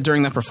also love that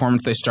during that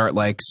performance, they start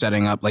like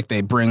setting up, like they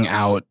bring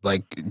out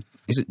like,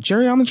 is it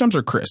Jerry on the drums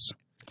or Chris?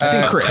 I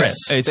think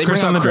Chris. It's they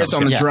Chris bring on out the Chris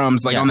drums, on the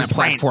drums, like on that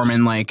platform,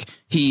 and like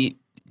he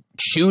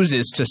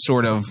chooses to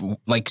sort of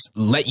like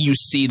let you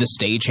see the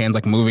stagehands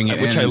like moving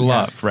it, which I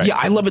love. Right? Yeah,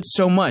 I love it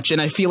so much,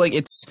 and I feel like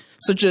it's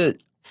such a.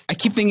 I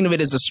keep thinking of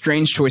it as a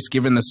strange choice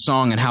given the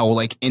song and how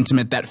like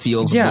intimate that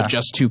feels with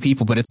just two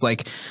people, but it's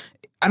like.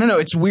 I don't know.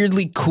 It's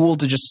weirdly cool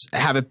to just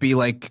have it be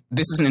like,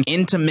 this is an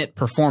intimate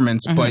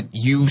performance, but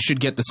you should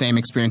get the same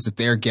experience that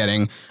they're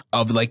getting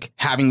of like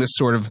having this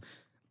sort of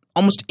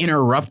almost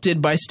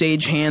interrupted by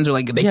stagehands, or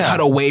like they cut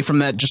away from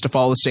that just to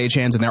follow the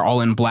stagehands and they're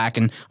all in black.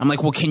 And I'm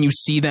like, well, can you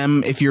see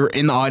them if you're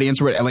in the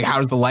audience? Like, how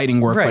does the lighting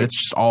work? But it's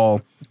just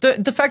all...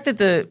 The fact that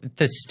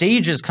the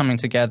stage is coming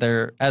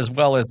together as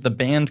well as the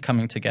band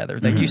coming together,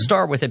 that you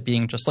start with it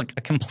being just like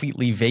a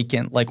completely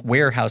vacant, like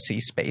warehousey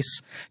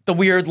space. The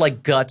weird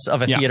like guts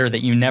of a theater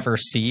that you never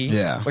see.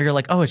 Yeah. Where you're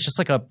like, oh, it's just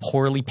like a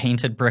poorly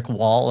painted brick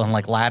wall and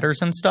like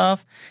ladders and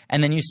stuff.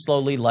 And then you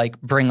slowly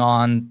like bring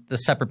on the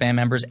separate band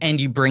members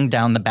and you bring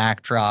down the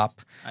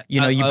backdrop.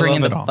 You bring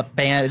in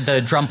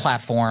the drum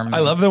platform. I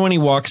love that when he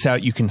walks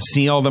out, you can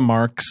see all the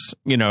marks,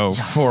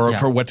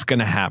 for what's going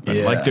to happen.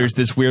 Yeah. Like there's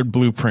this weird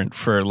blueprint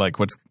for like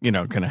what's,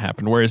 going to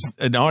happen. Whereas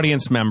an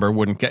audience member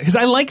wouldn't get, because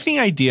I like the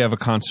idea of a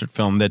concert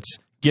film that's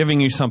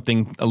giving you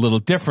something a little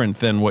different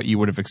than what you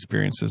would have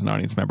experienced as an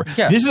audience member.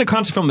 Yeah. This is a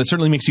concert film that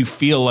certainly makes you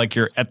feel like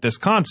you're at this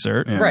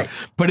concert. Yeah. Right.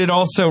 But it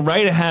also,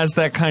 it has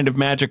that kind of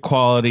magic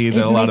quality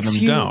that a lot of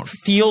them don't.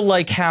 Feel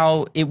like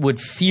how it would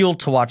feel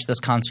to watch this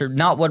concert,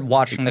 not what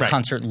watching the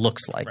concert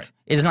looks like. Right.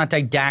 It is not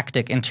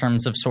didactic in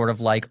terms of sort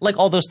of like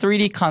all those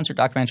 3D concert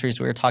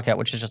documentaries we were talking about,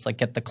 which is just like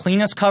get the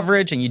cleanest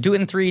coverage and you do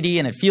it in 3D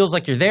and it feels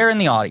like you're there in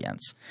the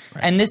audience.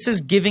 Right. And this is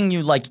giving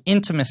you like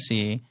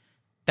intimacy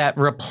that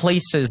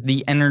replaces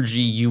the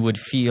energy you would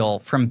feel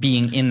from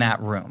being in that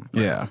room.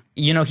 Yeah.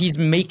 He's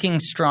making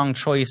strong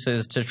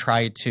choices to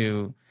try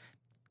to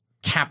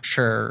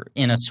capture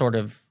in a sort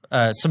of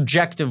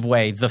subjective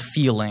way the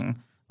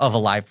feeling of a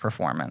live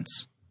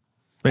performance.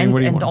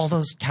 And all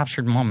those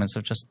captured moments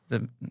of just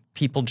the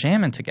people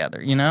jamming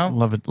together,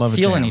 Love it.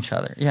 Feeling each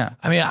other. Yeah.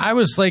 I mean, I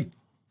was like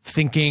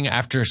thinking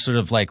after sort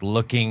of like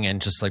looking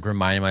and just like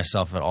reminding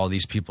myself of all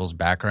these people's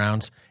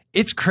backgrounds.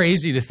 It's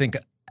crazy to think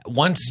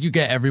once you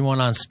get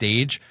everyone on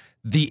stage,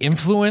 the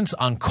influence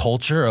on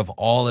culture of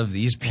all of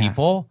these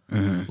people,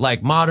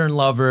 like Modern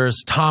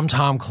Lovers, Tom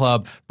Tom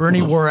Club,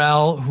 Bernie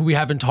Worrell, who we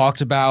haven't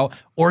talked about,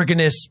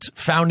 organist,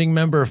 founding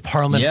member of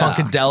Parliament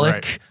Funkadelic.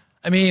 Right.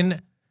 I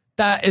mean,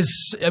 That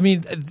is, I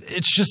mean,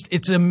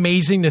 it's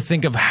amazing to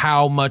think of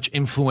how much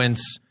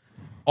influence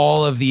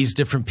all of these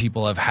different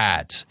people have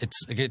had.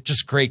 It's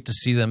just great to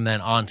see them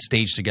then on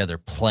stage together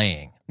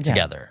playing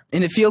together.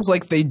 And it feels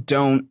like they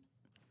don't,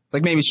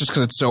 like maybe it's just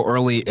because it's so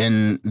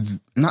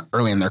not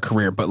early in their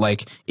career, but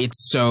like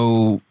it's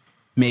so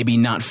maybe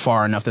not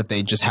far enough that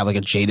they just have like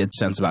a jaded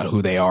sense about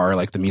who they are,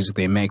 like the music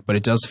they make. But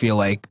it does feel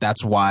like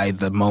that's why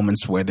the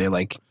moments where they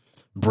like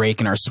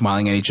break and are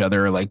smiling at each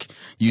other, like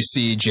you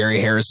see Jerry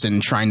Harrison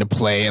trying to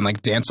play and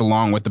like dance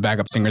along with the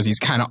backup singers, he's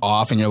kind of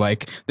off and you're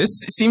like, this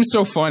seems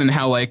so fun, and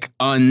how like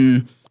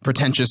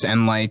unpretentious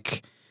and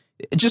like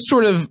just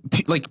sort of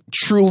like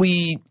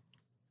truly,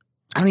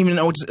 I don't even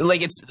know what to,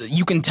 like, it's,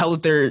 you can tell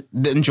that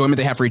the enjoyment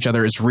they have for each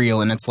other is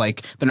real, and it's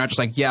like they're not just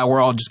like, yeah,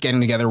 we're all just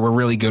getting together, we're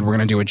really good, we're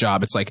gonna do a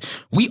job. It's like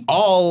we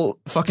all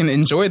fucking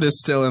enjoy this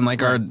still and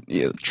like are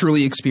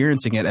truly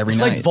experiencing it every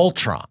night. It's like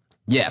Voltron.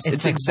 Yes,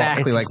 it's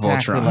exactly like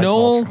Voltron.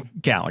 Noel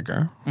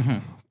Gallagher,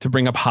 to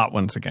bring up Hot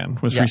Ones again,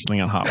 was recently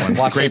on Hot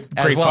Ones. Great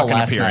fucking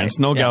appearance.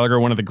 Noel Gallagher,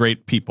 one of the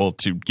great people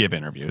to give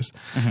interviews.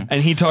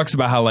 And he talks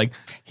about how like...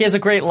 He has a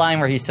great line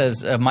where he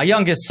says, my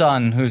youngest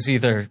son, who's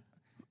either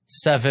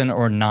 7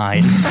 or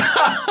 9.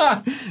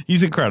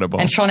 He's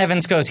incredible. And Sean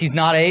Evans goes, he's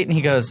not 8? And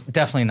he goes,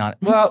 definitely not.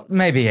 Well,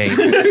 maybe 8.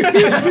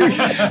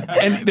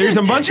 And there's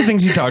a bunch of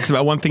things he talks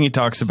about. One thing he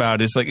talks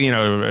about is like,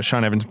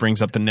 Sean Evans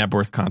brings up the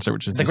Nebworth concert,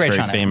 which is this very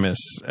famous,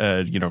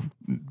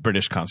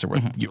 British concert where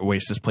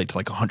Oasis played to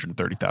like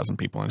 130,000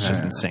 people, and it's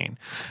just insane.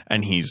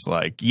 And he's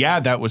like, yeah,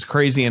 that was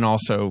crazy. And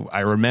also I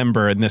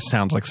remember, and this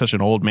sounds like such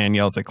an old man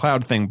yells at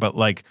cloud thing, but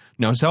like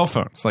no cell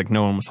phones. Like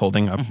no one was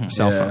holding up a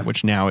cell phone,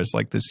 which now is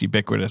like this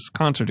ubiquitous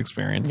concert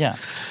experience. Yeah.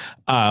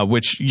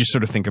 Which you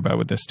sort of think about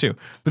with this too.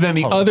 But then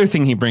the other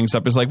thing he brings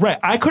up is like, right,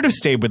 I could have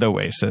stayed with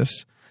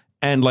Oasis,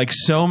 and like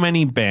so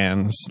many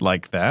bands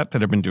like that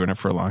have been doing it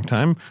for a long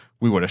time,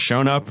 we would have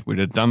shown up, we'd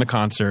have done the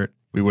concert,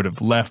 we would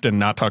have left and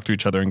not talked to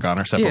each other and gone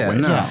our separate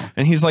ways. No.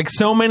 And he's like,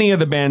 so many of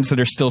the bands that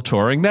are still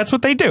touring, that's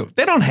what they do.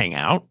 They don't hang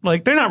out.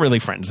 Like, they're not really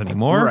friends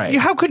anymore. Right.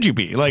 How could you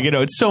be? Like,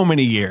 it's so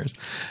many years.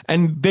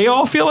 And they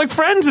all feel like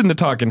friends in the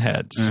Talking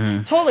Heads.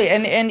 Totally.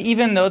 And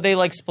even though they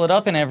like split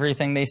up and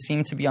everything, they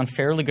seem to be on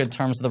fairly good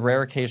terms the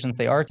rare occasions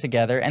they are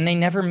together, and they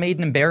never made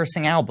an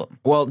embarrassing album.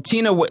 Well,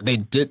 they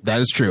did. That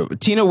is true.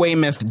 Tina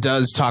Weymouth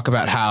does talk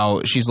about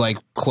how she's like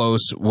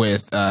close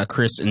with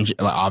Chris and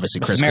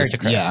obviously Chris, married to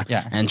Chris,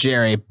 and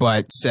Jerry,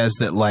 but says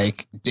that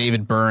like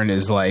David Byrne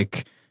is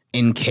like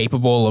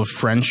incapable of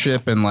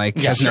friendship and like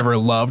has never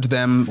loved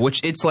them, which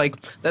it's like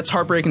that's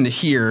heartbreaking to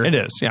hear. It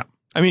is, yeah.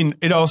 I mean,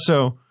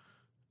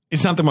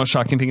 it's not the most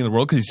shocking thing in the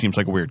world because he seems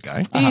like a weird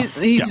guy.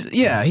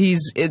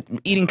 He's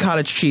eating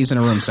cottage cheese in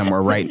a room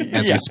somewhere right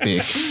as we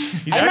speak.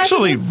 He's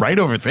actually right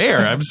over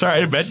there. I'm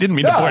sorry, I didn't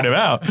mean to point him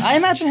out. I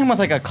imagine him with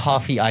like a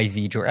coffee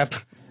IV drip.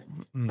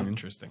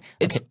 Interesting.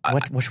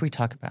 What should we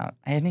talk about?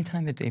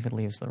 Anytime that David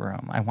leaves the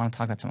room, I want to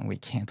talk about something we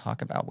can't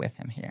talk about with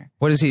him here.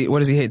 What does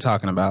he hate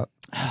talking about?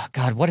 Oh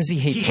God, what does he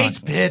hate? He hates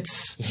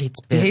bits. He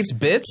hates bits. He hates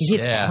bits? He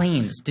hates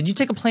planes. Did you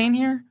take a plane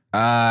here?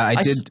 I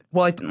did.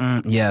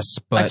 Yes,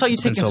 but I saw you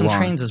taking some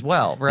trains as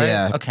well, right?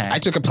 Yeah. Okay. I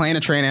took a plane, a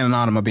train, and an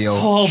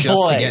automobile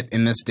to get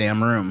in this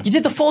damn room. You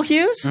did the full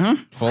Hughes?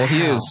 Mm-hmm. Full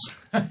Hughes.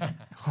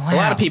 A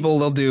lot of people,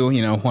 they'll do,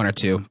 one or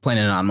two, plane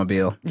and an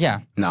automobile.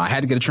 Yeah. No, I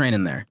had to get a train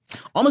in there.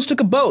 Almost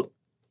took a boat.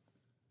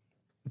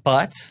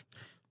 But?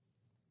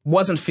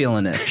 Wasn't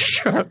feeling it.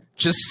 Sure.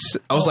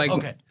 I was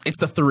it's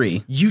the 3.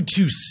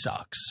 U2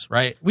 sucks,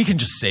 right? We can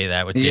just say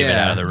that with David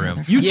out of the room.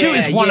 U2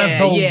 is one of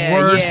the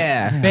worst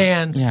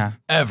bands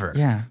ever.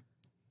 Yeah.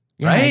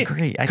 Right? I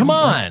agree. Come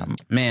on.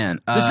 Man.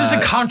 This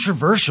isn't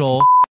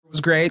controversial. It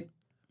was great.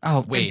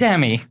 Oh, wait.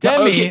 Demi.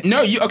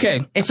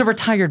 Okay. It's a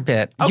retired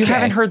bit. Okay. You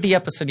haven't heard the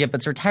episode yet, but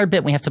it's a retired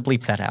bit. We have to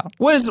bleep that out.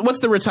 What's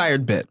the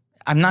retired bit?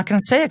 I'm not going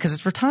to say it because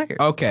it's retired.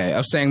 Okay. I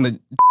was saying that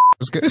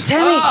was good.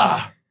 Demi.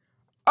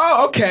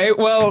 Oh, okay.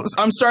 Well,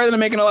 I'm sorry that I'm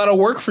making a lot of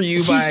work for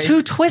you. He's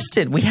too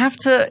twisted. We have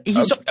to.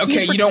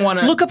 You don't want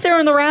to look up there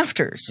in the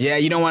rafters. Yeah,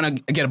 you don't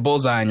want to get a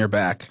bullseye on your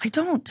back. I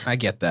don't. I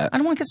get that. I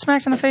don't want to get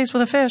smacked in the face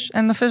with a fish,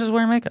 and the fish is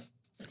wearing makeup.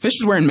 Fish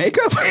is wearing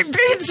makeup?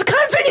 It's the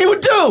kind of thing he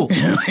would do.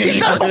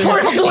 He's done it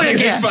before. He'll do it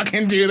again.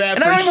 Fucking do that.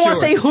 And I don't even want to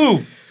say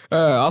who.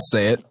 I'll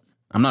say it.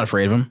 I'm not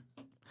afraid of him.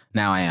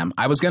 Now I am.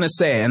 I was gonna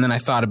say it, and then I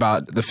thought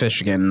about the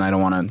fish again, and I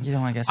don't want to. You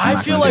don't want to guess.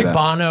 I feel like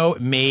Bono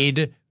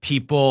made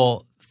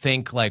people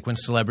think like when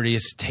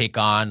celebrities take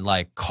on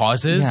like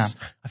causes,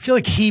 I feel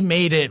like he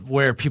made it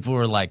where people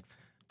were like,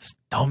 this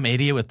dumb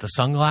idiot with the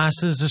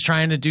sunglasses is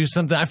trying to do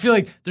something. I feel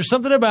like there's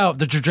something about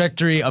the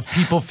trajectory of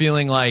people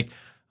feeling like,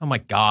 oh my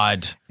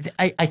God.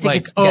 I think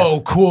like,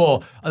 it's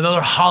cool. Another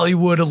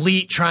Hollywood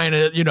elite trying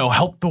to,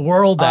 help the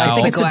world out. I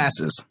think it's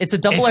glasses. It's a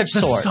double-edged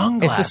sword.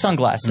 Sunglasses. It's the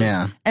sunglasses.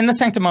 Yeah. And the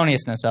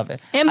sanctimoniousness of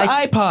it. And the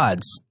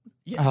iPods.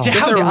 How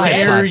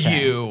dare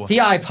you? The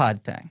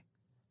iPod thing.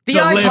 The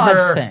Deliver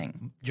iPod thing.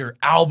 Your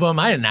album.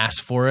 I didn't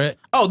ask for it.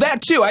 Oh,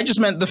 that too. I just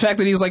meant the fact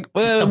that he's like,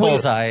 the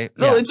bullseye.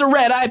 No, it's a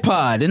red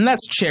iPod, and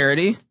that's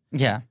charity.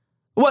 Yeah.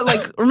 What,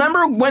 like,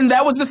 remember when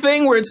that was the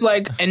thing where it's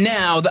like, and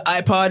now the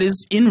iPod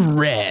is in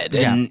red,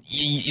 and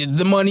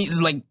the money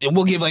is like,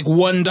 we'll give like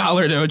 $1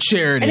 to a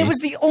charity. And it was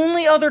the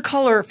only other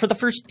color for the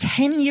first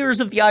 10 years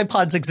of the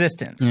iPod's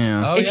existence.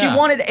 Yeah. If you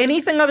wanted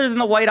anything other than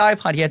the white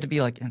iPod, you had to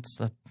be like, it's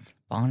the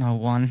Bono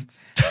one.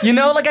 You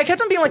know, like I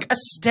kept on being like,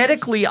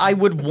 aesthetically, I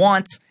would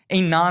want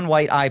a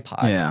non-white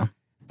iPod. Yeah.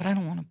 But I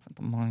don't want to put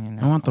the money in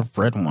it. I want the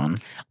red one.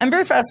 I'm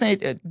very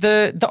fascinated.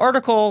 The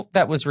article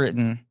that was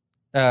written,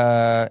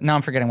 now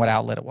I'm forgetting what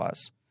outlet it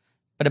was,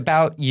 but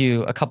about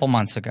you a couple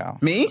months ago.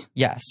 Me?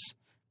 Yes.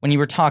 When you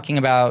were talking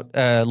about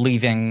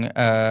leaving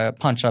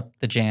Punch Up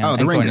the Jam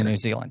and going to New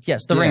Zealand.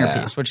 Yes, the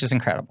Ringer piece, which is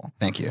incredible.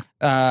 Thank you.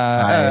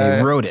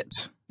 I wrote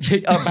it.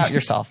 About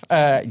yourself.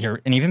 You're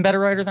an even better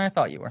writer than I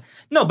thought you were.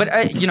 No, but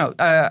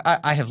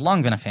I have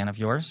long been a fan of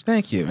yours.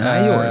 Thank you.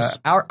 And yours.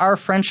 Our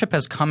friendship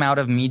has come out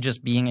of me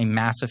just being a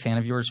massive fan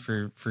of yours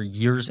for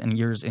years and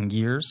years and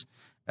years.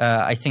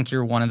 I think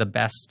you're one of the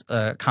best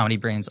comedy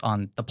brains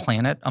on the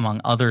planet,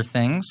 among other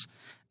things.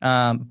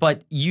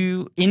 But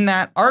you, in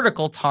that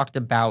article, talked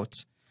about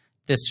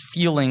this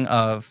feeling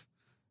of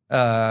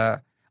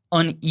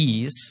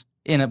unease.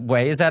 In a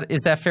way, is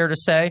that fair to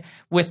say?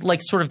 With like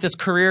sort of this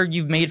career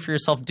you've made for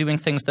yourself doing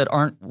things that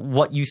aren't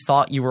what you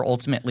thought you were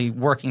ultimately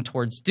working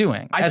towards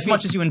doing, as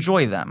much as you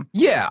enjoy them.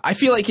 Yeah, I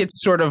feel like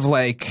it's sort of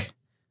like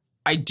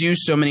I do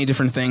so many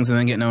different things and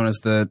then get known as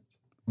the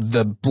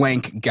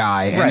blank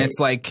guy. And it's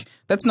like,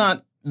 that's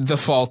not the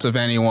fault of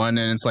anyone.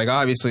 And it's like,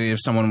 obviously, if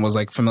someone was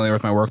like familiar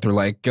with my work through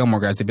like Gilmore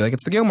Guys, they'd be like,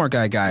 it's the Gilmore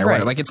Guy or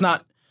whatever. Like, it's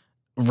not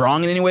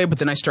wrong in any way, but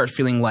then I start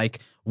feeling like,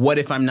 what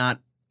if I'm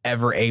not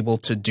ever able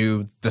to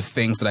do the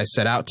things that I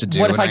set out to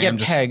do? What if I get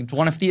pegged?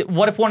 What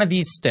if one of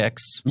these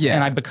sticks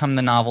and I become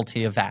the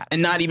novelty of that?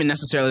 And not even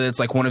necessarily that it's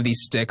like one of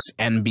these sticks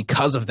and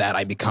because of that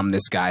I become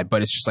this guy,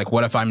 but it's just like,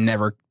 what if I'm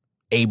never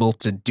able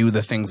to do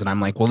the things that I'm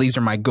like, well, these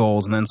are my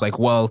goals, and then it's like,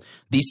 well,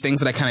 these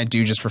things that I kind of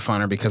do just for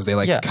fun or because they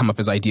like come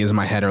up as ideas in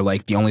my head are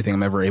like the only thing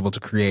I'm ever able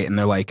to create, and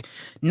they're like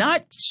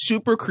not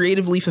super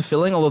creatively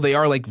fulfilling, although they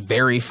are like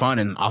very fun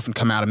and often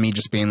come out of me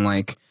just being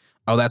like,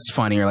 oh, that's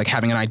funny, or like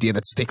having an idea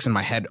that sticks in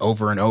my head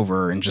over and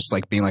over and just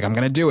like being like, I'm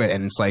going to do it.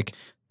 And it's like,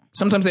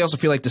 sometimes they also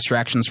feel like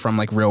distractions from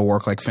like real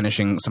work, like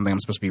finishing something I'm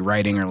supposed to be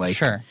writing or like,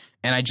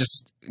 and I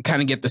just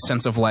kind of get the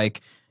sense of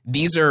like,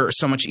 these are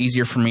so much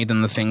easier for me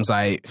than the things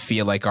I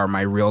feel like are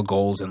my real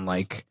goals and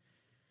like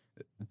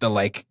the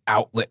like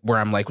outlet where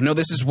I'm like, no,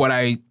 this is what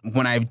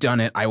when I've done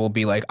it, I will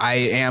be like, I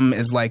am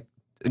as like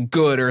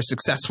good or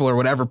successful or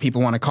whatever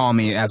people want to call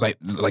me as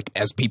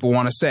people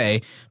want to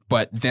say.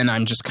 But then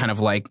I'm just kind of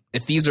like,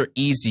 if these are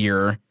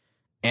easier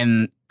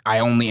and I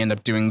only end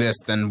up doing this,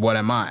 then what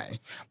am I?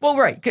 Well,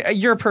 right.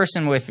 You're a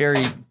person with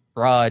very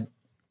broad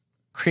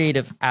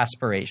creative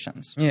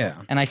aspirations. Yeah.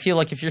 And I feel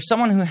like if you're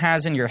someone who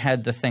has in your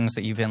head the things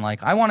that you've been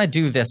like, I want to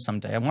do this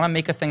someday. I want to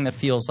make a thing that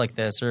feels like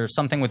this or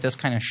something with this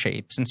kind of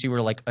shape since you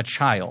were like a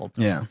child.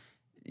 Yeah.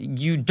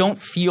 You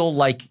don't feel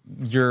like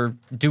you're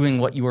doing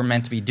what you were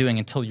meant to be doing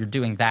until you're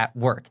doing that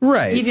work.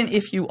 Right. Even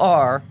if you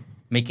are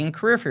making a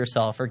career for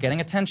yourself or getting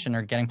attention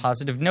or getting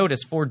positive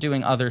notice for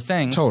doing other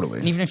things. Totally.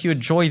 And even if you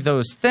enjoy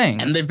those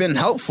things. And they've been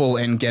helpful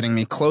in getting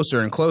me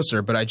closer and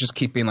closer, but I just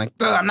keep being like,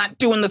 I'm not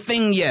doing the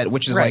thing yet,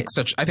 which is like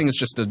I think it's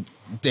just a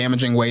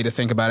damaging way to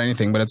think about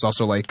anything, but it's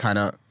also like kind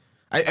of,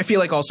 I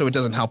feel like also it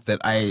doesn't help that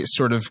I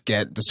sort of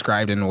get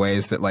described in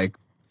ways that like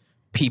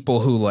people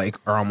who like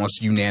are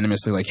almost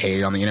unanimously like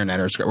hated on the internet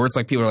or where it's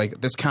like people are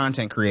like this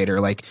content creator,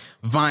 like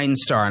Vine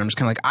star, and I'm just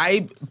kind of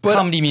like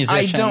comedy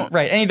musician, I don't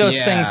any of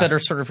those things that are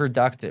sort of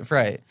reductive,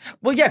 right?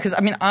 Well, yeah, because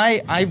I mean,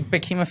 I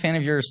became a fan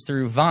of yours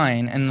through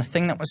Vine, and the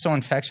thing that was so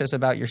infectious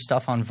about your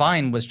stuff on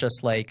Vine was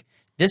just like,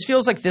 this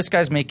feels like this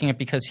guy's making it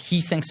because he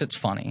thinks it's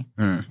funny.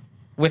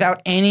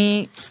 Without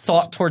any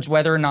thought towards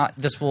whether or not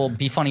this will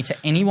be funny to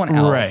anyone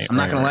else. Right. I'm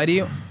not going to lie to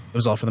you. It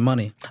was all for the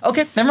money.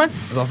 Okay, never mind.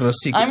 It was all for those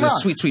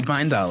sweet, sweet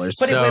Vine dollars.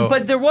 But,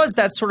 but there was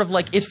that sort of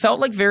like, it felt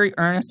like very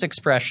earnest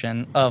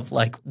expression of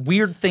like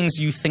weird things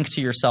you think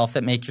to yourself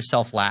that make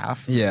yourself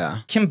laugh. Yeah.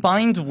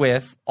 Combined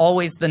with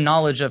always the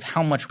knowledge of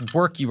how much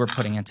work you were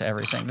putting into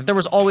everything. That there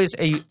was always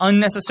a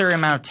unnecessary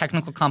amount of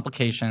technical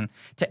complication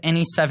to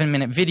any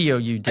 7-minute video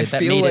you did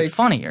that made it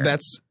funnier.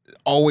 That's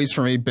always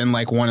for me been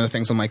like one of the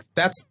things I'm like,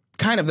 that's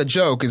kind of the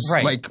joke is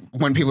like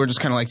when people are just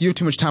kind of like, you have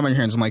too much time on your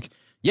hands. I'm like,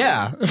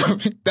 yeah,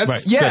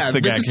 that's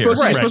this is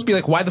supposed to be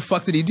like, why the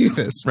fuck did he do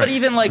this? But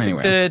even like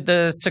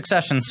the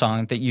Succession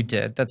song that you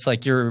did, that's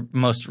like your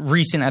most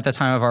recent at the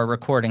time of our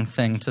recording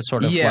thing to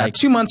sort of like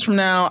 2 months from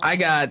now, I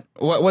got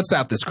what's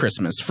out this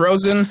Christmas?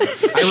 Frozen.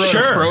 I wrote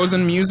a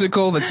Frozen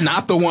musical that's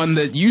not the one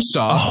that you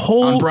saw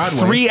on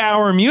Broadway.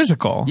 3-hour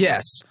musical.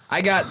 Yes.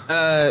 I got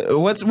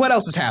what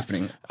else is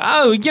happening?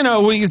 Oh,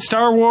 we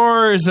Star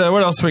Wars.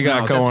 What else we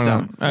got going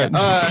on?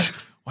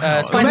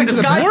 Spies in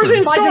Disguise.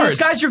 Spies in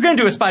Disguise. You're going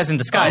to do a Spies in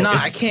Disguise. No,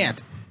 I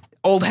can't.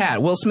 Old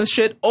hat. Will Smith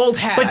shit. Old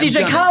hat. But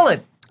DJ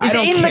Khaled is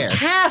in the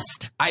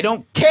cast. I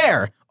don't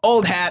care.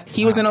 Old hat.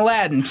 He was in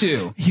Aladdin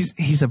too.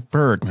 He's a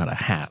bird, not a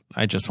hat.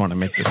 I just want to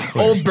make this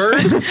clear. Old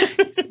bird.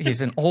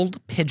 He's an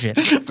old pigeon.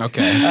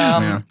 Okay.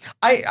 Yeah.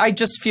 I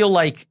just feel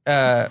like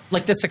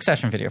the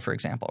Succession video, for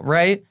example,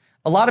 right?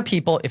 A lot of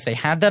people, if they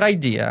had that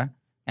idea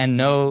and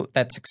know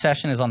that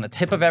Succession is on the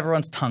tip of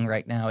everyone's tongue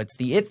right now, it's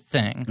the it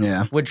thing,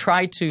 would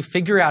try to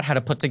figure out how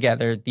to put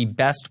together the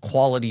best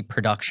quality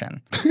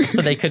production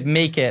so they could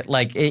make it,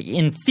 like,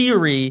 in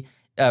theory,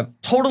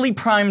 totally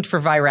primed for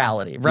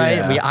virality, right?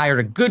 Yeah. We hired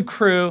a good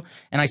crew,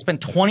 and I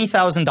spent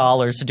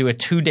 $20,000 to do a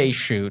 2-day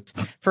shoot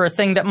for a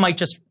thing that might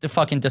just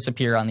fucking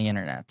disappear on the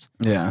internet.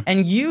 Yeah.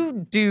 And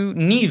you do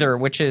neither,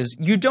 which is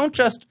you don't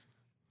just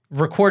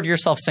record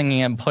yourself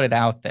singing and put it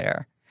out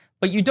there,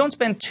 but you don't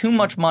spend too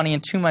much money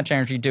and too much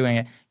energy doing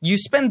it. You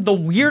spend the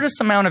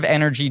weirdest amount of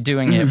energy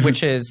doing it,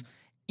 which is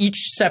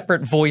each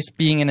separate voice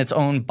being in its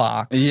own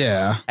box.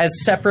 Yeah. As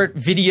separate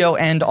video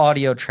and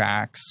audio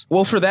tracks.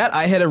 Well, for that,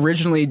 I had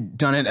originally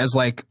done it as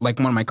like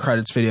one of my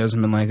credits videos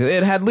and been like,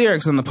 it had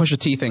lyrics, and the Pusha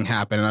T thing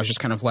happened, and I was just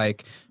kind of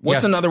like,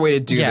 what's another way to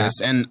do this?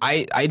 And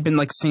I'd been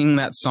like singing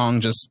that song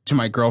just to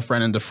my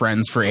girlfriend and to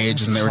friends for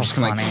ages, and they were just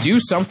kind of like,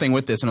 do something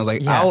with this. And I was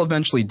like, I'll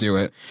eventually do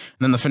it. And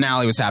then the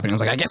finale was happening. I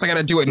was like, I guess I got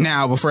to do it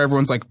now before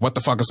everyone's like, what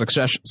the fuck is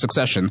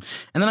Succession?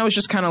 And then I was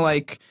just kind of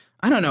like,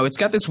 I don't know. It's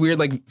got this weird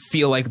like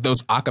feel like those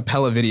a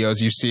cappella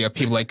videos you see of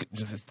people like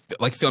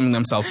filming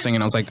themselves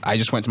singing. I was like, I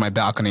just went to my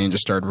balcony and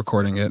just started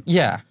recording it.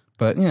 Yeah.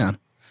 But yeah.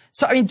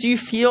 So, I mean, do you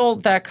feel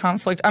that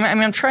conflict? I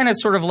mean, I'm trying to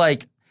sort of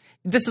like,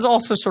 this is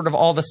also sort of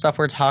all the stuff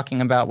we're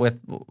talking about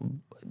with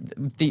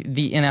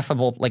the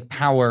ineffable like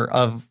power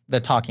of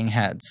the talking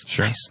heads.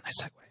 Sure. Nice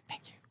segue.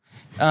 Thank you.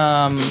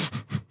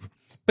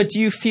 But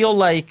do you feel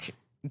like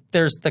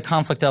there's the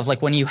conflict of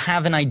like when you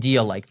have an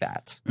idea like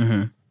that,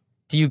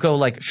 do you go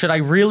like, should I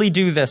really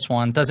do this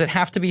one? Does it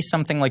have to be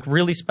something like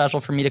really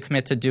special for me to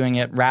commit to doing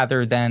it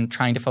rather than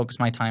trying to focus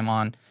my time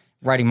on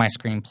writing my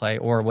screenplay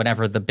or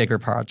whatever the bigger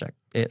project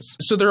is?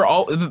 So they're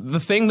all the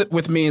thing that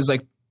with me is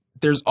like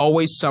there's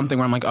always something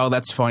where I'm like, oh,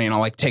 that's funny, and I'll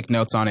like take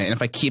notes on it. And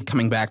if I keep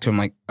coming back to it, I'm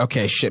like,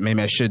 okay, shit,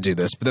 maybe I should do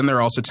this. But then there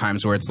are also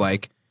times where it's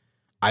like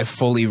I've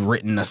fully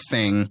written a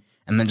thing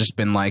and then just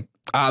been like,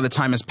 the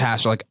time has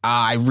passed. Or like,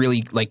 I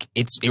really like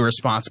it's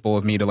irresponsible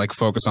of me to like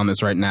focus on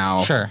this right now.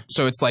 Sure.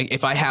 So it's like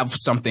if I have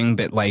something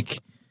that like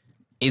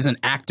is an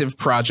active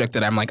project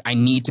that I'm like, I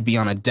need to be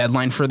on a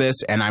deadline for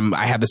this, and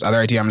I have this other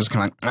idea, I'm just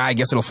kind of like, I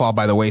guess it'll fall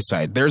by the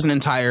wayside. There's an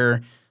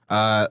entire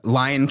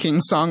Lion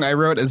King song I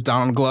wrote as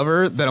Donald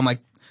Glover that I'm like,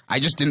 I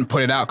just didn't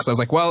put it out because I was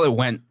like, well, it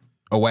went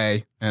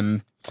away,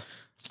 and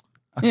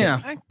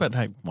yeah. But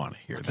I want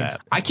to hear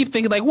that. I keep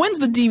thinking like, when's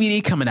the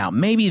DVD coming out?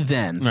 Maybe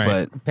then.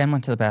 Right. But Ben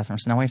went to the bathroom,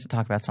 so now we have to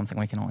talk about something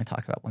we can only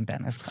talk about when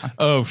Ben is gone.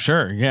 Oh,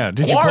 sure. Yeah.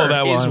 Did you pull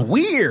that Guar is one?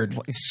 weird.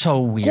 It's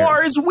so weird.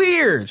 Guar is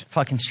weird.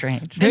 Fucking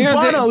strange. And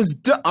Bono's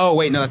oh,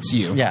 wait, no, that's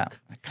you. Yeah.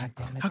 God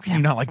damn it. How can you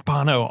not like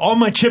Bono? All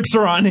my chips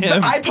are on him.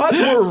 The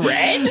iPods were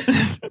red?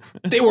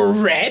 They were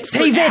red for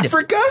David!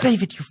 Africa?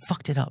 David, you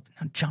fucked it up.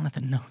 Now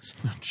Jonathan knows.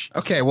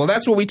 Okay, well,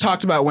 that's what we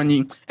talked about when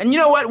you... And you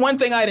know what? One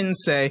thing I didn't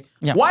say.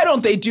 Yeah. Why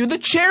don't they do the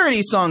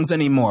charity songs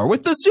anymore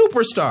with the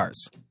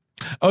superstars?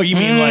 Oh, you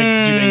mean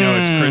like, do they know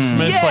it's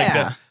Christmas?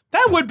 Yeah. Like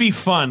that would be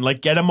fun.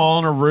 Like, get them all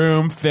in a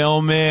room,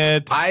 film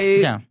it.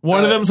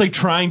 One of them's like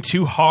trying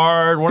too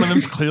hard. One of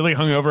them's clearly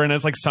hungover and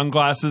has like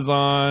sunglasses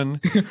on.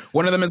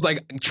 One of them is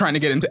like trying to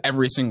get into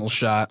every single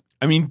shot.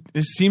 I mean,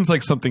 this seems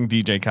like something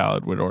DJ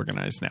Khaled would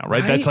organize now,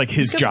 right? That's like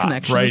his He's got job,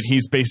 connections. right?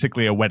 He's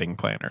basically a wedding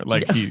planner.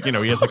 Like he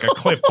has like a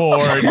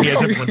clipboard. He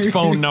has everyone's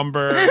phone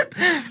number.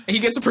 He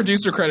gets a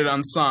producer credit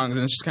on songs,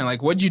 and it's just kind of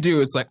like, what'd you do?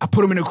 It's like, I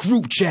put him in a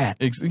group chat.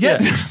 Yeah.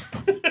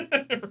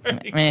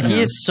 Man, he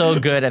is so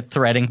good at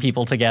threading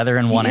people together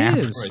in one app.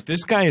 Right.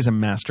 This guy is a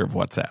master of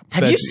WhatsApp.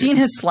 Have you seen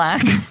his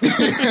Slack?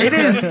 It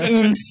is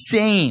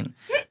insane.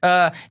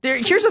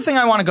 Here's the thing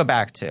I want to go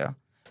back to.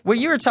 What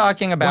you were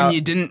talking about. When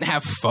you didn't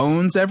have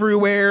phones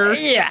everywhere.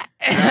 Yeah.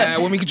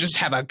 When we could just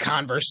have a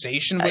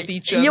conversation with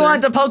each other. You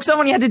wanted to poke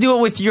someone, you had to do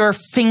it with your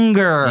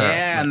finger.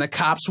 Yeah, and the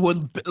cops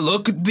would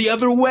look the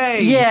other way.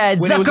 Yeah,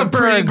 when it was a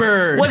pretty Zuckerberg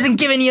bird. wasn't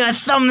giving you a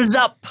thumbs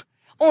up.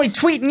 Only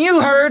tweeting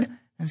you heard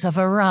is of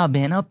a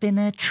robin up in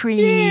a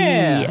tree.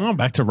 Yeah. Oh,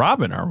 back to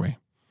Robin, are we?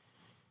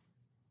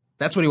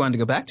 That's what he wanted to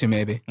go back to,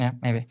 maybe. Yeah,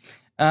 maybe.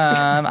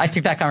 I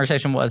think that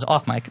conversation was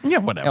off mic. Yeah,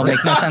 whatever. It'll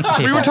make no sense to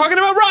people. We were talking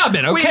about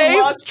Robin, okay?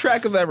 We lost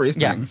track of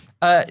everything.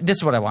 Yeah. This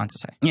is what I wanted to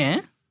say.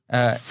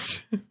 Yeah?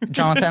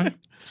 Jonathan,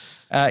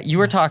 you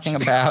were talking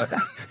about...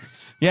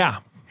 Yeah.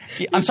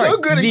 I'm sorry, so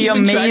good at the keeping track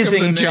of the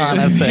amazing name.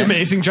 Jonathan. The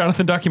Amazing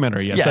Jonathan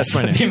documentary. Yes, that's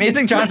my name. The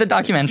Amazing Jonathan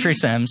documentary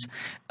Sims.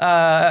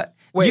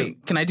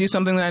 Wait, can I do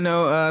something that I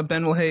know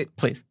Ben will hate?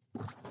 Please.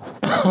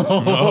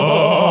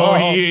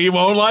 Oh, he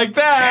won't like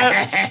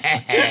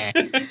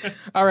that.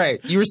 All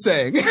right, you were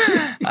saying.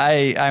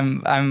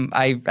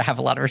 I have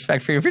a lot of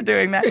respect for you for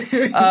doing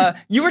that.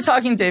 You were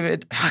talking,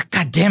 David.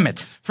 God damn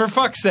it. For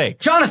fuck's sake.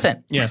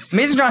 Jonathan. Yes.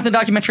 Amazing Jonathan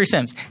documentary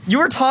Sims. You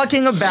were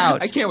talking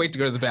about. I can't wait to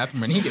go to the bathroom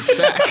when he gets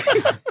back.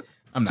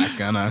 I'm not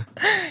gonna.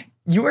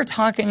 You were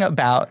talking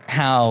about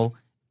how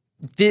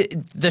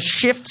the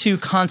shift to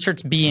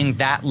concerts being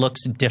that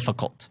looks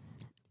difficult.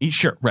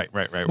 Sure, right.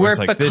 Where it's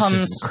it like, becomes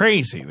this is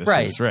crazy. This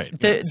right. is right.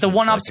 The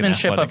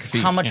one-upsmanship of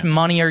how much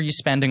money are you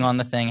spending on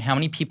the thing? How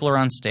many people are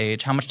on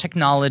stage? How much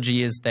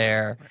technology is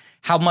there?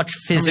 How much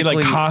physically... How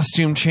many,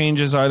 costume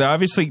changes are there?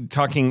 Obviously,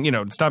 talking,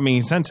 Stop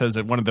Making Sense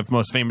has one of the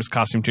most famous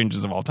costume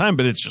changes of all time,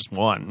 but it's just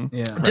one.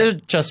 Yeah.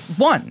 Right. Just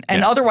one.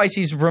 And otherwise,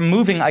 he's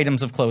removing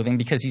items of clothing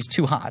because he's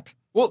too hot.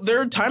 Well,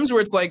 there are times where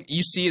it's like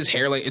you see his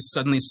hair is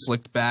suddenly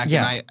slicked back.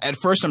 Yeah. And at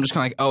first I'm just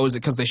kind of like, oh, is it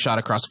because they shot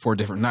across 4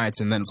 different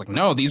nights? And then it's like,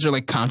 no, these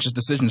are conscious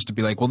decisions to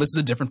be like, well, this is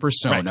a different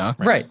persona.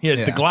 Right. He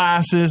has the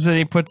glasses that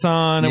he puts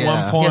on at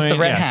one point. He has the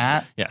red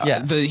hat.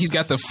 Yes. He's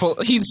got the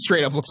full. He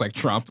straight up looks like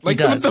Trump. He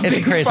does.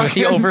 It's crazy with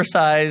the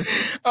oversized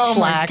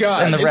slacks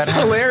and the red hat.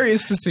 It's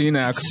hilarious to see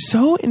now.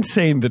 So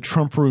insane that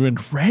Trump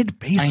ruined red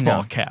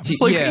baseball caps.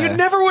 You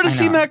never would have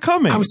seen that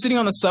coming. I was sitting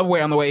on the subway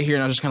on the way here,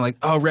 and I was just kind of like,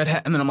 oh, red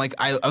hat. And then I'm like,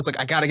 I was like,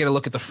 I got to get a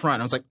look at the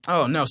front. I was like,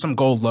 oh no, some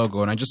gold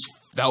logo, and I just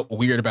felt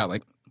weird about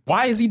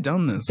why has he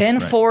done this? Ben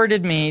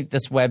forwarded me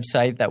this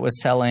website that was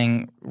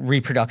selling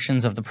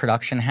reproductions of the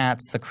production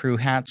hats, the crew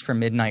hats for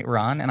Midnight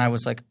Run, and I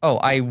was like, oh,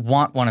 I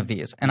want one of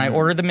these. And I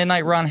ordered the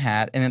Midnight Run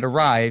hat, and it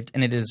arrived,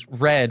 and it is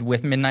red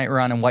with Midnight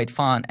Run and white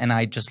font, and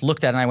I just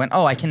looked at it, and I went,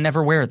 oh, I can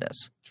never wear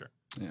this. Sure.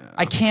 Yeah.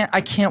 I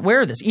can't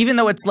wear this. Even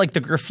though it's the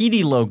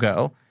graffiti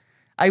logo,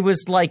 I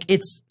was like,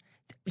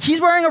 he's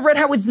wearing a red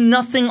hat with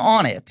nothing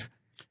on it.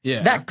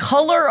 Yeah. That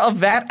color of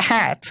that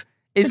hat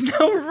is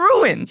now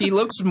ruined. He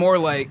looks more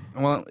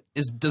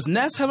does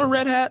Ness have a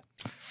red hat?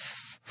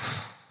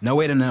 No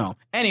way to know.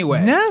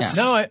 Anyway. Ness?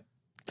 No, I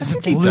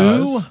think he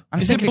does.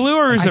 Is it blue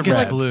or is it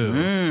red?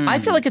 Blue. I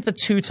feel like it's a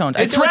two-toned.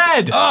 It's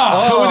red.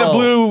 Go with a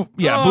blue.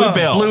 Yeah, blue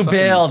bill. Blue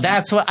bill.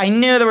 That's what I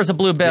knew. There was a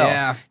blue bill.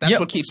 Yeah, that's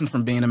what keeps him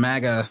from being a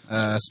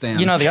MAGA stand.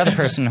 The other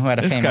person who had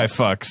a this famous. This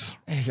guy fucks.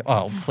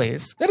 Oh,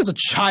 please. That is a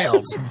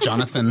child,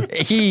 Jonathan.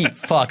 He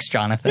fucks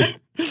Jonathan.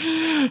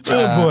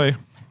 Oh boy.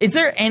 Is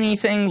there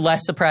anything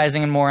less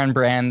surprising and more on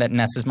brand that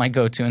Ness is my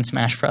go-to in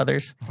Smash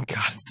Brothers?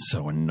 God, it's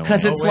so annoying.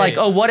 Because it's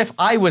what if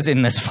I was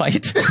in this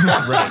fight?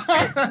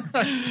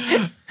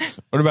 Right.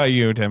 What about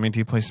you, Demi? Do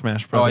you play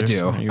Smash Brothers?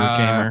 Oh, I do. Are you a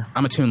gamer?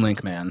 I'm a Toon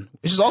Link man.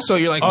 Which is also,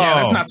 you're like, yeah,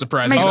 that's not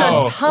surprising. Makes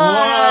a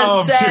ton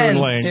of sense. Toon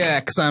Link. Yeah,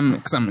 because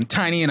I'm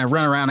tiny and I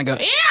run around and go,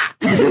 yeah!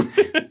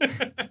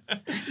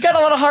 Got a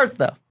lot of heart,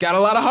 though. Got a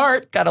lot of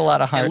heart. Got a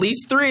lot of heart. At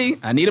least 3.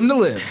 I need them to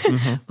live.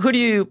 Who do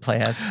you play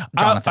as,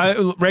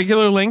 Jonathan?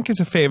 Regular Link is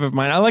a fave of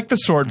mine. I like the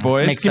Sword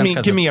Boys. Makes sense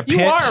give me a pit.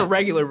 You are a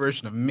regular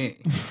version of me.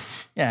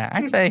 Yeah,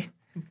 I'd say.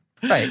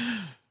 Right.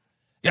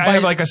 Yeah, I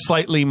have a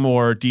slightly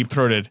more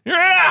deep-throated. Yeah.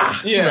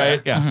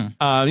 Right. Yeah. Mm-hmm.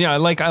 I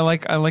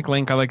like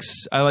Link. I like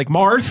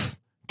Marth.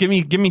 Give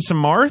me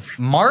some Marth.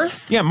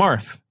 Marth? Yeah,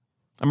 Marth.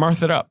 I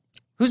Marth it up.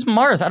 Who's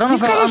Marth? I don't know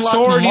He's if I got a unlocked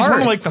sword. Marth. He's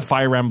one of the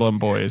Fire Emblem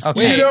boys.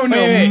 Okay. You don't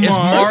know Is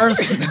Marth.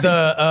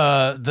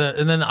 Marth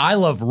and then I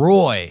Love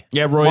Roy.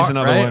 Yeah, Roy's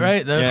another one.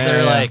 Right?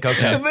 They're like,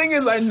 okay. The thing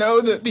is, I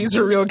know that these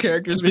are real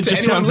characters. But It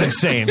just sounds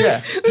insane.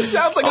 Yeah. It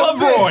sounds like I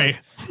love Roy.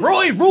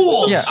 Roy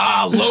rules.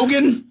 Yeah.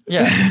 Logan.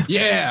 Yeah.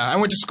 Yeah, I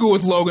went to school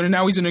with Logan, and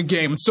now he's in a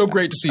game. It's so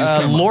great to see his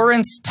come up.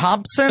 Lawrence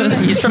Thompson.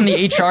 He's from the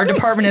HR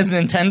department at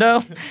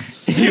Nintendo.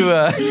 You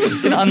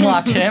can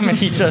unlock him, and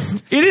he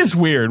just... It is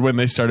weird when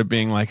they started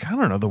being like, I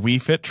don't know, the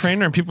Wii Fit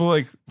trainer, and people are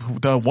like,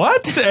 the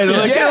what? And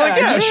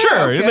yeah,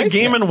 sure. Okay. The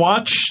Game &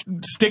 Watch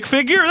stick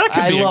figure? That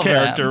could be a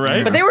character,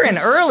 right? But they were in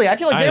early. I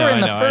feel like they were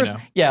in the first... I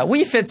know. Yeah,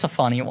 Wii Fit's a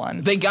funny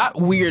one. They got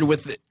weird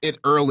with it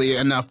early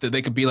enough that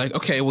they could be like,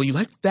 okay, well, you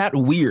like that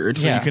weird.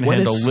 Yeah. You can What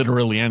handle if-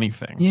 literally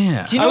anything.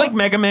 Yeah. Do you I know like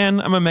Mega Man.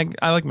 I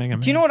like Mega Man.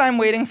 Do you know what I'm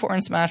waiting for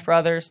in Smash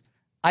Brothers?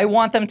 I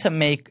want them to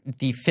make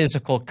the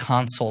physical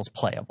consoles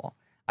playable.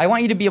 I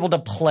want you to be able to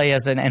play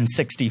as an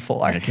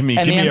N64. Yeah, give me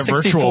the a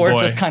N64 virtual boy.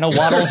 just kind of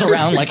waddles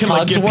around like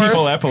Can give Cogsworth.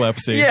 people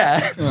epilepsy.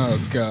 Yeah.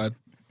 Oh, God.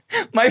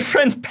 My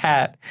friend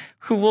Pat,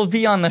 who will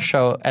be on the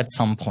show at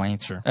some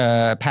point,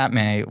 Pat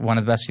May, one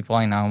of the best people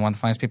I know, one of the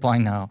finest people I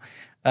know,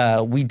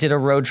 we did a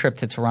road trip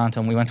to Toronto,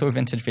 and we went to a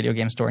vintage video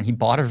game store, and he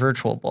bought a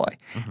Virtual Boy.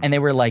 And they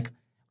were like,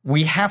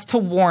 we have to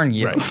warn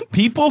you. Right.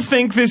 People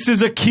think this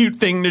is a cute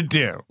thing to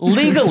do.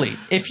 Legally,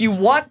 if you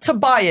want to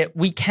buy it,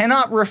 we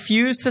cannot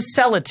refuse to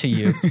sell it to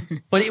you,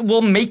 but it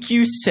will make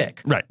you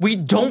sick. Right. We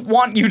don't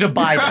want you to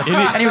buy this.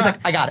 And he was like,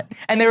 I got it.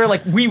 And they were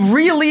like, we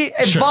really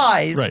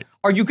advise, Right.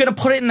 are you going to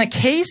put it in the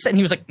case? And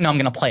he was like, no, I'm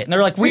going to play it. And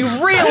they're like, we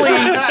really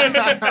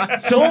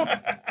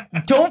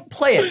don't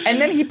play it. And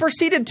then he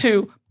proceeded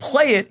to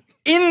play it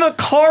in the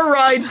car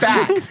ride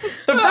back.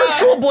 The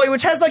Virtual Boy,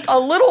 which has like a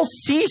little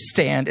C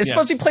stand, is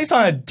supposed to be placed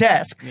on a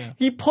desk. Yeah.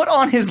 He put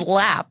on his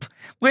lap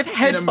with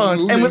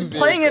headphones and was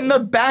playing it in the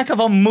back of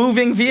a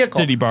moving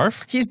vehicle. Did he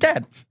barf? He's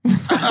dead.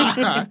 How's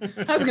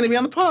it going to be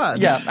on the pod?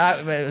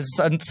 Yeah,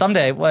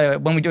 someday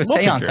when we do a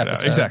seance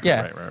episode. Exactly.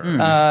 Yeah.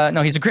 Right.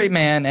 No, he's a great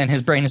man, and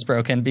his brain is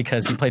broken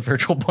because he played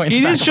Virtual Boy.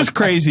 It is just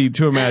crazy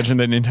to imagine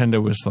that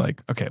Nintendo was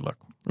like, okay, look,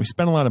 we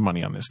spent a lot of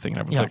money on this thing.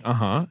 And I was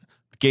like,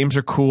 games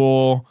are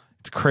cool.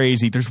 It's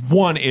crazy. There's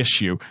one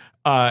issue.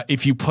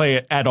 if you play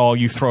it at all,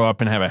 you throw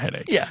up and have a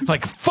headache. Yeah.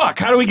 Like, fuck,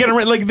 how do we get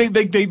around? Like,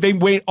 they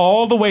wait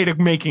all the way to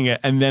making it,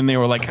 and then they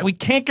were like, we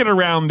can't get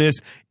around this.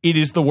 It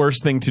is the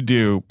worst thing to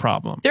do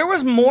problem. There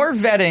was more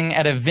vetting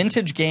at a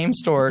vintage game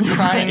store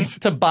trying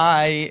to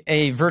buy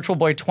a Virtual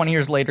Boy 20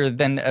 years later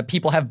than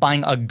people have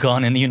buying a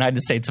gun in the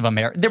United States of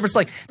America. There was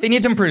like, they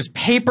need to improve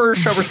paper,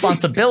 show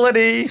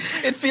responsibility.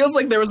 It feels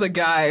like there was a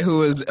guy who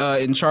was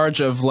in charge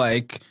of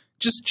like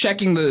just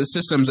checking the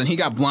systems, and he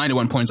got blind at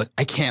one point. He's like,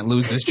 I can't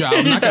lose this job.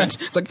 I'm not gonna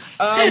it's like,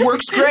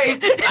 works great.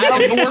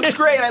 It works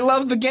great. I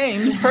love the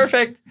games.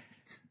 Perfect.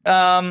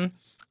 The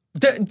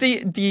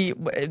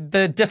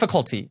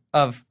difficulty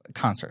of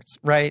concerts,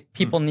 right?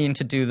 People need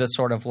to do this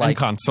sort of like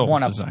console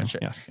one-upsmanship.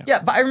 Yes, yeah,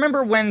 but I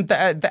remember when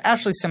the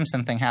Ashley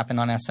Simpson thing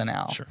happened on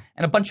SNL,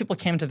 and a bunch of people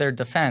came to her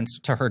defense,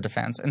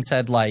 and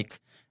said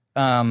like,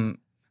 well,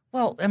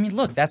 I mean,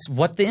 look, that's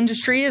what the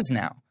industry is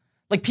now.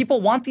 Like,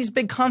 people want these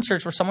big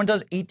concerts where someone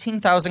does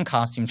 18,000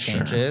 costume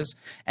changes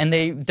and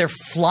they're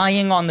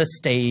flying on the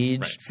stage.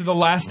 Right. So the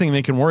last thing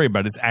they can worry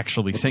about is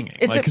actually singing.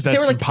 Because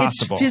that's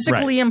impossible. It's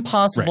physically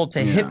impossible to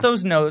hit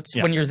those notes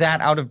when you're that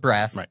out of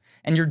breath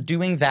and you're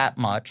doing that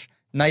much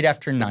night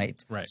after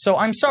night. Right. So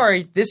I'm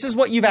sorry, this is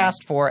what you've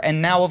asked for.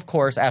 And now, of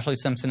course, Ashley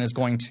Simpson is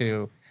going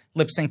to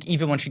lip sync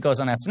even when she goes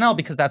on SNL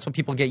because that's what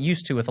people get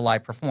used to with a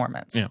live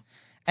performance. Yeah.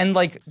 And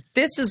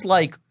this is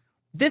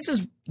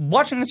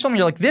watching this film,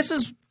 you're like, this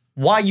is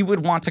why you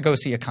would want to go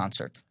see a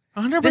concert.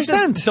 100%. This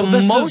is the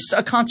most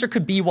a concert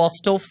could be while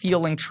still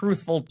feeling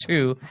truthful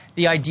to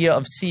the idea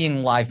of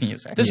seeing live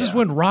music. This is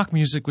when rock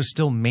music was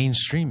still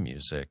mainstream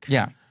music.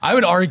 Yeah. I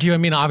would argue, I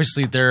mean,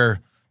 obviously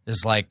there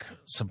is like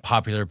some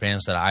popular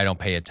bands that I don't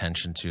pay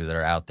attention to that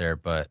are out there,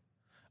 but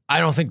I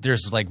don't think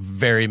there's like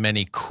very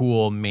many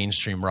cool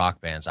mainstream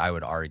rock bands, I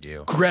would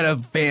argue. Greta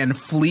Van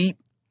Fleet.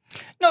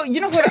 No,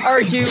 you know what I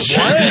argue?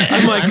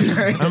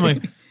 I'm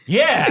like,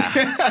 yeah,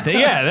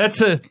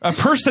 that's a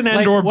person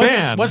and or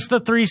band. What's the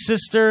Three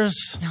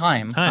Sisters?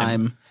 Haim.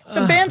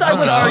 The band I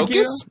would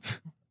argue.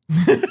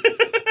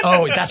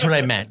 Oh, that's what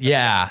I meant.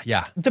 Yeah.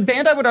 The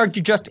band I would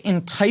argue just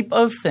in type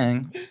of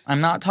thing.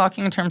 I'm not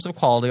talking in terms of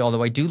quality,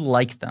 although I do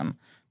like them.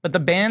 But the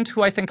band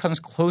who I think comes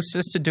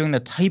closest to doing the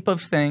type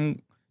of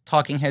thing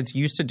Talking Heads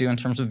used to do in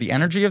terms of the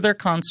energy of their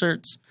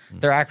concerts,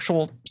 their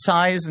actual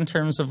size in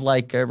terms of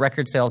like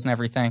record sales and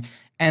everything,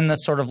 and the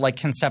sort of like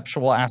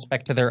conceptual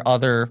aspect to their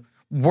other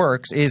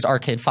works is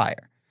Arcade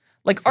Fire.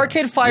 Like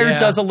Arcade Fire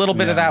does a little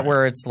bit of that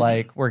where it's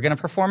like, we're going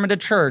to perform at a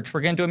church,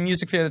 we're going to do a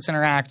music video that's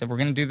interactive, we're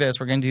going to do this,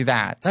 we're going to do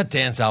that. That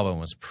dance album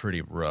was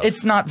pretty rough.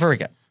 It's not very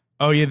good.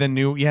 Oh yeah,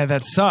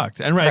 that sucked.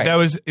 And that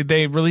was,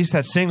 they released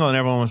that single and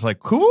everyone was like,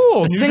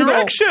 cool, new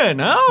direction.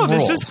 Oh,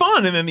 this is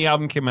fun. And then the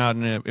album came out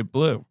and it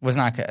blew. Was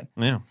not good.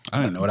 Yeah.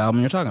 I don't know what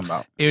album you're talking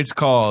about. It's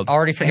called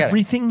Already Forget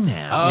Everything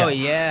Now. Oh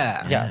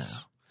yeah.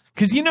 Yes.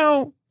 Because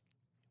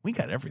we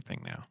got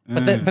everything now.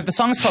 But the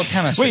song is called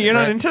Chemistry. Wait, you're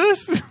not into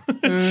this?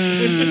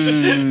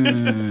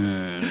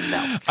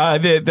 No.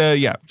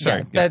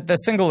 Sorry. The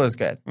single is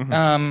good.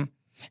 Mm-hmm.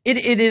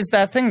 It is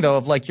that thing though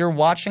of like you're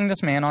watching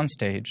this man on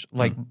stage,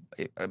 like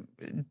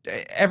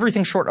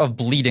everything short of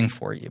bleeding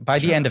for you. By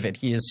the end of it,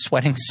 he is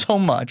sweating so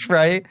much,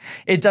 right?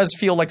 It does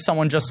feel like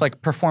someone just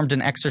like performed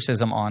an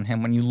exorcism on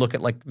him when you look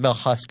at like the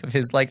husk of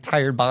his like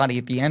tired body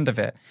at the end of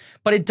it.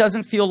 But it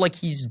doesn't feel like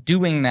he's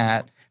doing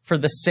that for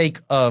the sake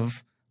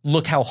of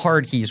look how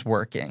hard he's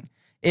working.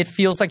 It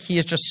feels like he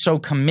is just so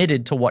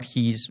committed to what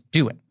he's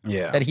doing.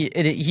 Yeah. That he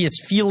is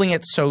feeling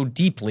it so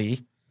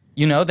deeply,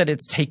 that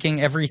it's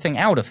taking everything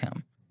out of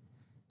him.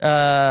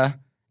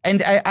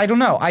 And I don't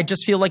know. I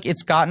just feel like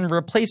it's gotten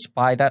replaced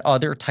by that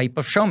other type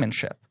of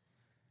showmanship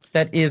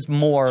that is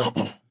more,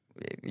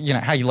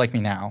 How You Like Me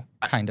Now,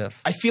 kind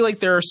of. I feel like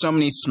there are so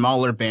many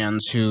smaller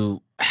bands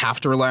who have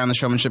to rely on the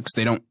showmanship because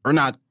they don't, or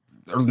not.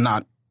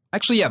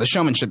 Actually, yeah, the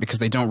showmanship because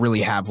they don't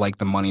really have like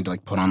the money to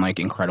like put on like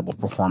incredible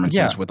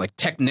performances with like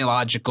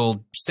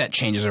technological set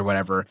changes or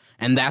whatever.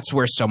 And that's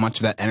where so much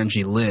of that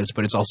energy lives.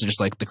 But it's also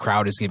just like the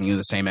crowd is giving you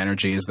the same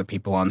energy as the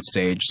people on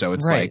stage. So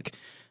it's like,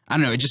 I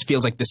don't know, it just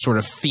feels like this sort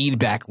of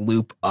feedback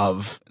loop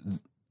of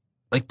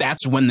like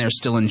that's when they're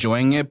still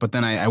enjoying it. But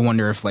then I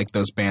wonder if like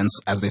those bands,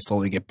 as they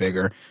slowly get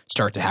bigger,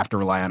 start to have to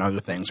rely on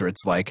other things where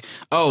it's like,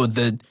 oh,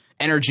 the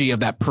energy of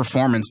that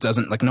performance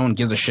doesn't like no one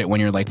gives a shit when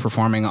you're like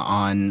performing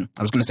on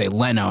I was gonna say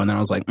Leno and then I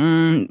was like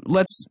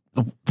let's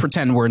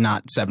pretend we're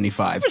not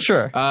 75.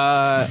 Sure.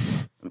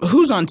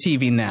 Who's on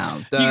TV now?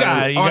 You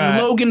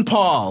got Logan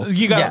Paul.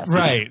 You got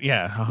right,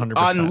 yeah, 100%.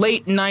 On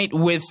Late Night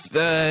with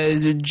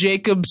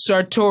Jacob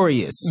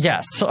Sartorius.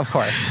 Yes, of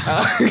course.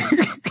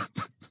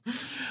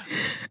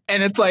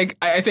 And it's like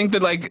I think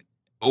that like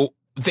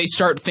they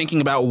start thinking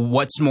about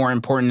what's more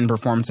important in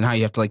performance and how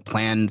you have to like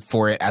plan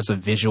for it as a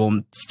visual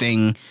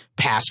thing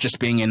past just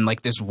being in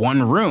like this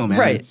one room.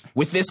 And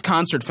with this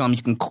concert film,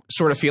 you can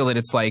sort of feel that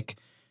it's like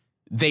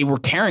they were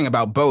caring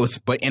about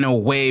both, but in a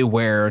way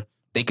where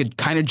they could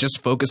kind of just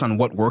focus on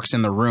what works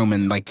in the room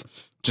and like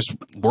just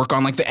work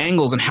on like the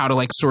angles and how to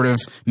like sort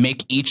of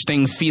make each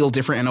thing feel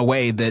different in a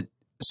way that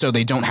so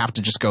they don't have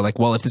to just go like,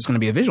 well, if this is going to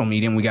be a visual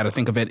medium, we got to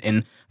think of it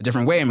in a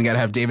different way, and we got to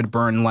have David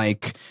Byrne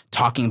like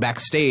talking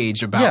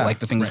backstage about like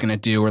the thing he's going to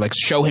do, or like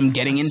show him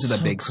getting into the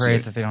big Great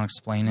suit. that they don't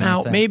explain Now,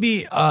 anything.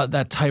 maybe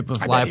that type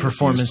of live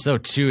performance, though,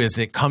 too, is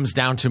it comes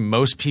down to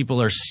most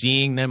people are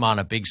seeing them on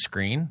a big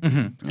screen.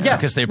 Yeah,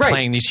 Because they're right.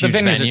 playing these The huge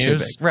venues are too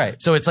venues. big,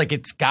 right. So it's like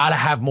it's got to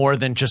have more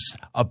than just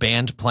a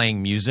band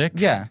playing music.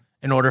 Yeah.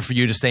 In order for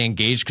you to stay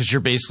engaged, because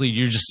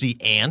you just see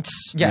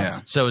ants. Yes.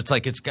 Yeah. So it's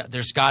like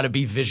there's got to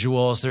be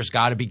visuals, there's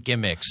got to be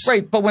gimmicks.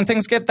 Right, but when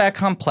things get that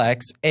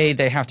complex, they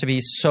have to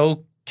be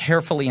so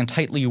carefully and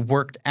tightly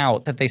worked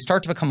out that they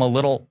start to become a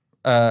little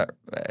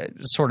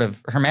sort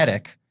of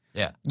hermetic.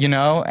 Yeah. You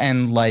know,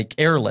 and like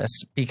airless,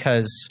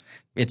 because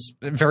it's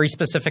very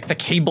specific. The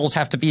cables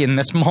have to be in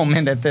this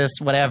moment at this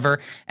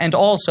whatever. And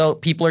also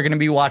people are going to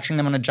be watching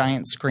them on a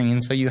giant screen.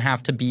 So you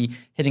have to be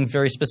hitting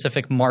very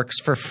specific marks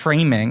for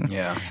framing.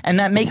 Yeah. And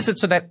that makes it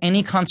so that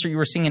any concert you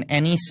were seeing in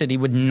any city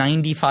would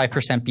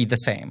 95% be the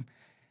same.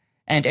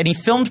 And any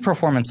filmed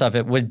performance of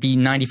it would be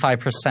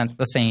 95%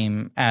 the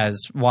same as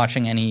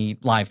watching any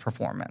live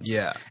performance.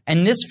 Yeah.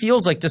 And this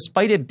feels like,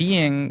 despite it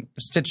being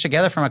stitched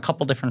together from a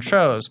couple different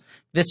shows,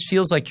 this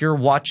feels like you're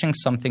watching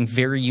something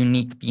very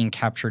unique being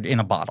captured in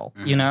a bottle,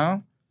 you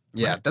know?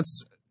 Yeah,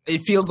 it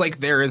feels like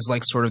there is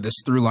like sort of this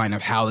through line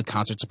of how the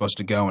concert's supposed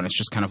to go, and it's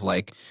just kind of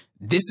like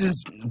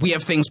we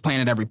have things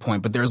planned at every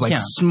point, but there's like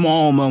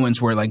small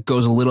moments where it like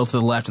goes a little to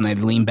the left and they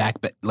lean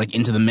back but like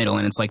into the middle,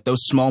 and it's like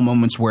those small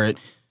moments where it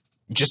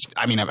just,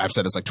 I mean, I've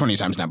said this like 20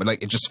 times now, but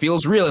like it just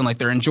feels real, and like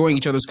they're enjoying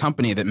each other's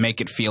company that make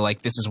it feel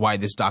like this is why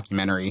this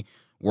documentary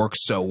works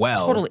so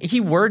well. Totally. He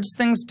words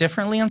things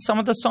differently in some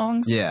of the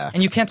songs. Yeah.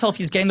 And you can't tell if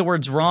he's getting the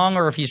words wrong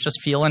or if he's just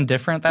feeling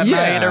different that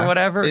night or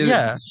whatever.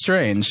 It's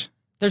strange.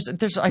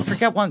 There's I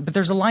forget one, but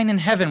there's a line in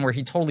Heaven where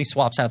he totally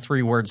swaps out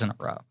 3 words in a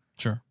row.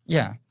 Sure.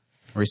 Yeah.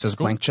 Where he says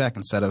blank check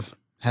instead of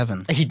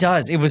heaven. He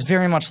does. It was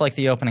very much like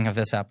the opening of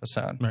this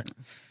episode. Right.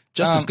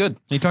 Just as good.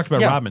 He talked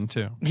about Yeah. Robin,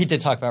 too. He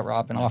did talk about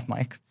Robin off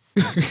mic.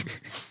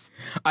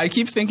 I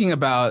keep thinking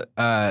about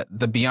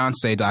the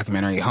Beyonce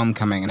documentary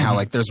Homecoming and how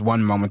like there's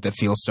one moment that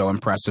feels so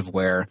impressive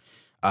where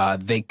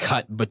they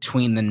cut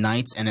between the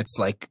nights, and it's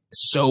like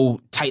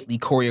so tightly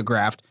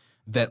choreographed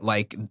that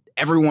like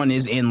everyone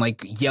is in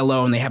like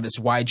yellow and they have this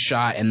wide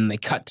shot, and they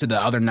cut to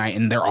the other night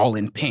and they're all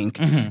in pink,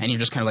 and you're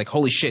just kind of like,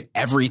 holy shit,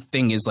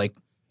 everything is like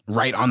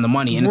right on the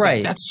money, and it's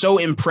like, that's so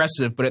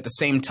impressive, but at the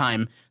same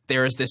time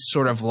there is this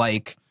sort of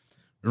like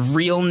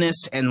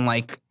realness and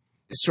like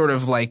sort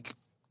of like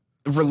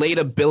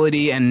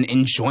relatability and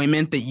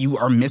enjoyment that you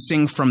are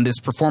missing from this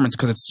performance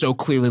because it's so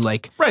clearly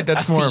like Right,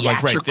 that's a more of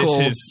like, right, theatrical-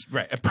 this is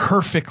a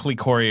perfectly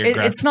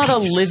choreographed It's not a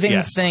piece. living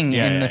Yes. thing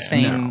Yeah, in yeah, the yeah.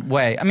 same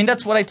way. I mean,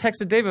 that's what I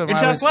texted David when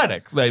It's I was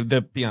athletic, like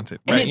the Beyonce. and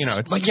Right, it's you know,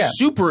 it's like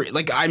super,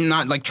 like I'm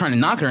not like trying to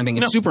knock it or anything.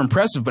 It's super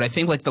impressive, but I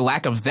think like the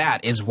lack of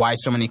that is why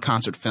so many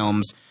concert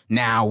films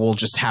now will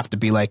just have to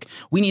be like,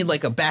 we need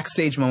like a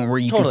backstage moment where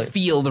you Totally. can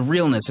feel the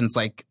realness. And it's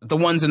like the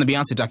ones in the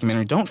Beyonce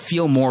documentary don't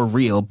feel more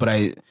real, but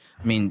I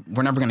mean,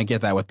 we're never going to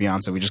get that with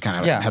Beyonce. We just kind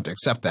of have to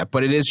accept that.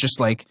 But it is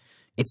just like,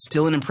 it's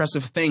still an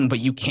impressive thing, but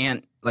you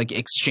can't like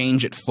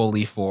exchange it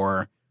fully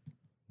for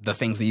the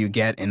things that you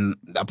get in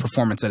a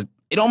performance. That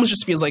it almost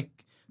just feels like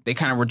they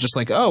kind of were just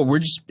like, oh, we're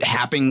just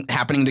happening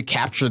to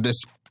capture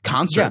this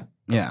concert.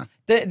 Yeah.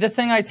 The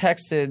thing I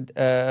texted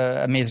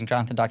Amazing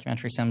Jonathan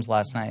documentary Sims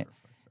last night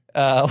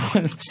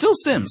was Still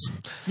Sims.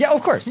 yeah,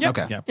 of course.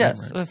 Okay. Yeah,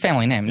 Yes, right.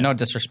 family name, no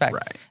disrespect.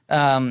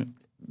 Right.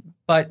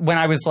 But when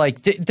I was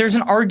like, there's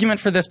an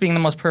argument for this being the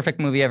most perfect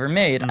movie ever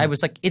made, I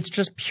was like, it's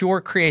just pure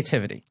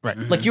creativity. Right.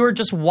 Like you are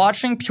just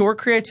watching pure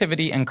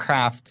creativity and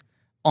craft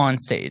on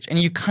stage, and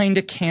you kind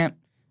of can't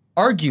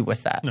argue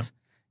with that. No.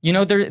 You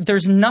know,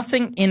 there's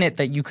nothing in it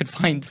that you could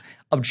find Yeah,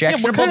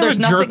 objectionable. what kind There's of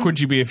a nothing. jerk would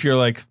you be if you're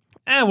like,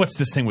 what's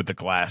this thing with the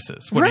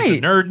glasses? What, he's Right.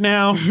 a nerd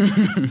now?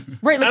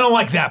 Right, I like, don't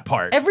like that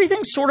part.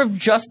 everything's sort of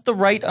just the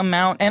right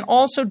amount, and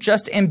also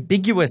just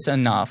ambiguous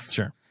enough.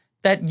 Sure.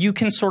 That you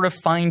can sort of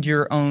find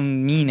your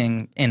own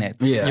meaning in it,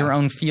 your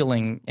own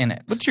feeling in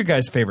it. What's your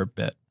guys' favorite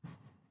bit?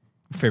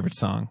 Favorite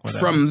song? Whatever.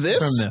 From this?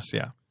 From this,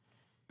 yeah.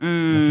 Like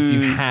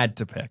if you had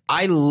to pick.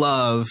 I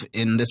love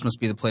in This Must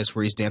Be the Place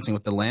where he's dancing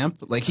with the lamp.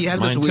 Like he has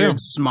this Mine weird too.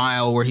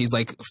 smile where he's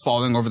like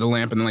falling over the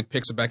lamp and then like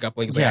picks it back up.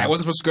 Like he's like, Yeah. I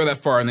wasn't supposed to go that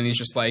far, and then he's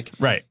just like,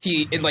 Right.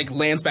 It like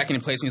lands back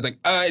into place, and he's like,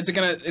 is it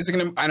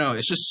gonna? I don't know.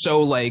 It's just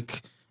so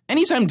like.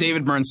 Anytime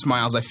David Byrne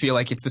smiles, I feel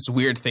like it's this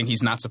weird thing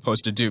he's not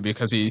supposed to do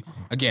because he,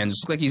 again,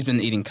 just like he's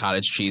been eating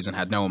cottage cheese and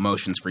had no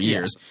emotions for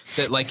years.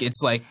 That like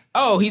it's like,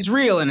 oh, he's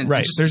real, and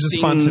Right. just There's a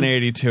seeing-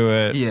 spontaneity to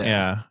it. Yeah.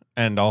 Yeah.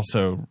 And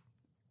also,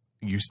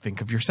 you think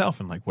of yourself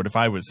and like, what if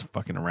I was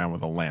fucking around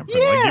with a lamp? And,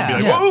 Yeah. like, you'd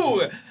be like, whoa.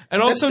 And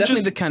That's also definitely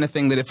just the kind of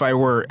thing that if I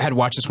had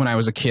watched this when I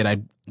was a kid,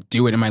 I'd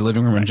do it in my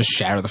living room and just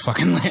shatter the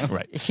fucking lamp.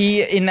 right.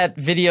 He, in that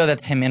video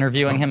that's him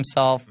interviewing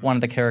himself, one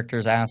of the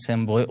characters asks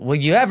him, will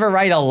you ever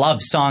write a love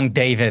song,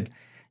 David?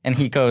 And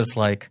he goes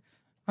like,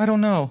 I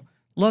don't know.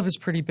 Love is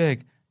pretty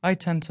big. I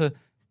tend to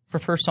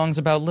prefer songs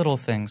about little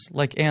things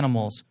like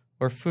animals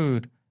or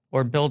food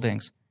or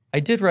buildings. I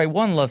did write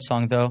one love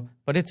song, though,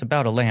 but it's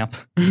about a lamp.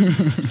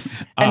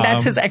 And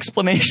that's his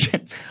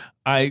explanation.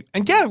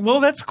 Well,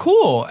 that's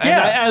cool. And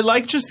Yeah. I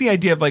like just the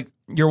idea of like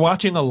you're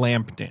watching a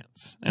lamp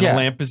dance, and a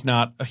lamp is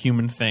not a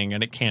human thing,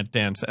 and it can't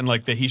dance, and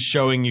like that he's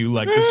showing you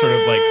like this sort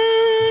of like.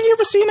 You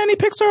ever seen any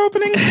Pixar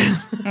opening?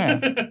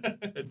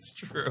 It's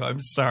true. I'm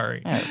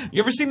sorry.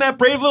 You ever seen that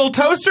brave little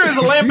toaster? There's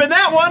a lamp in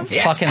that one.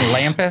 Fucking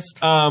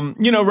lampist.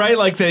 Right?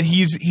 Like that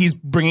he's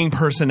bringing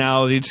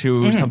personality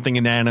to something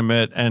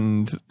inanimate,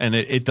 and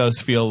it does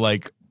feel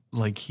like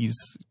he's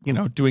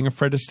doing a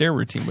Fred Astaire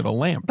routine with a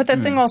lamp. But the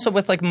thing also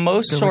with like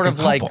most They're sort like of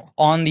a like couple.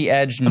 on the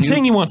edge. I'm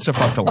saying he wants to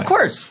fuck the lamp. Of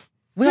course.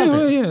 We all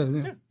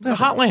do. Yeah. A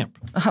hot lamp.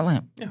 A hot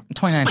lamp.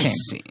 2019.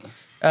 Spicy.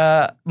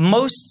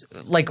 Most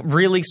like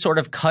really sort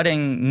of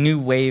cutting new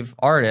wave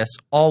artists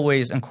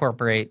always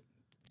incorporate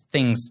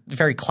things,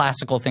 very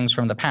classical things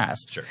from the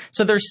past. Sure.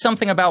 So there's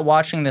something about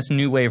watching this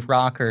new wave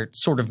rocker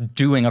sort of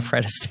doing a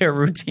Fred Astaire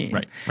routine.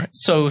 Right.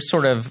 So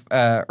sort of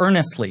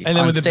earnestly And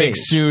then on with stage. the big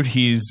suit,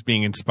 he's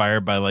being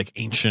inspired by like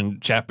ancient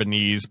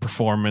Japanese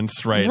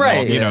performance, right?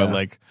 Right. And all,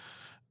 like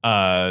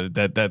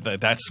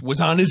that was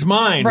on his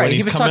mind Right, when he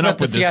he's was coming talking up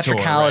about the with this tour.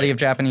 theatricality Right. of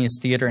Japanese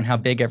theater and how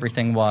big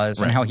everything was,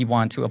 and Right. how he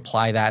wanted to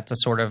apply that to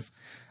sort of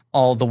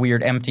all the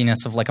weird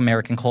emptiness of like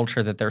American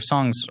culture that their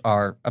songs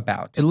are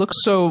about. It looks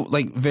so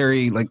like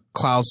very like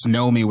Klaus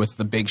Nomi with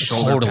the big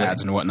shoulder Totally.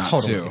 pads and whatnot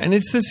Totally. too. And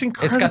it's this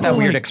incredible. It's got that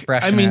weird like,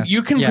 expressionist. I mean,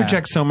 you can Yeah.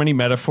 project so many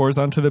metaphors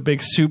onto the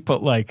big suit,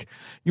 but like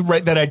you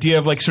write that idea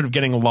of like sort of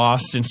getting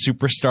lost in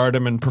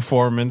superstardom and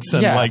performance,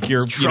 and Yeah. like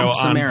you're Trump's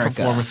on America.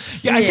 performance.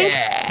 Yeah, I think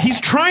he's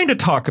trying to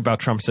talk about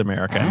Trump's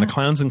America and the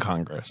clowns in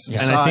Congress,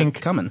 and Saw I it think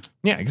coming.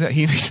 yeah,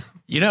 exactly.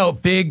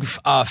 Big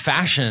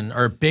fashion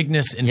or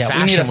bigness in Yeah, we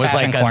need a fashion was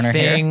fashion like a corner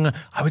here. thing.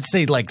 I would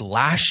say like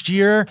last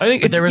year. I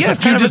think but there was it's a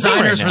few kind of a thing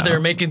designers right where now. they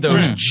were making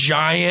those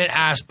giant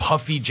ass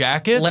puffy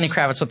jackets. Lenny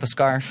Kravitz with the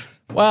scarf.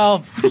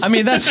 Well, I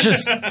mean that's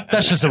just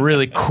a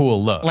really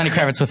cool look. Lenny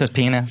Kravitz with his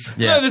penis.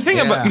 Yeah. No, the thing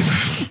about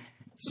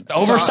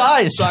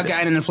Oversized. Saw a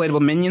guy in an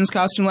inflatable Minions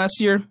costume last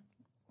year.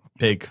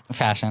 big,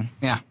 Fashion.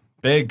 Yeah.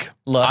 big.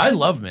 Look, I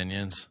love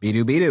Minions.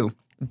 Be-doo.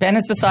 Ben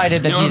has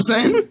decided that You know what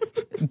I'm he's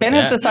saying? Ben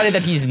has decided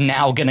that he's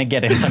now going to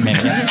get into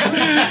Minions.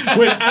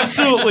 With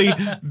absolutely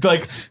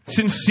like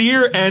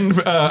sincere and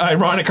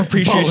ironic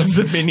appreciations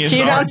of Minions.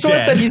 He are announced to us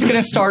dead. that he's going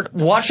to start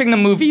watching the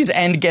movies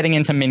and getting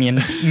into Minion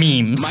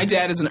memes. My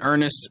dad is an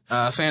earnest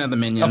fan of the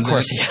Minions. Of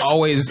course and he it's is.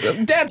 always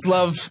dads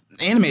love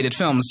animated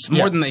films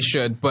more than they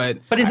should, but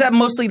But is that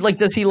mostly like,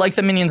 does he like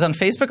the Minions on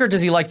Facebook or does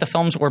he like the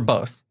films or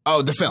both?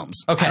 oh, the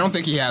films. Okay. I don't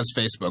think he has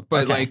Facebook,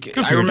 but Okay. like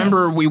I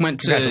remember we went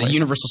to Congratulations.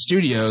 Universal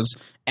Studios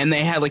and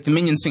they had like the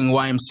Minions singing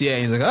YMCA.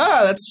 He's like,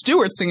 that's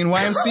Stewart singing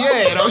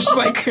YMCA, and I was just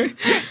like,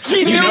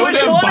 He knew know which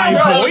that one by it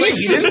was. voice.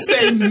 He didn't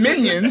say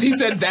Minions. He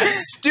said that's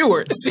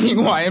Stewart singing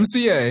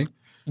YMCA.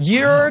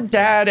 Your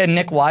dad and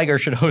Nick Weiger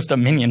should host a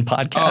Minion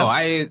podcast.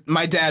 Oh,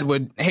 my dad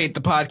would hate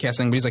the podcast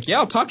thing, but he's like, yeah,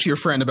 I'll talk to your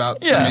friend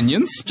about the Yeah.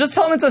 Minions. Just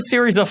tell him it's a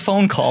series of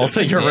phone calls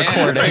that you're Yeah,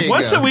 recording. there you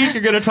Once go. a week,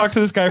 you're going to talk to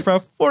this guy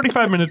for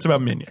 45 minutes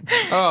about Minions.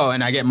 Oh,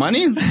 and I get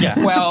money?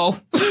 Yeah. Well,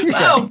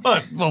 Well,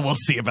 we'll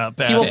see about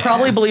that. He will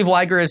probably believe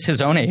Weiger is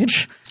his own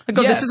age. Like,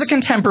 oh, Yes. this is a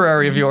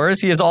contemporary of yours.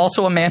 He is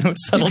also a man who's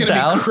he's settled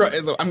gonna down.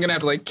 be I'm gonna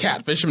have to like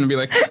catfish him and be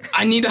like,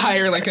 I need to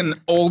hire like an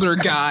older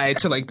guy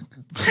to like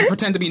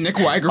pretend to be Nick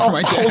Weiger for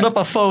my dad. Hold up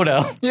a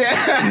photo.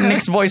 Yeah.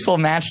 Nick's voice will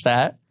match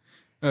that.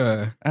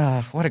 Was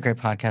What a great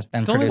podcast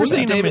Ben Still haven't produced.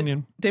 seen it a David?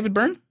 Minion. David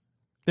Byrne? Is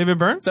David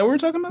Byrne? that what we're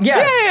talking about?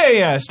 Yes.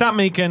 Yeah. Stop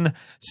making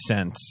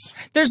sense.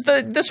 There's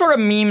the sort of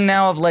meme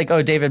now of like,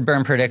 oh, David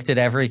Byrne predicted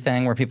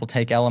everything, where people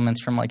take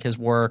elements from like his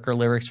work or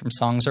lyrics from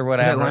songs or That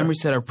whatever. line where he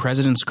said our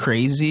president's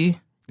crazy.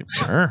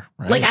 Sure.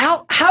 Right. Like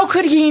how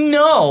could he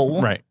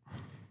know? Right.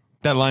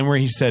 That line where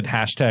he said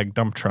hashtag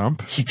dump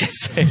Trump. He did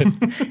say it.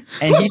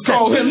 And he said,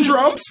 Call him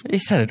Trump. he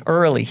said it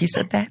early. He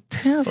said that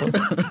too.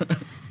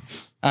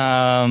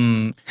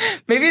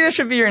 Maybe this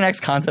should be your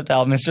next concept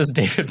album. It's just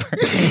David Byrne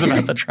sings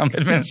about the Trump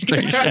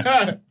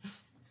administration.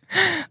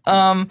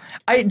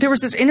 There was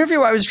this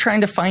interview I was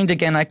trying to find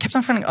again. I kept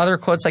on finding other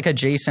quotes like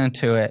adjacent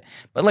to it,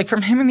 but like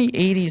from him in the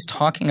 80s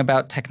talking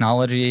about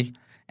technology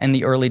and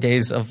the early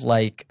days of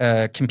like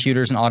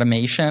computers and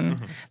automation.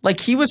 Mm-hmm. Like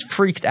he was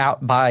freaked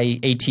out by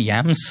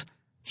ATMs.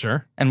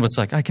 Sure. And was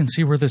like, I can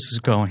see where this is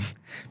going.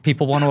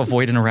 People want to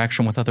avoid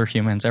interaction with other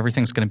humans.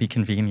 Everything's going to be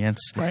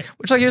convenience. Right.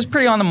 Which like he was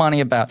pretty on the money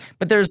about.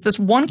 But there's this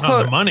one On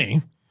quote. the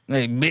money.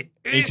 We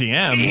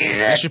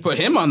ATMs. I should put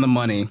him on the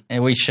money.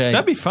 should.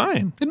 That'd be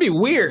fine. It'd be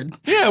weird.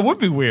 Yeah, it would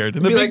be weird.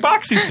 In the Be big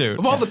like, boxy suit.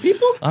 Of all the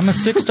people? I'm a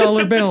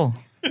 $6 bill.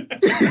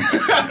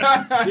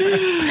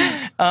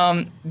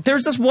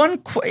 There's this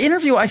one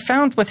interview I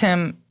found with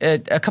him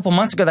a couple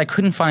months ago that I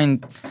couldn't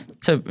find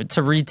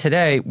to read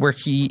today, where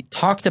he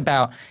talked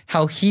about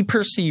how he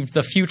perceived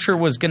the future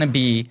was going to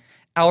be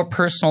our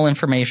personal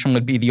information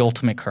would be the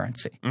ultimate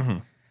currency. Mm-hmm.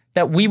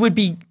 That we would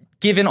be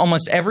given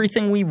almost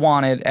everything we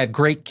wanted at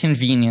great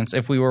convenience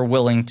if we were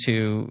willing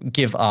to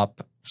give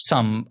up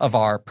some of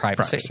our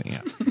privacy.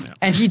 Yeah.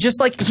 And he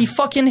just he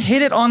fucking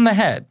hit it on the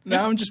head.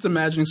 Now I'm just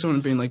imagining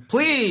someone being like,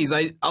 please,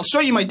 I'll show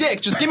you my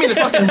dick. Just give me the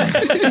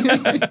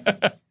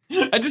fucking...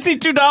 I just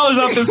need $2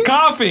 off this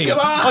coffee. Come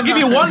on. I'll give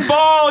you one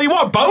ball. You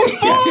want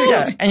both balls?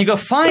 Yeah. And you go,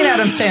 fine,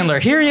 Adam Sandler,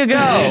 here you go.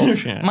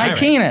 Yeah, My all right.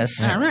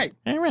 penis. All right.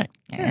 All right.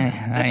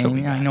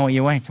 I know what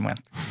you're working with.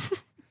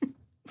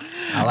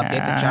 I'll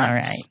update the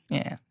charts. All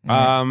right.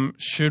 Yeah.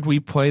 Should we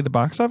play the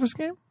box office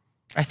game?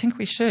 I think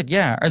we should,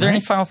 yeah. Are there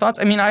any final thoughts?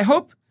 I mean, I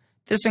hope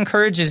this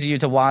encourages you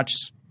to watch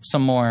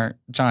some more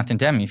Jonathan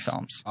Demme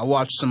films. I'll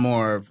watch some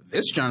more of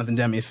this Jonathan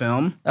Demme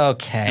film.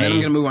 Okay. And then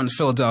I'm going to move on to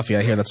Philadelphia.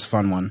 I hear that's a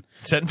fun one.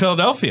 Set in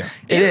Philadelphia.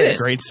 It is.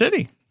 Great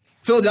city.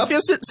 Philadelphia?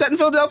 Set in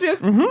Philadelphia?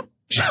 Mm-hmm.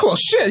 Well,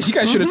 shit. You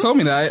guys should have told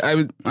me that. I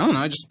don't know.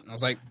 I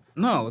was like,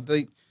 no,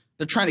 they're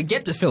trying to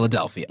get to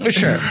Philadelphia.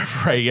 Sure.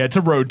 Right, yeah, it's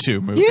a Road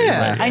 2 movie.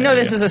 Yeah. I know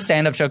this is a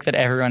stand-up joke that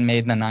everyone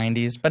made in the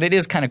 90s, but it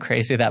is kind of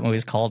crazy that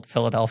movie's called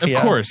Philadelphia.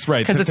 Of course,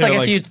 right. Because it's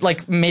like if you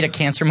made a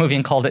cancer movie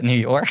and called it New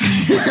York.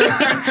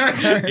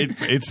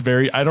 It's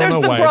very, I don't There's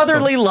know the why.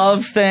 brotherly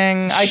love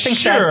thing. I think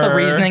that's the Sure.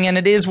 reasoning, and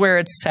it is where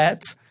it's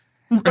set.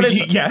 But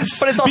it's, yes.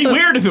 but it's It'd also be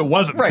weird if it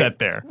wasn't Right, set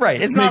there.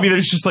 right. It's Maybe not-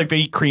 there's just they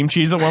eat cream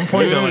cheese at one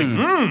point. They're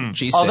like,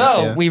 Cheese Although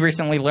sticks, yeah. we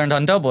recently learned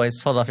on Doughboys,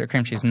 Philadelphia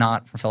cream cheese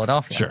not from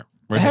Philadelphia. sure.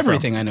 Where's it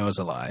Everything I know is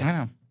a lie. I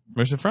know.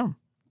 Where's it from?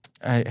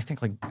 I think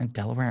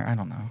Delaware. I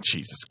don't know.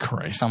 Jesus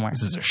Christ. Somewhere.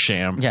 This is a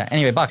sham. Yeah.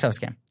 Anyway, box office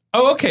game.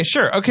 Oh, okay,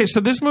 sure. Okay, so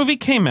this movie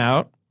came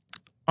out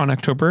on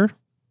October,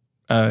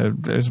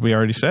 as we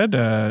already said,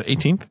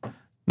 18th,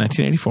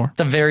 1984.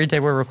 The very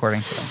day we're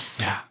recording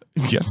today,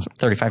 Yes.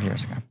 35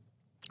 years ago.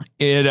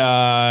 It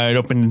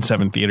opened in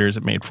 7 theaters.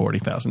 It made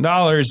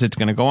 $40,000. It's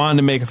going to go on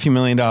to make a few $1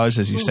 million,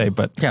 as you say,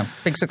 but Yeah,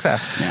 big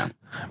success. Yeah.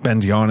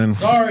 Ben's yawning.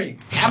 Sorry.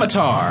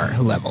 Avatar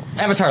level.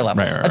 Avatar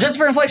levels. Right. Adjusted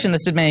for inflation,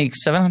 this did make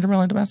 $700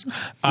 million domestic.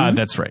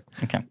 That's right.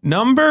 Okay.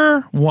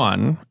 Number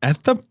 1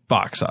 at the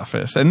box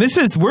office, and this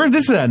is a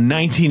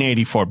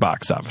 1984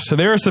 box office. So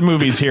there are some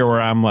movies here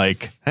where I'm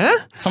like, huh?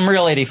 Some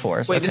real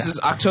 84s. Wait, this is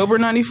October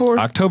 94?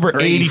 October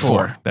Or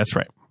 84. That's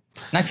right.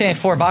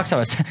 1984 box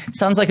office.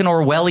 Sounds like an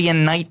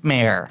Orwellian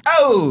nightmare.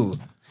 Oh!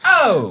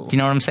 Do you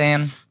know what I'm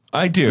saying?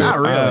 I do. Not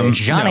really.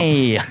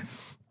 Johnny.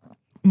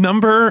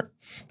 Number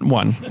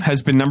 1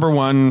 has been number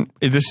 1.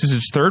 This is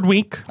its 3rd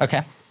week.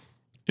 Okay.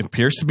 It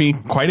appears to be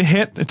quite a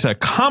hit. It's a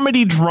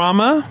comedy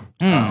drama.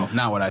 Oh,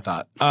 not what I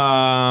thought.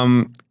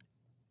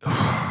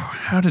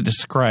 How to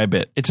describe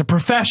it? It's a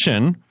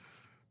profession.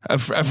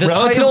 The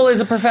title is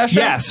a profession?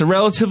 Yes, a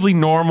relatively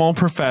normal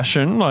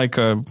profession, like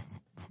a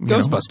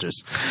Ghostbusters.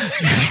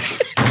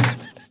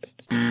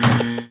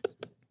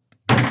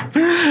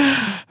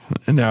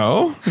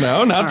 No,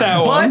 not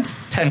that one. But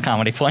 10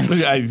 comedy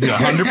flings.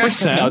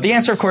 100%. No, the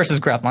answer, of course, is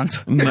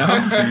Gremlins. No.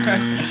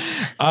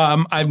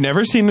 I've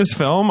never seen this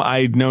film.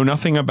 I know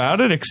nothing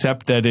about it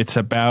except that it's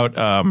about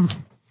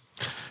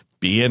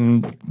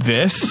being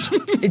this,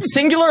 It's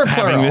singular or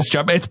plural? having this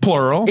job. It's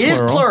plural. It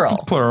is plural.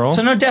 It's plural.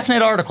 So no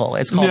definite article.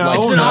 It's called No, like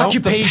It's an no.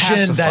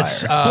 occupation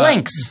that's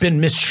Blinks. been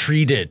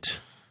mistreated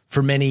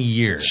for many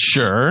years.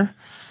 Sure.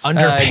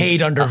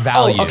 Underpaid,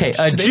 undervalued. Oh, okay.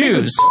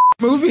 Jews.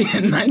 Movie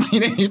in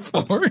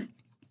 1984.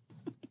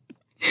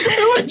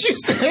 What did you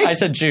say? I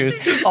said Jews.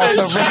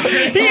 Also,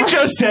 He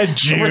just said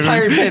Jews.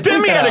 Retired Pit,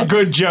 Demi bleep it had a out.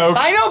 good joke.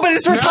 I know, but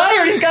it's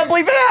retired. He's got to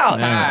bleep it out.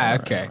 Ah,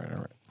 okay.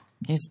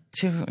 He's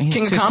too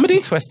King of too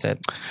comedy? twisted.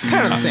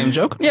 Kind of the same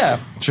joke. Yeah.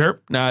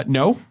 Sure.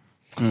 No.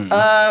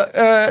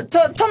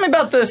 Tell me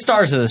about the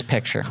stars of this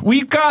picture.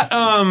 We've got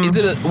Is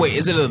it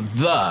a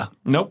the?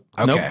 Nope.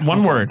 Okay. Nope.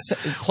 One word.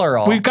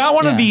 Plural. We've got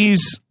one of Yeah.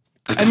 these.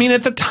 I mean,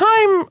 at the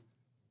time,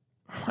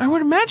 I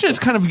would imagine it's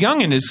kind of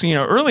young in his,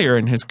 earlier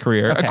in his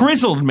career. Okay. A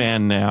grizzled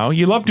man now.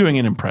 You love doing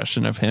an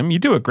impression of him. You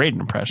do a great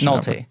impression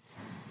of him. Nolte.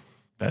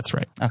 That's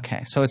right.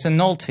 Okay, so it's a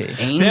Nolte.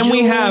 Then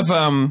we have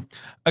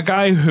a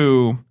guy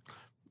who,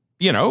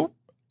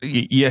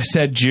 you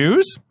said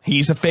Jews.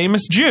 He's a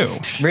famous Jew.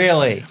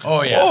 Really?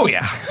 Oh, yeah. Oh,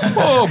 yeah.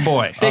 Oh,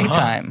 boy. Big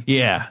time.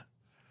 Yeah.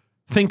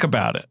 Think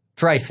about it.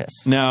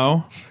 Dreyfus.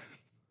 No.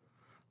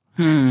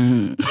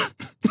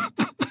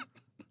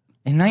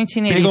 In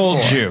 1984. Big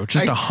old Jew.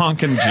 Just a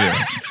honking Jew.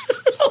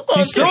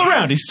 He's still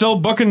around. He's still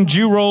booking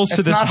Jew roles to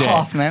It's this not day.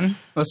 Hoffman.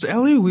 That's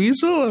Ellie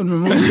Weasel in the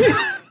movie.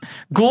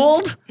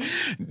 Gould?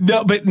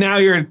 No, but now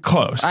you're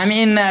close. I'm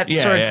in that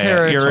sort of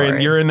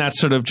territory. You're in that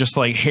sort of just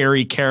like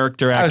hairy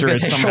character was actor gonna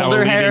as say somehow shoulder a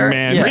leading hair.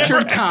 man. Yeah.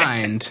 Richard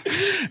Kind.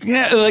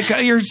 Yeah, like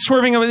you're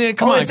swerving over there.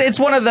 Come on. It's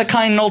one of the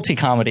kind Nolte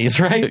comedies,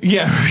 right?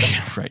 Yeah,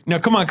 right. No,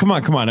 come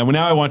on.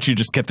 Now I want you to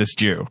just get this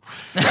Jew.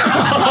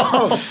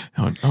 Oh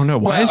no,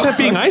 why is that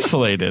being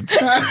isolated?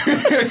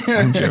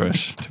 I'm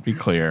Jewish, to be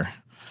clear.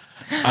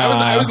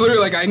 I was literally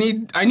like,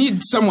 I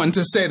need someone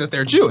to say that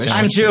they're Jewish.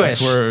 I'm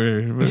Jewish.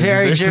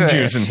 Very there's some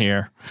Jewish. Jews in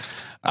here.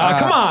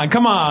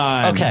 Come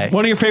on. Okay.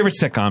 One of your favorite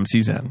sitcoms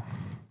he's in.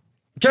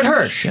 Judd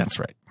Hirsch. That's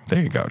right.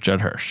 There you go,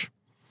 Judd Hirsch.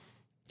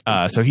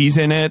 So he's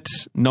in it.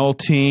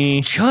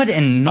 Nolte. Judd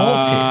and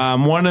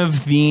Nolte. One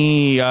of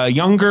the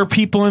younger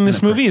people in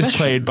this movie is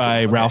played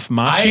by Ralph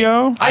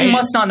Macchio. I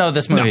must not know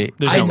this movie.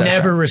 there's I no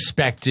never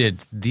respected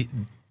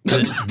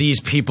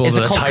these people. Is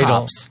the it called title.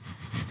 Cops?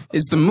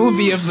 Is the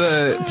movie of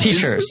the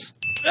Teachers.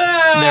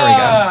 There we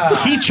go.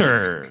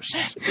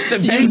 Teachers.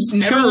 Ben's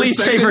never two least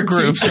respected favorite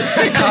groups,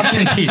 cops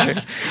and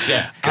teachers.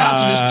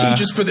 cops are just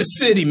teachers for the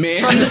city,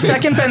 man. From the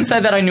second Ben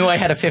said that, I knew I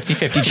had a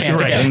 50-50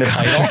 chance of getting the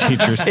title.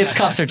 Teachers. It's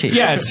Cops or Teachers.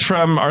 Yeah, it's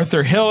from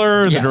Arthur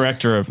Hiller, the Yes.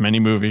 director of many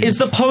movies. Is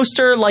the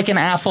poster like an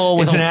apple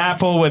with It's an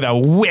apple with a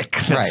wick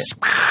that's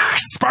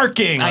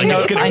sparking. I know-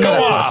 It's gonna I know go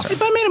that off. poster.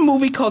 If I made a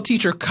movie called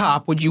Teacher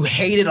Cop, would you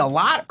hate it a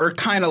lot or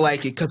kind of like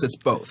it because it's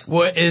both?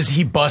 What is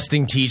he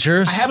busting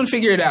teachers? I haven't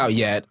figured it out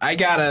yet. I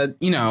gotta,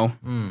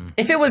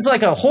 If it was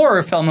like a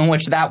horror film in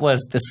which that was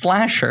the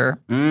slasher,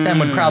 Ben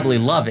would probably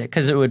love it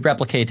because it would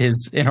replicate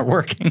his inner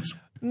workings.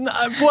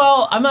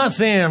 Well, I'm not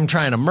saying I'm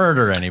trying to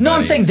murder anybody. No,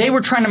 I'm saying they were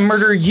trying to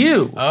murder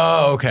you.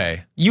 Oh,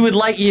 okay. You'd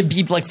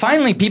be like,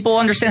 finally, people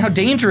understand how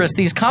dangerous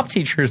these cop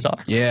teachers are.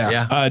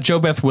 Yeah. Joe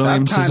Beth about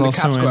Williams time is the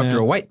also cops go in after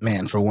a it. white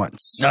man for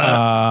once.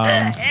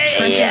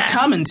 Trenchant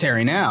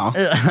commentary now.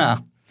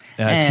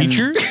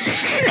 Teachers.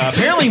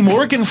 Apparently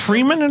Morgan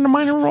Freeman in a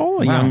minor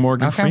role. A young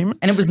Morgan Okay. Freeman.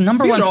 And it was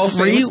number These one are all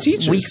 3 famous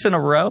teachers. weeks in a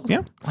row?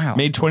 Yeah. Wow.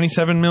 Made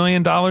 $27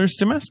 million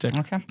domestic.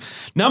 Okay.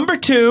 Number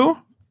 2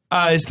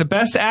 is the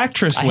Best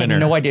Actress I winner. had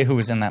no idea who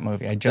was in that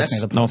movie. I just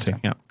Best knew the poster. Nolte,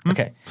 yeah.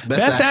 Okay.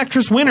 Best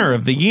Actress winner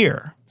of the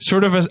year.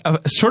 Sort of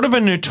a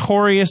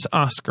notorious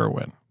Oscar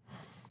win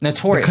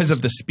Notorious. because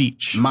of the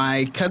speech.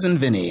 My cousin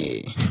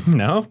Vinny.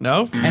 No.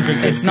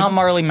 It's not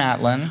Marley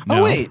Matlin.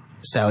 Oh, wait.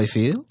 Sally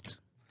Field.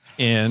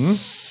 In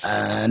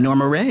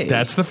Norma Ray.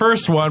 that's the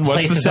first one.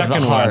 What's Places the of the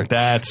second one? Heart.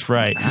 That's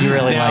right. You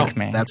really Now, like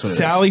me. That's what it is.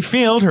 Sally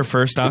Field, her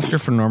first Oscar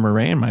for Norma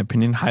Ray, in my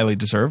opinion, highly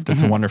deserved.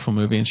 It's a wonderful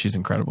movie, and she's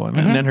incredible in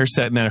it. And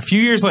then a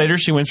few years later,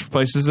 she wins for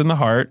Places in the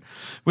Heart,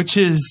 which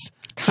is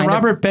it's a Kind of-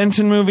 Robert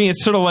Benson movie.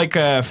 It's sort of like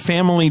a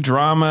family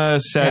drama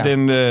set Yeah.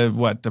 in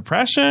the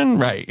Depression,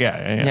 right?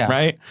 Yeah, Yeah.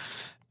 right.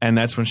 And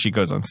that's when she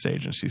goes on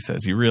stage and she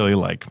says, "You really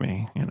like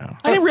me,"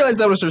 I didn't realize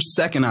that was her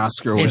second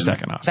Oscar win.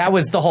 Second Oscar. That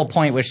was the whole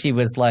point where she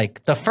was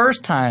like, the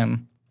first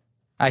time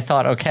I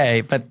thought, okay,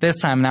 but this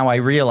time now I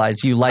realize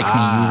you like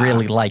me. You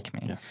really like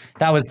me.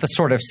 That was the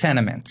sort of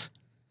sentiment.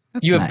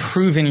 You have nice.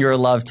 proven your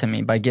love to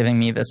me by giving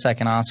me the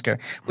second Oscar,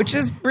 which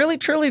is really,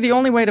 truly the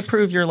only way to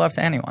prove your love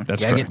to anyone.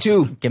 That's I correct. get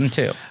 2. Give him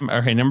 2.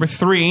 Okay, number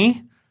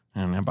 3.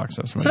 And that box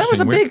office. So that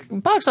was a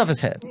big box office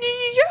hit.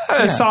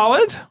 Yeah,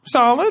 solid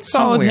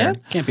weird.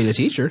 hit. Can't beat a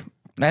teacher.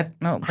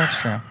 No, that's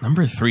true.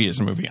 Number 3 is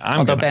a movie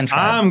Although Ben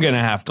tried. I'm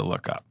gonna have to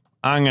look up.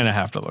 I'm gonna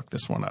have to look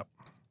this one up.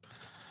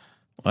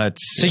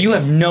 Let's see. So you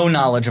have no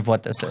knowledge of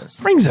what this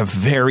is. Rings a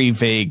very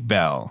vague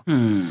bell.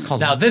 It's called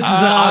Now, this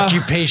is an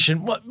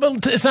occupation. Well,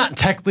 it's not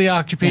technically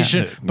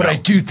occupation, but I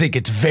do think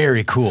it's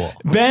very cool.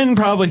 Ben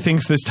probably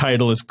thinks this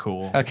title is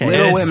cool. Okay.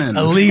 Little It's Women.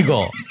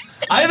 illegal.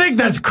 I think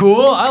that's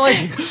cool. I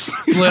like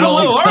little How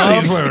little stuff. are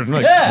these women?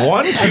 Like Yeah.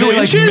 1, 2 Are they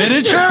like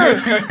inches?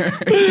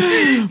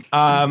 miniature?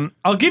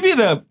 I'll give you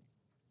the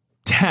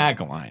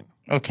tagline.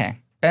 Okay.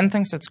 Ben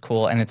thinks it's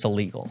cool and it's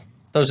illegal.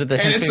 Those are the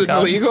And hints it's we've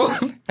got. illegal?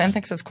 Ben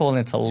thinks it's cool and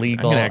it's I'm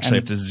illegal. gonna actually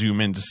and- have to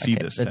zoom in to see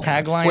okay, this. the thing.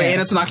 tagline. Wait,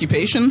 and it's an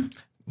occupation?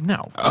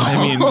 No, I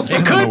mean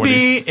It could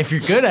be if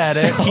you're good at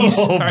it.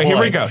 All right,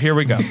 here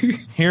we go.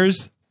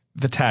 Here's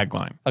the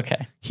tagline.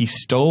 Okay. He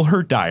stole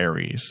her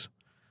diaries,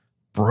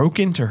 broke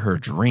into her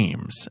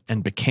dreams,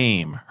 and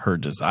became her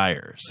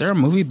desires. Is there a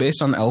movie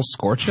based on El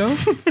Scorcho?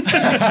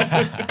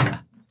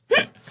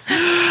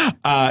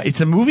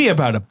 It's a movie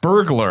about a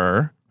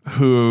burglar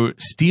who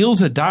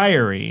steals a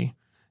diary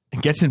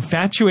and gets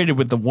infatuated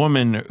with the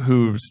woman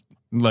whose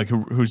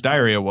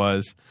diary it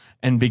was,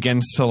 and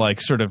begins to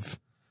like sort of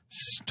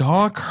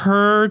stalk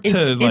her to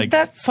Is like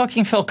that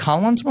fucking Phil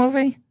Collins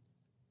movie?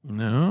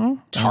 no.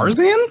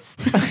 Tarzan?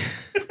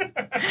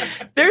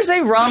 There's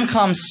a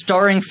rom-com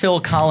starring Phil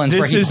Collins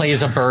where This he is-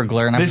 plays a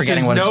burglar, and I'm This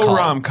forgetting is what it's no called.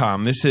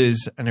 rom-com. This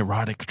is an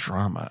erotic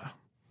drama.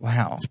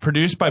 Wow. It's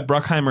produced by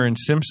Bruckheimer and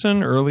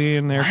Simpson early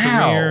in their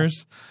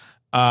careers.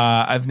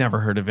 I've never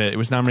heard of it. It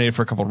was nominated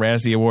for a couple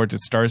Razzie Awards. It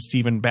stars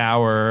Stephen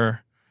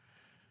Bauer.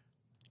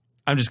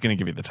 I'm just going to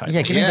give you the title.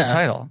 Yeah, give me Yeah. the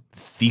title.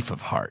 Thief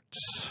of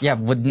Hearts. Yeah,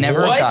 would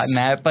never What? have gotten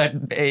that, but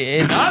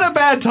it, Not a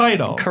bad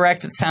title.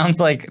 correct. It sounds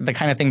like the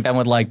kind of thing Ben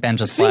would like. Ben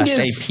just Thing flashed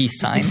is- a peace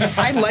sign.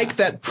 I like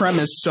that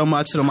premise so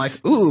much that I'm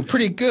like, ooh,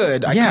 pretty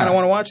good. I Yeah. kind of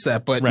want to watch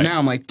that. But Right. now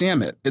I'm like,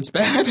 damn it, it's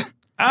bad.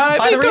 Buy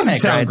It the doesn't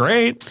remake sound rights.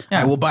 great.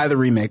 I will buy the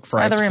remake for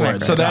Buy the its remake for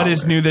rights. its So that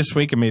is dollar. new this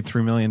week. It made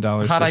 $3 million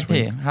Hot this IP.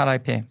 week. Hot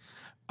IP.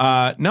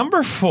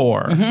 Number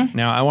 4. Mm-hmm.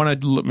 Now, I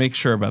want to make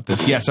sure about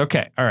this. Yes,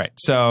 okay. All right.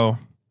 So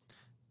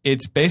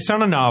it's based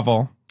on a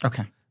novel,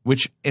 Okay.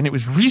 and it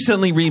was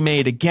recently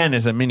remade again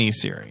as a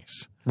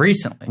miniseries.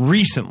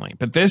 Recently.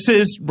 But this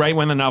is right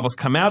when the novels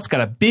come out. It's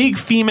got a big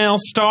female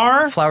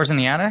star. Flowers in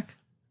the Attic?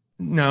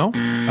 No.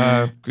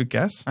 Good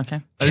guess.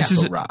 Okay. This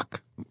Castle is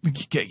Rock.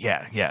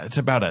 yeah. It's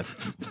about a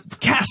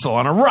castle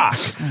on a rock.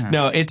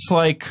 No, it's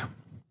like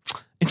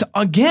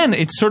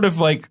it's sort of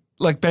like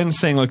like Ben's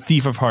saying, like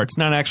Thief of Hearts,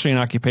 not actually an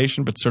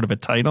occupation, but sort of a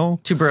title.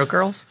 Two Broke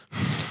Girls?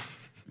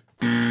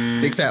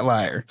 Big Fat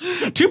Liar.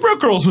 Two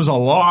Broke Girls was a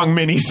long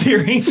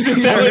miniseries.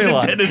 If that was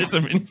intended as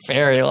a miniseries.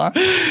 Very long.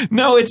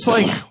 No, it's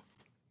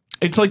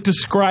like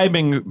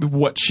describing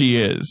what she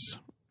is.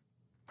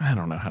 I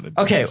don't know how to do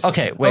this.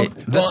 Okay, wait.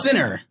 The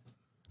Sinner.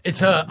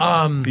 It's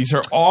a These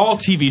are all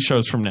TV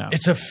shows from now.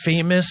 it's a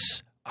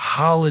famous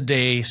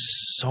holiday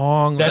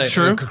song. That's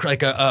like, true.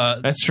 Like a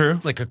That's true.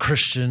 like a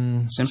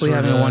Christian Simply sort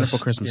Having a of, Wonderful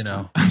Christmas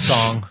Time.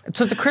 song.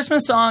 So it's a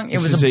Christmas song. It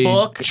This was is a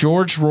book.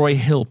 George Roy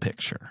Hill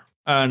picture.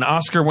 An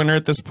Oscar winner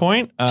at this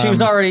point.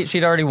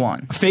 She'd already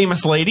won.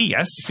 Famous lady.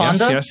 Yes.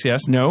 Fonda?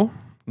 Yes. No.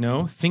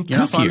 Think You're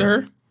not fond of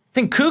kookier. her?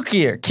 Think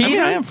kookier. I Keaton?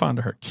 mean, I am fond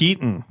of her.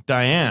 Keaton.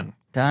 Diane.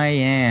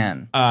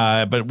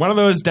 But one of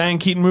those Diane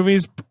Keaton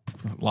movies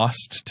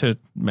lost to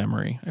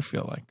memory, I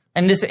feel like.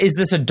 And is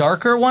this a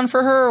darker one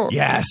for her? Or?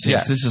 Yes.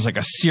 This is like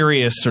a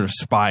serious sort of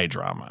spy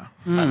drama.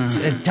 It's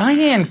a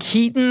Diane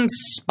Keaton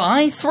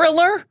spy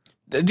thriller?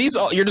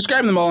 You're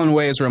describing them all in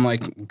ways where I'm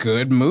like,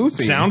 good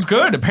movie. Sounds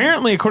good.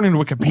 Apparently, according to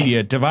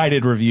Wikipedia,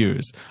 divided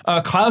reviews.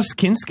 Klaus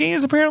Kinski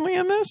is apparently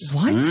in this.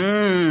 What?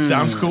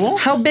 Sounds cool.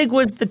 How big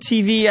was the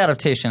TV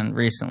adaptation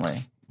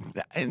recently?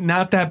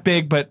 Not that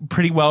big, but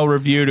pretty well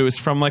reviewed. It was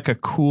from like a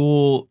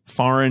cool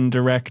foreign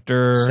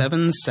director.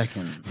 7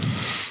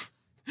 seconds.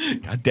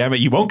 God damn it.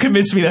 You won't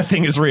convince me that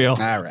thing is real.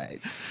 All All right.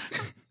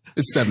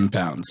 It's 7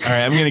 pounds.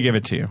 right, I'm going to give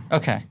it to you.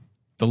 Okay.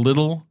 The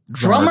Little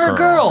Drummer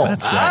Girl.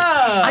 That's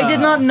right. I did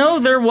not know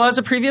there was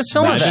a previous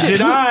film of Neither that.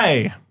 did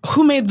I.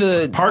 Who made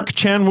the... Park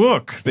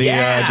Chan-wook, the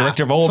Yeah.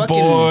 director of Old Fucking-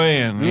 Boy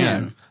and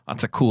man.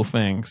 lots of cool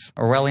things.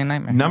 Orwellian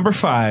Nightmare. Number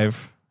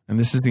 5, and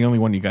this is the only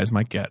one you guys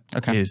might get,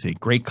 Okay. is a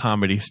great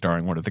comedy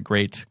starring one of the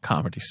great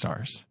comedy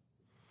stars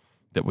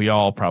that we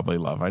all probably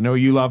love. I know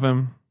you love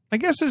him. I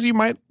guess as you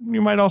might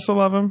also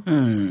love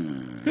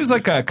him. He was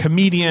like a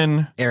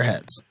comedian.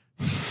 Airheads.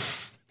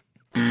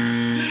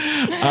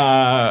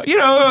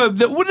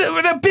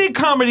 The big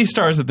comedy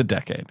stars of the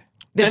decade.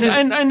 It's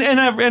and not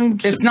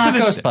to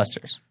this-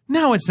 Ghostbusters.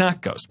 No, it's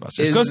not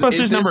Ghostbusters. Ghostbusters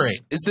is number this-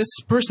 8. Is this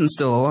person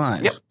still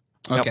alive? Yep.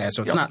 Okay,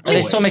 so it's not. Are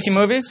they still always. making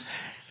movies?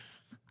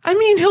 I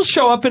mean, he'll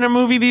show up in a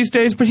movie these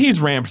days, but he's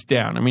ramped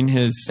down. I mean,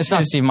 It's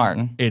not Steve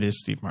Martin. It is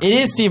Steve Martin. It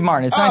is Steve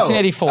Martin. It's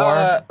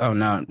 1984.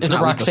 No. it's is it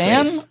not Leap of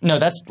Roxanne? Faith. No,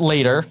 that's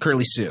later.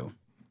 Curly Sue.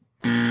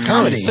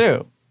 Comedy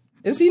Sue.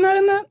 Is he not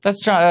in that?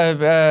 That's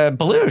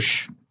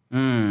Belushi.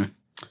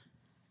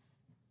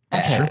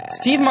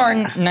 Steve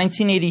Martin,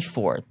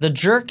 1984. The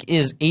Jerk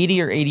is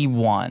 80 or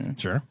 81.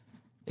 Sure.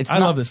 It's I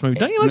not, love this movie.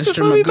 Don't you like this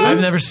Mr. movie, Magoo? Ben? I've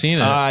never seen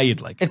it.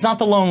 You'd like it. It's not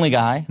The Lonely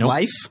Guy.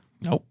 Life?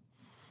 Nope.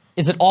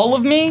 Is it All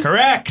of Me?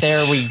 Correct.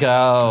 There we go.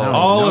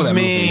 All know of that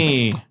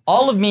me.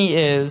 All of Me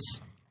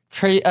is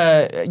Lily Carl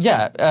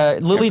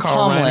Reiner,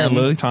 Tomlin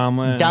Lily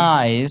Tomlin.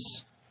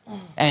 dies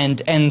and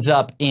ends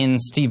up in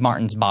Steve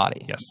Martin's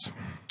body. Yes.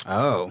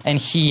 Oh. And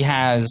he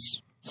has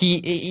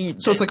he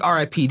So it's like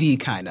R.I.P.D.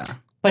 kind of.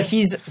 but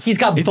he's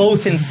got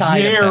both inside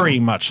of Very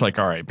him. much like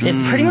R.I.P. It's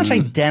pretty much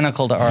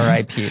identical to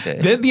R.I.P.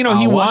 Then, he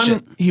I'll watch won.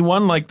 it. He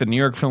won like the New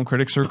York Film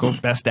Critics Circle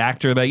Best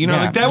Actor. That Yeah.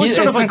 like that was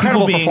sort It's of like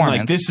incredible people being like,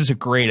 performance. "This is a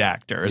great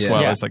actor," as Yeah.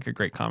 well Yeah. as like a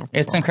great comic.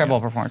 It's an incredible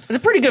performance. It's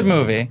a pretty good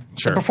movie.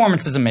 Sure. The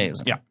performance is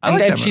amazing. Yeah. I And,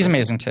 like that and she's movie.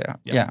 amazing too.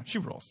 Yeah. She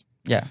rules.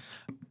 Yeah.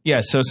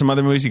 Yeah. So some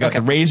other movies. You got Okay.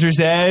 The Razor's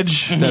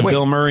Edge, the Wait,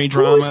 Bill Murray Who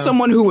drama. is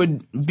someone who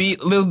would be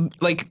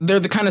like they're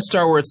the kind of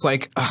star where it's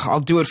like I'll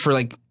do it for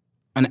like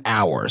an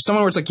hour.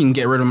 Someone where it's like you can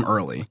get rid of them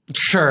early.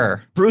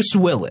 Sure. Bruce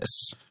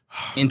Willis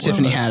in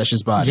Tiffany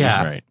Haddish's body.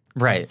 Yeah. Right.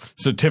 Right.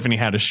 So Tiffany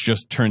Haddish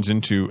just turns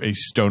into a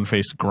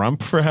stone-faced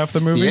grump for half the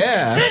movie.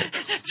 Yeah.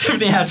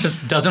 Tiffany Haddish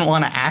just doesn't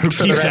want to act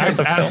for the Keeps rest of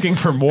the film. asking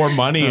for more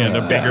money and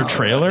a bigger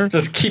trailer.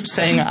 Just keep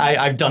saying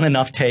I've done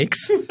enough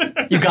takes.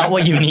 You got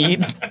what you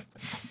need.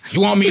 You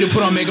want me to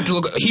put on makeup to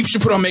look? He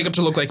should put on makeup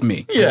to look like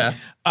me. Yeah.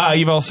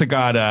 You've also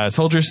got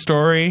Soldier's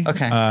Story.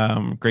 Okay.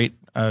 Great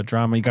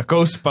drama. You got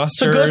Ghostbusters.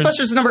 So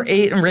Ghostbusters is number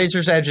 8 and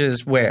Razor's Edge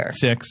is where?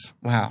 6.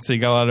 Wow. So you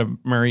got a lot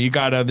of Murray. You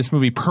got this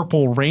movie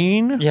Purple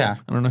Rain. Yeah.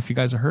 I don't know if you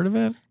guys have heard of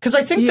it. Because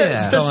I think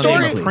that the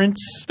story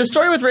Prince. the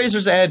story with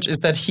Razor's Edge is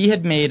that he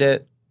had made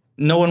it.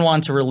 No one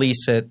wanted to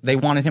release it. They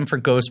wanted him for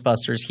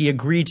Ghostbusters. He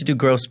agreed to do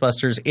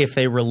Ghostbusters if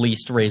they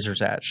released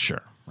Razor's Edge.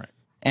 Sure. Right.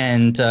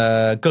 And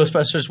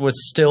Ghostbusters was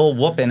still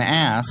whooping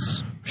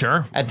ass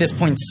Sure. at this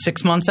point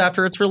 6 months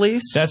after its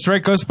release. That's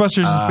right.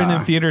 Ghostbusters has been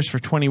in theaters for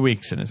 20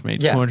 weeks and has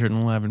made Yeah.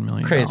 $211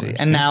 million. Crazy.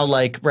 And now,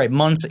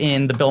 months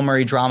in, the Bill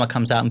Murray drama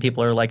comes out and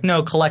people are like,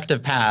 no,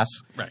 collective pass.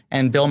 Right.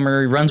 And Bill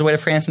Murray runs away to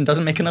France and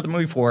doesn't make another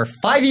movie for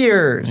 5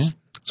 years.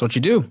 That's what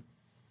you do.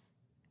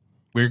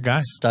 Weird guy.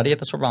 Study at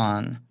the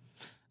Sorbonne.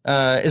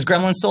 Is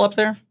Gremlins still up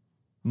there?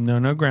 No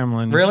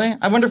Gremlins. Really?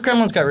 I wonder if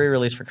Gremlins got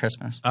re-released for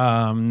Christmas.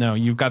 No,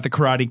 you've got the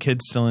Karate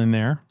Kid still in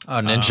there,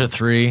 Ninja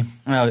 3.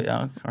 Oh,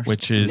 yeah, of course.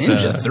 which is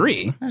Ninja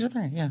 3. Ninja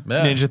 3, yeah.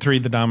 Ninja 3: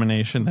 The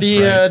Domination. That's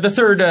right. The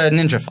third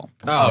Ninja film.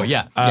 Oh,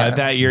 yeah.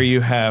 That year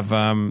you have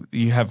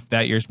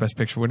that year's Best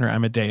Picture winner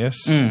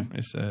Amadeus. And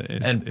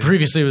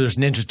previously there was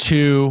Ninja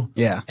 2.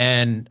 Yeah.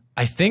 And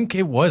I think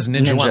it was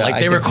Ninja 1. Ninja, Like I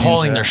they were think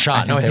calling Ninja. their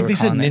shot. No, I think were they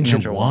said calling it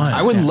Ninja 1.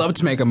 I would love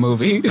to make a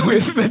movie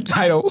with the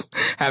title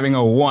having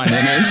a 1 and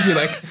then just be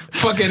like,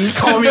 fucking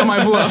call me on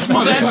my bluff,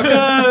 That's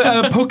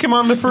motherfucker. the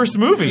Pokemon the first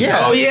movie.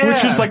 Yeah. Oh, yeah.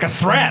 Which is like a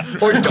threat.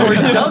 Or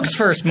Doug's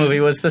first movie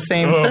was the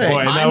same Oh thing.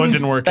 boy, that one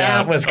didn't work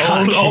that out. was old,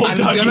 cocky. old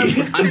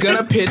Dougie. I'm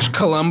gonna pitch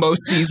Columbo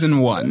season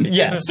 1.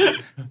 Yes.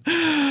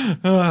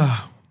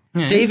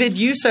 David,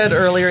 you said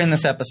earlier in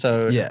this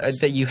episode Yes.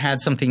 that you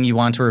had something you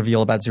wanted to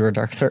reveal about Zero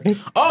Dark 30.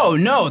 Oh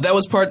no, that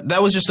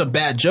was just a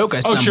bad joke I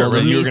stumbled sure,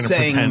 in you were me gonna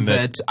saying pretend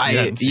that that I you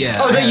hadn't seen it.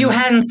 Oh, that you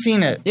hadn't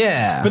seen it.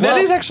 Yeah. But that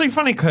is actually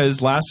funny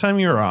because last time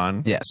you were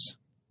on, yes.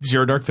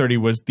 Zero Dark 30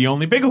 was the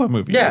only Bigelow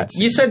movie. Yeah,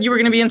 you said you were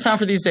going to be in town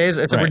for these days.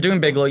 I said, Right. we're doing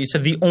Bigelow. You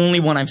said the only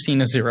one I've seen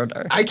is Zero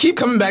Dark. I keep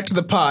coming back to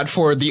the pod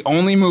for the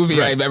only movie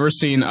Right. I've ever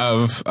seen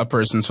of a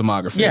person's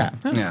filmography. Yeah.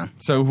 Yeah.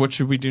 So what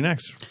should we do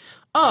next?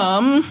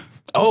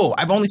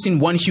 I've only seen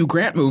one Hugh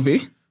Grant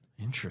movie.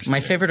 Interesting. My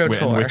favorite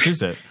auteur. Which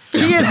is it? He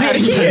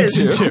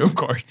is. Two, of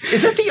course.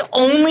 Is that the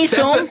only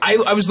film?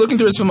 I was looking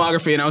through his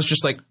filmography and I was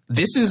just like,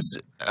 this is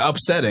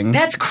upsetting.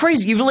 That's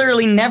crazy. You've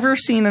literally never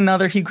seen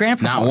another Hugh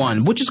Grant Not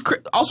performance. one, which is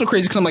also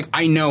crazy because I'm like,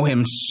 I know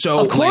him so.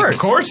 Of course. like, Of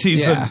course,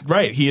 he's Yeah.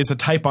 right. He is a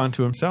type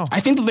onto himself.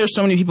 I think that there's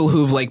so many people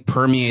who've like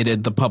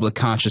permeated the public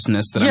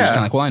consciousness that I'm just Yeah. kind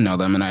of like, well, I know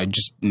them, and I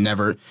just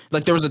never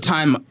like. There was a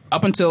time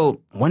up until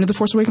when did The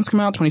Force Awakens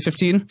come out?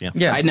 2015.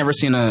 Yeah. I'd never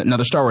seen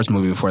another Star Wars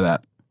movie before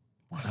that.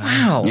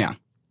 Wow. Yeah.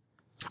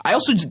 I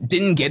also just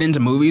didn't get into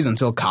movies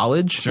until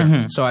college.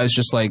 Sure. So I was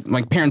just like,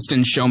 my parents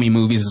didn't show me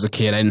movies as a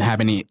kid. I didn't have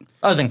any.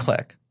 Other than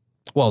Click.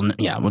 Well,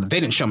 well,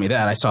 they didn't show me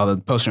that. I saw the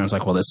poster and I was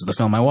like, well, this is the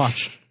film I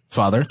watch.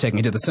 Father, take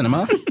me to the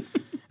cinema.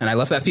 And I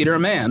left that theater a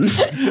man.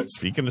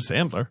 Speaking of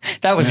Sandler,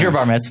 That was your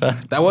bar mitzvah.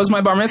 That was my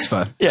bar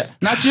mitzvah. Yeah.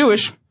 Not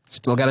Jewish.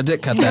 Still got a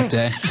dick cut that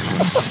day.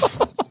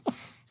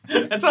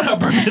 that's not how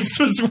bar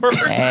mitzvahs work.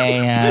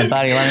 Hey,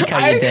 buddy, let me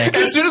cut your dick.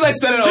 As soon as I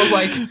said it, I was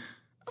like,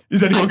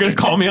 Is anyone going to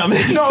call me on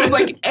this? no, I was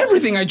like,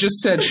 everything I just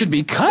said should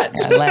be cut.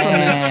 Let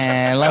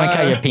me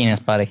cut your penis,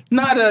 buddy.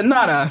 Not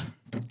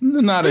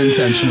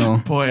intentional.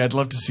 Boy, I'd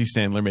love to see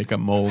Sandler make a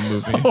mole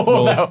movie.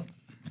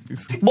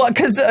 Well,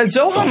 because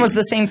Zohan was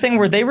the same thing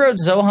where they wrote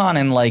Zohan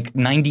in like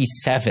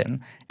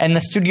 97 and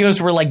the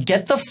studios were like,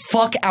 get the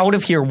fuck out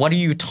of here. What are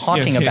you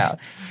talking Yeah. about?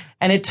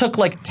 And it took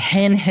like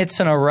 10 hits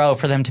in a row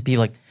for them to be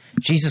like,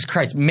 Jesus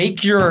Christ,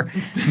 make your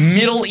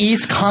Middle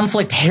East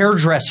conflict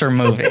hairdresser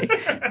movie.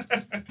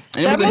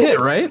 And it was a hit,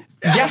 right?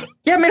 Yeah,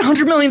 it made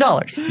 $100 million.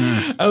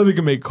 I don't think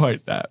it made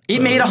quite that.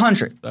 It made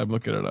 100. I'm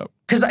looking it up.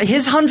 Because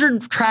his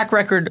 100 track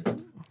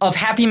record of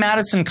Happy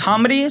Madison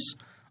comedies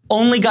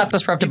only got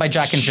disrupted by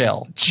Jack and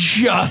Jill.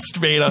 Just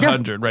made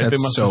 100, right? That's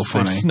they must so have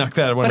funny. snuck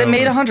that one But it over.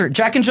 made 100.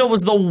 Jack and Jill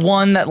was the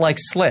one that like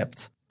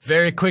slipped.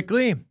 Very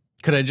quickly,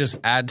 could I just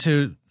add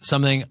to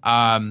something?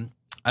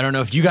 I don't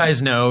know if you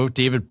guys know,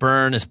 David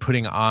Byrne is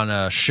putting on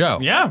a show.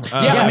 Yeah.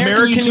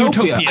 American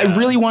Utopia. I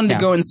really wanted to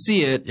go and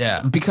see it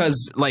Yeah.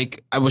 because,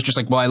 like, I was just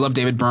like, well, I love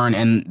David Byrne,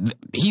 and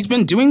he's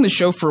been doing the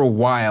show for a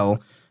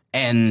while,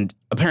 and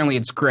apparently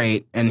it's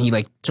great, and he,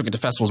 like, took it to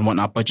festivals and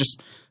whatnot, but just,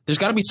 there's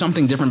got to be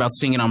something different about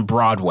seeing it on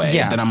Broadway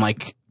that I'm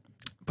like,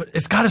 But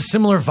it's got a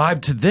similar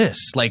vibe to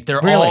this. Like they're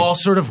Really? all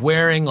sort of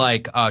wearing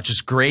like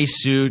just gray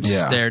suits.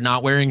 Yeah. They're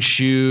not wearing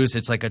shoes.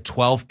 It's like a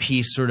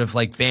 12-piece sort of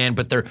like band,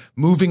 but they're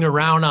moving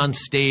around on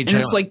stage.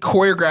 and it's like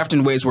choreographed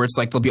in ways where it's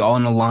like they'll be all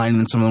in a line, and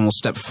then some of them will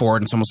step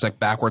forward and some will step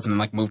backwards and then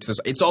like move to this.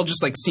 It's all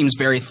just like seems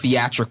very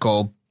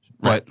theatrical,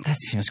 but That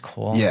seems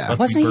cool. Yeah.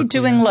 Wasn't he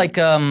doing like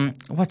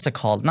what's it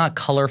called? Not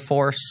Color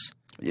Force,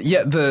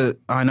 yeah,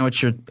 I know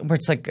what you're where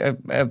it's like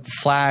a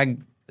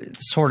flag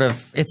sort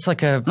of. It's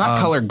like a not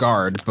color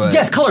guard, but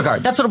Yes, Color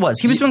Guard. That's what it was.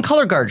 He was doing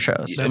Color Guard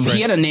shows,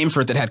 he had a name for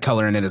it that had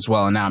color in it as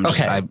well. And now I'm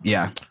just, Okay.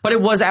 yeah, but it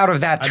was out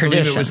of that I believe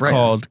tradition. it was right?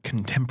 called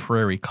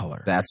Contemporary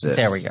Color. that's it.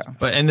 There we go.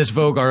 But in this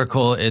Vogue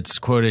article, it's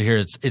quoted here.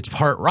 It's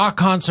part rock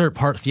concert,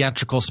 part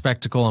theatrical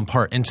spectacle, and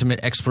part intimate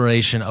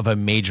exploration of a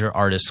major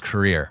artist's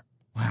career.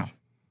 Wow.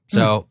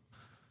 So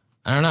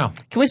I don't know.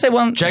 Can we say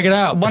one? Check it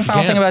out One if you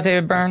final can. thing about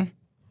David Byrne.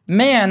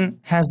 Man,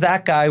 has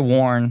that guy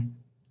worn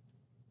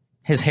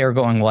his hair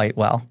going white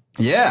well?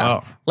 Yeah.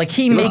 Oh. Like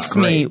he Looks makes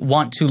me great.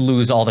 want to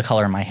lose all the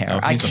color in my hair.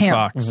 I he's a can't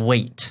fox.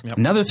 wait.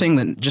 Another thing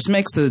that just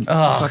makes the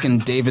fucking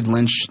David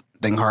Lynch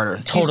thing harder.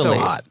 He's Totally. so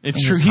hot. It's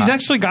He's true. He's hot.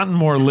 actually gotten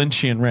more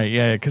Lynchian, right?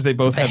 Yeah, because they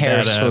both The had hair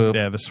that. swoop.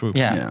 Yeah, the swoop.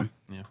 Yeah. Yeah.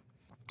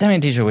 Demi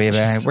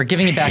Adejuyigbe, we're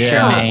giving you back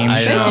Yeah. your name. I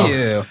know. Thank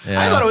you.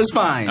 Yeah. I thought it was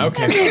fine.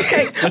 Okay. Okay.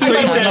 I thought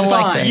it was I like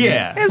fine. that.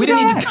 Yeah. We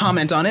didn't need to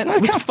comment on it. It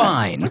was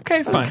fine.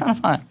 Okay, fine. Kind of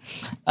fun.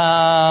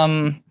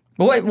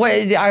 But what?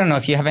 I don't know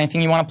if you have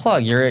anything you want to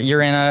plug.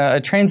 You're in a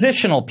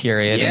transitional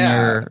period.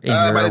 Yeah. In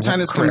your By the time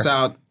this career. comes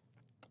out,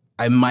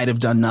 I might have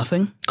done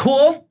nothing.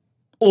 Cool.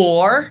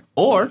 Or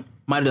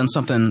Might have done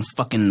something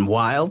fucking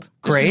wild.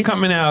 This great. is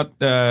coming out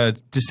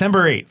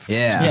December 8th.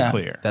 Yeah. To be Yeah.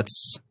 clear.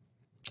 That's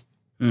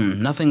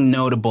Nothing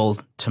notable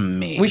to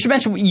me. We should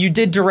mention you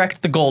did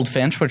direct The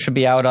Goldfinch, which should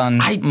be out on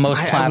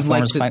most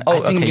platforms. I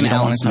think you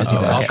don't want to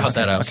I'll cut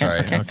that out. Sorry.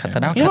 Okay, cut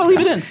that out. You know what? Leave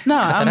it in. No,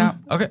 Cut that out.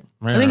 Okay.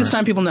 I think it's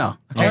time people know.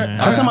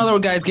 Okay. Some other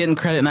guys getting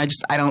credit, and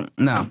I don't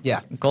know. Yeah.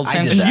 Goldfinch.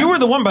 I did And that. you were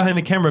the one behind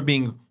the camera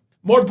being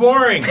more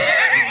boring.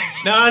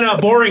 No,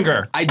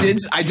 boringer. I did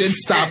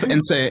stop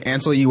and say,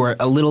 Ansel, you are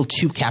a little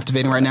too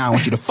captivating right now. I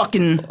want you to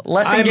fucking...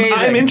 Less engaging.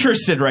 I'm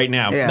interested right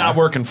now. Yeah. Not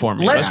working for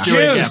me. Less Let's do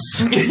it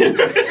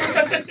juice.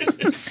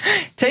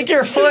 Take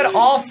your foot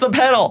off the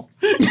pedal.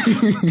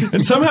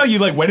 And somehow you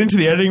like went into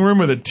the editing room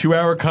with a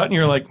 2-hour cut, and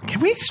you're like, "Can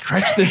we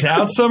stretch this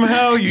out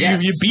somehow?"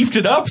 You beefed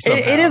it up. Somehow.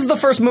 It is the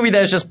first movie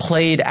that is just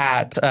played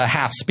at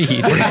half speed.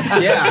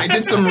 Yeah, I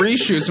did some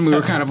reshoots, and we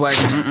were kind of like,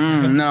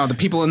 no, the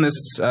people in this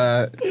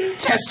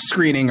test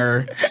screening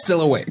are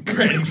still awake.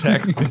 Right,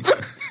 exactly.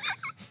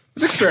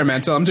 It's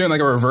experimental. I'm doing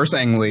like a reverse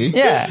Ang Lee.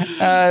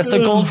 Yeah. So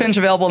Goldfinch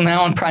available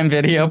now on Prime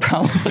Video,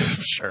 probably.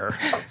 Sure.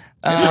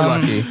 If you're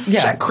lucky.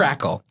 yeah. Jack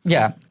Crackle.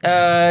 Yeah.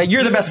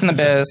 You're the best in the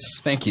biz.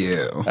 Thank you.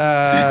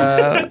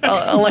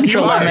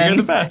 Electro You are. Lemon. You're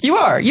the best. You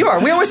are.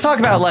 We always talk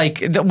about like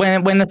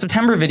when the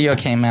September video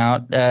came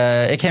out.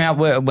 It came out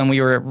when we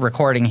were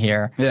recording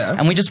here. Yeah.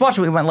 And we just watched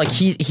it. We went like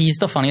he's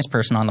the funniest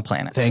person on the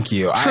planet. Thank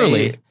you.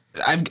 Truly.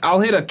 I'll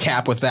hit a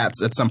cap with that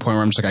at some point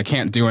where I'm just like, I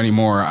can't do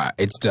anymore.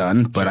 It's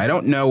done. But I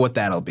don't know what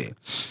that'll be.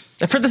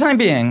 For the time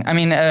being, I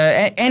mean,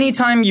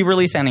 anytime you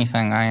release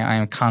anything, I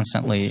am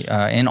constantly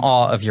in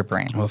awe of your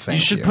brain. Well, thank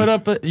You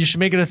should you should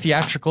make it a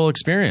theatrical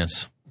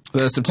experience.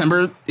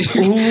 September,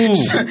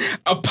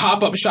 a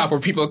pop-up shop where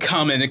people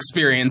come and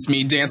experience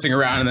me dancing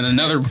around, and then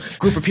another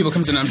group of people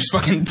comes in and I'm just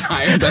fucking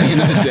tired by the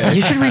end of the day.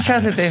 You should reach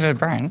out to David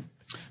Byrne.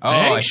 Oh,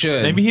 Hey, I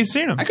should. Maybe he's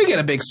seen him. I could get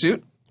a big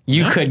suit.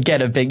 You could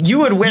get a big. You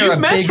would wear You've a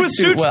big messed with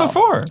suit suits well.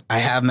 before. I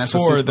have messed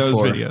with For suits those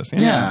before. videos.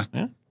 Yeah.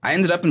 Yeah. I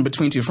ended up in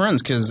Between Two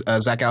Ferns because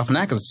Zach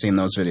Galifianakis had seen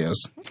those videos.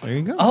 There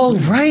you go. Oh,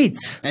 right.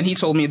 And he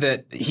told me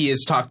that he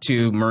has talked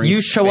to Maurice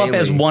You show Bailey. up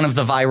as one of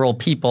the viral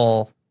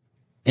people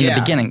in the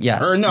beginning.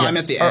 Yes. Or no, yes. I'm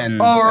at the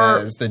end Or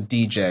as the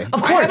DJ. Of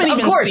course, I haven't of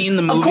even course, seen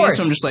the of movie, course.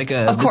 so I'm just like,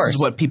 Of this course.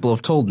 is what people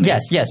have told me.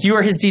 yes. You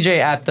are his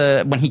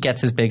DJ when he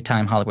gets his big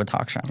time Hollywood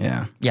talk show.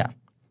 Yeah. Yeah.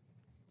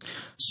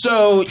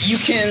 So you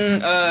can,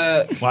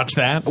 Watch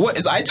that. what,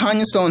 is I,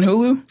 Tonya still on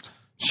Hulu?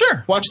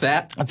 Sure. Watch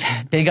that.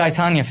 Big I,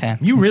 Tanya fan.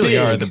 You really Big,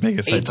 are the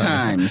biggest. 8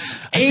 times.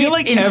 I feel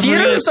like in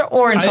theaters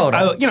or in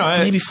total?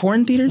 Maybe 4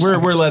 in theaters? We're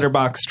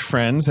letterboxed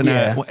friends, and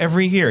Yeah.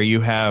 every year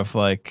you have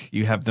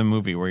the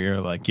movie where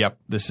you're like, "Yep,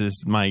 this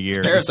is my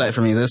year." Parasite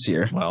for me this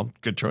year. Well,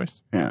 good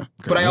choice. Yeah.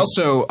 But I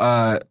also,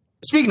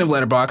 speaking of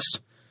letterboxed,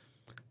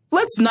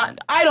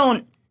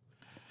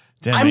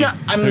 Demi,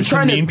 I'm there's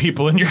trying some to- mean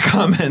people in your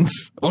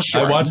comments. well,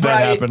 sure. I watched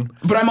that happen.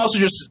 But I'm also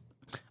just,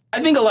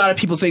 I think a lot of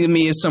people think of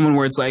me as someone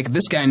where it's like,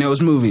 this guy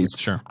knows movies.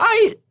 Sure.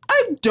 I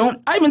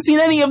haven't seen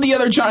any of the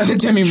other Jonathan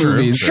Demme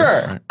movies.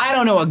 Sure. I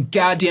don't know a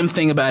goddamn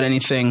thing about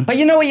anything. But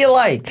you know what you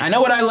like. I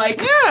know what I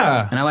like.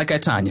 Yeah, And I like I,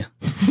 Tanya.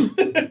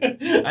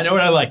 I know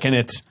what I like, and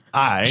it's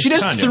She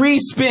does Tanya. 3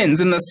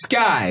 spins in the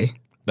sky.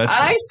 That's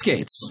on ice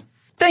skates.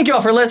 Thank you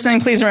all for listening.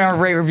 Please remember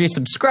to rate, review,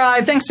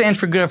 subscribe. Thanks to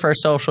Andrew Good for our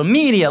social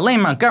media.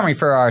 Lane Montgomery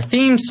for our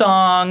theme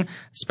song,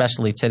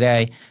 especially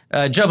today.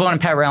 Joe Bone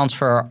and Pat Reynolds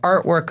for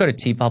our artwork. Go to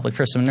TeePublic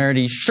for some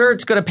nerdy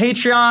shirts. Go to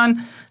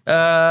Patreon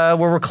where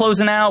we're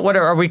closing out.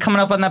 Are we coming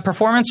up on that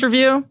performance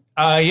review?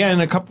 Yeah,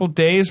 in a couple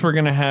days we're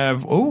gonna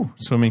have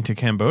swimming to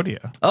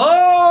Cambodia.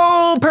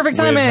 Oh, perfect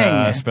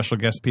timing. With, special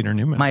guest Peter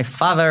Newman. My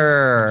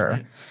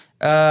father.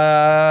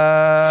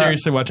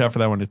 Seriously, watch out for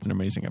that one. It's an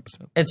amazing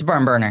episode. It's a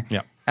barn burner.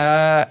 Yeah.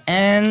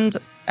 And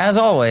as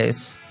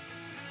always,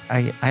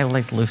 I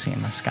like Lucy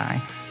in the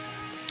Sky.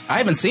 I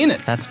haven't seen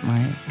it. That's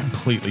my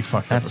Completely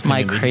fucked up. That's my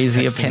opinion that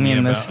crazy he's texting opinion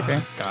me this about.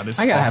 year. God, it's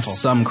I gotta have awful.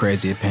 some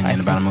crazy opinion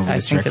about a movie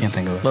this year. I can't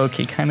think of it.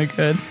 Low-key kind of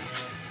good.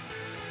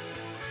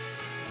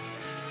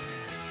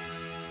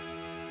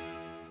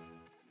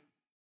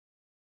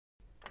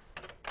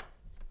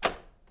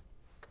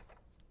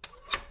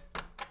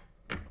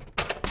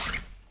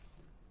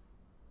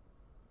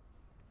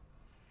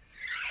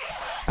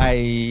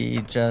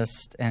 I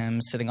just am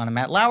sitting on a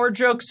Matt Lauer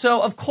joke,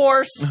 so of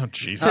course,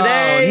 Jesus.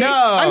 today Oh, no.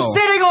 I'm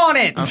sitting on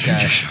it.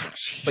 Okay.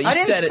 But you I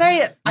didn't said say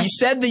it. You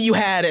said that you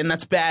had it, and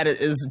that's bad. It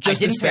is I just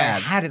didn't as say I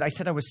bad. had it. I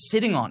said I was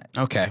sitting on it.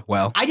 Okay,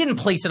 well. I didn't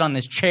place it on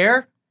this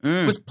chair.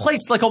 It was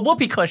placed like a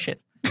whoopee cushion.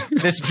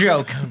 This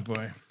joke. Oh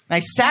boy. And I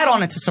sat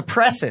on it to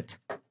suppress it.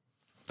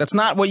 That's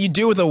not what you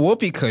do with a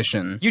whoopee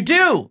cushion. You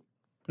do.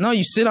 No,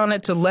 you sit on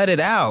it to let it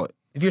out.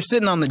 If you're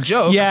sitting on the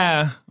joke,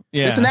 Yeah.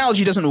 this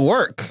analogy doesn't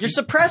work. You're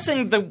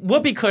suppressing the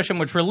whoopee cushion,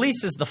 which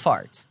releases the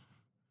fart.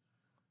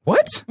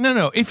 What?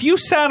 No. If you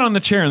sat on the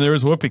chair and there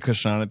was a whoopee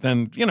cushion on it,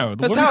 then, the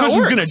That's whoopee how it cushion's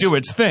going to works. do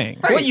its thing.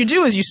 What you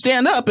do is you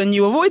stand up and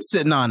you avoid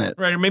sitting on it.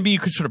 Right, or maybe you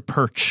could sort of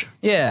perch.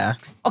 Yeah.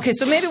 Okay,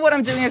 so maybe what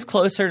I'm doing is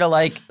closer to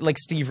like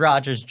Steve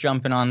Rogers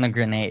jumping on the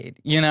grenade,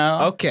 you know?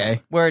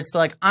 Okay. Where it's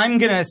like, I'm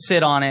going to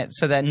sit on it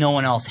so that no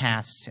one else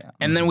has to.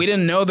 And then we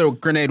didn't know the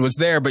grenade was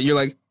there, but you're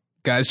like,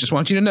 guys, just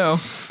want you to know,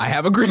 I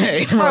have a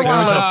grenade. And we're like,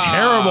 I want It was a a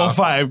terrible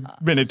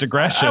 5-minute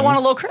digression. I want a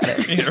little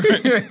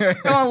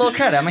credit. I want a little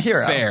credit. I'm a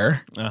hero.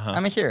 fair.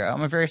 I'm a hero.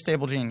 I'm a very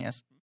stable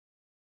genius.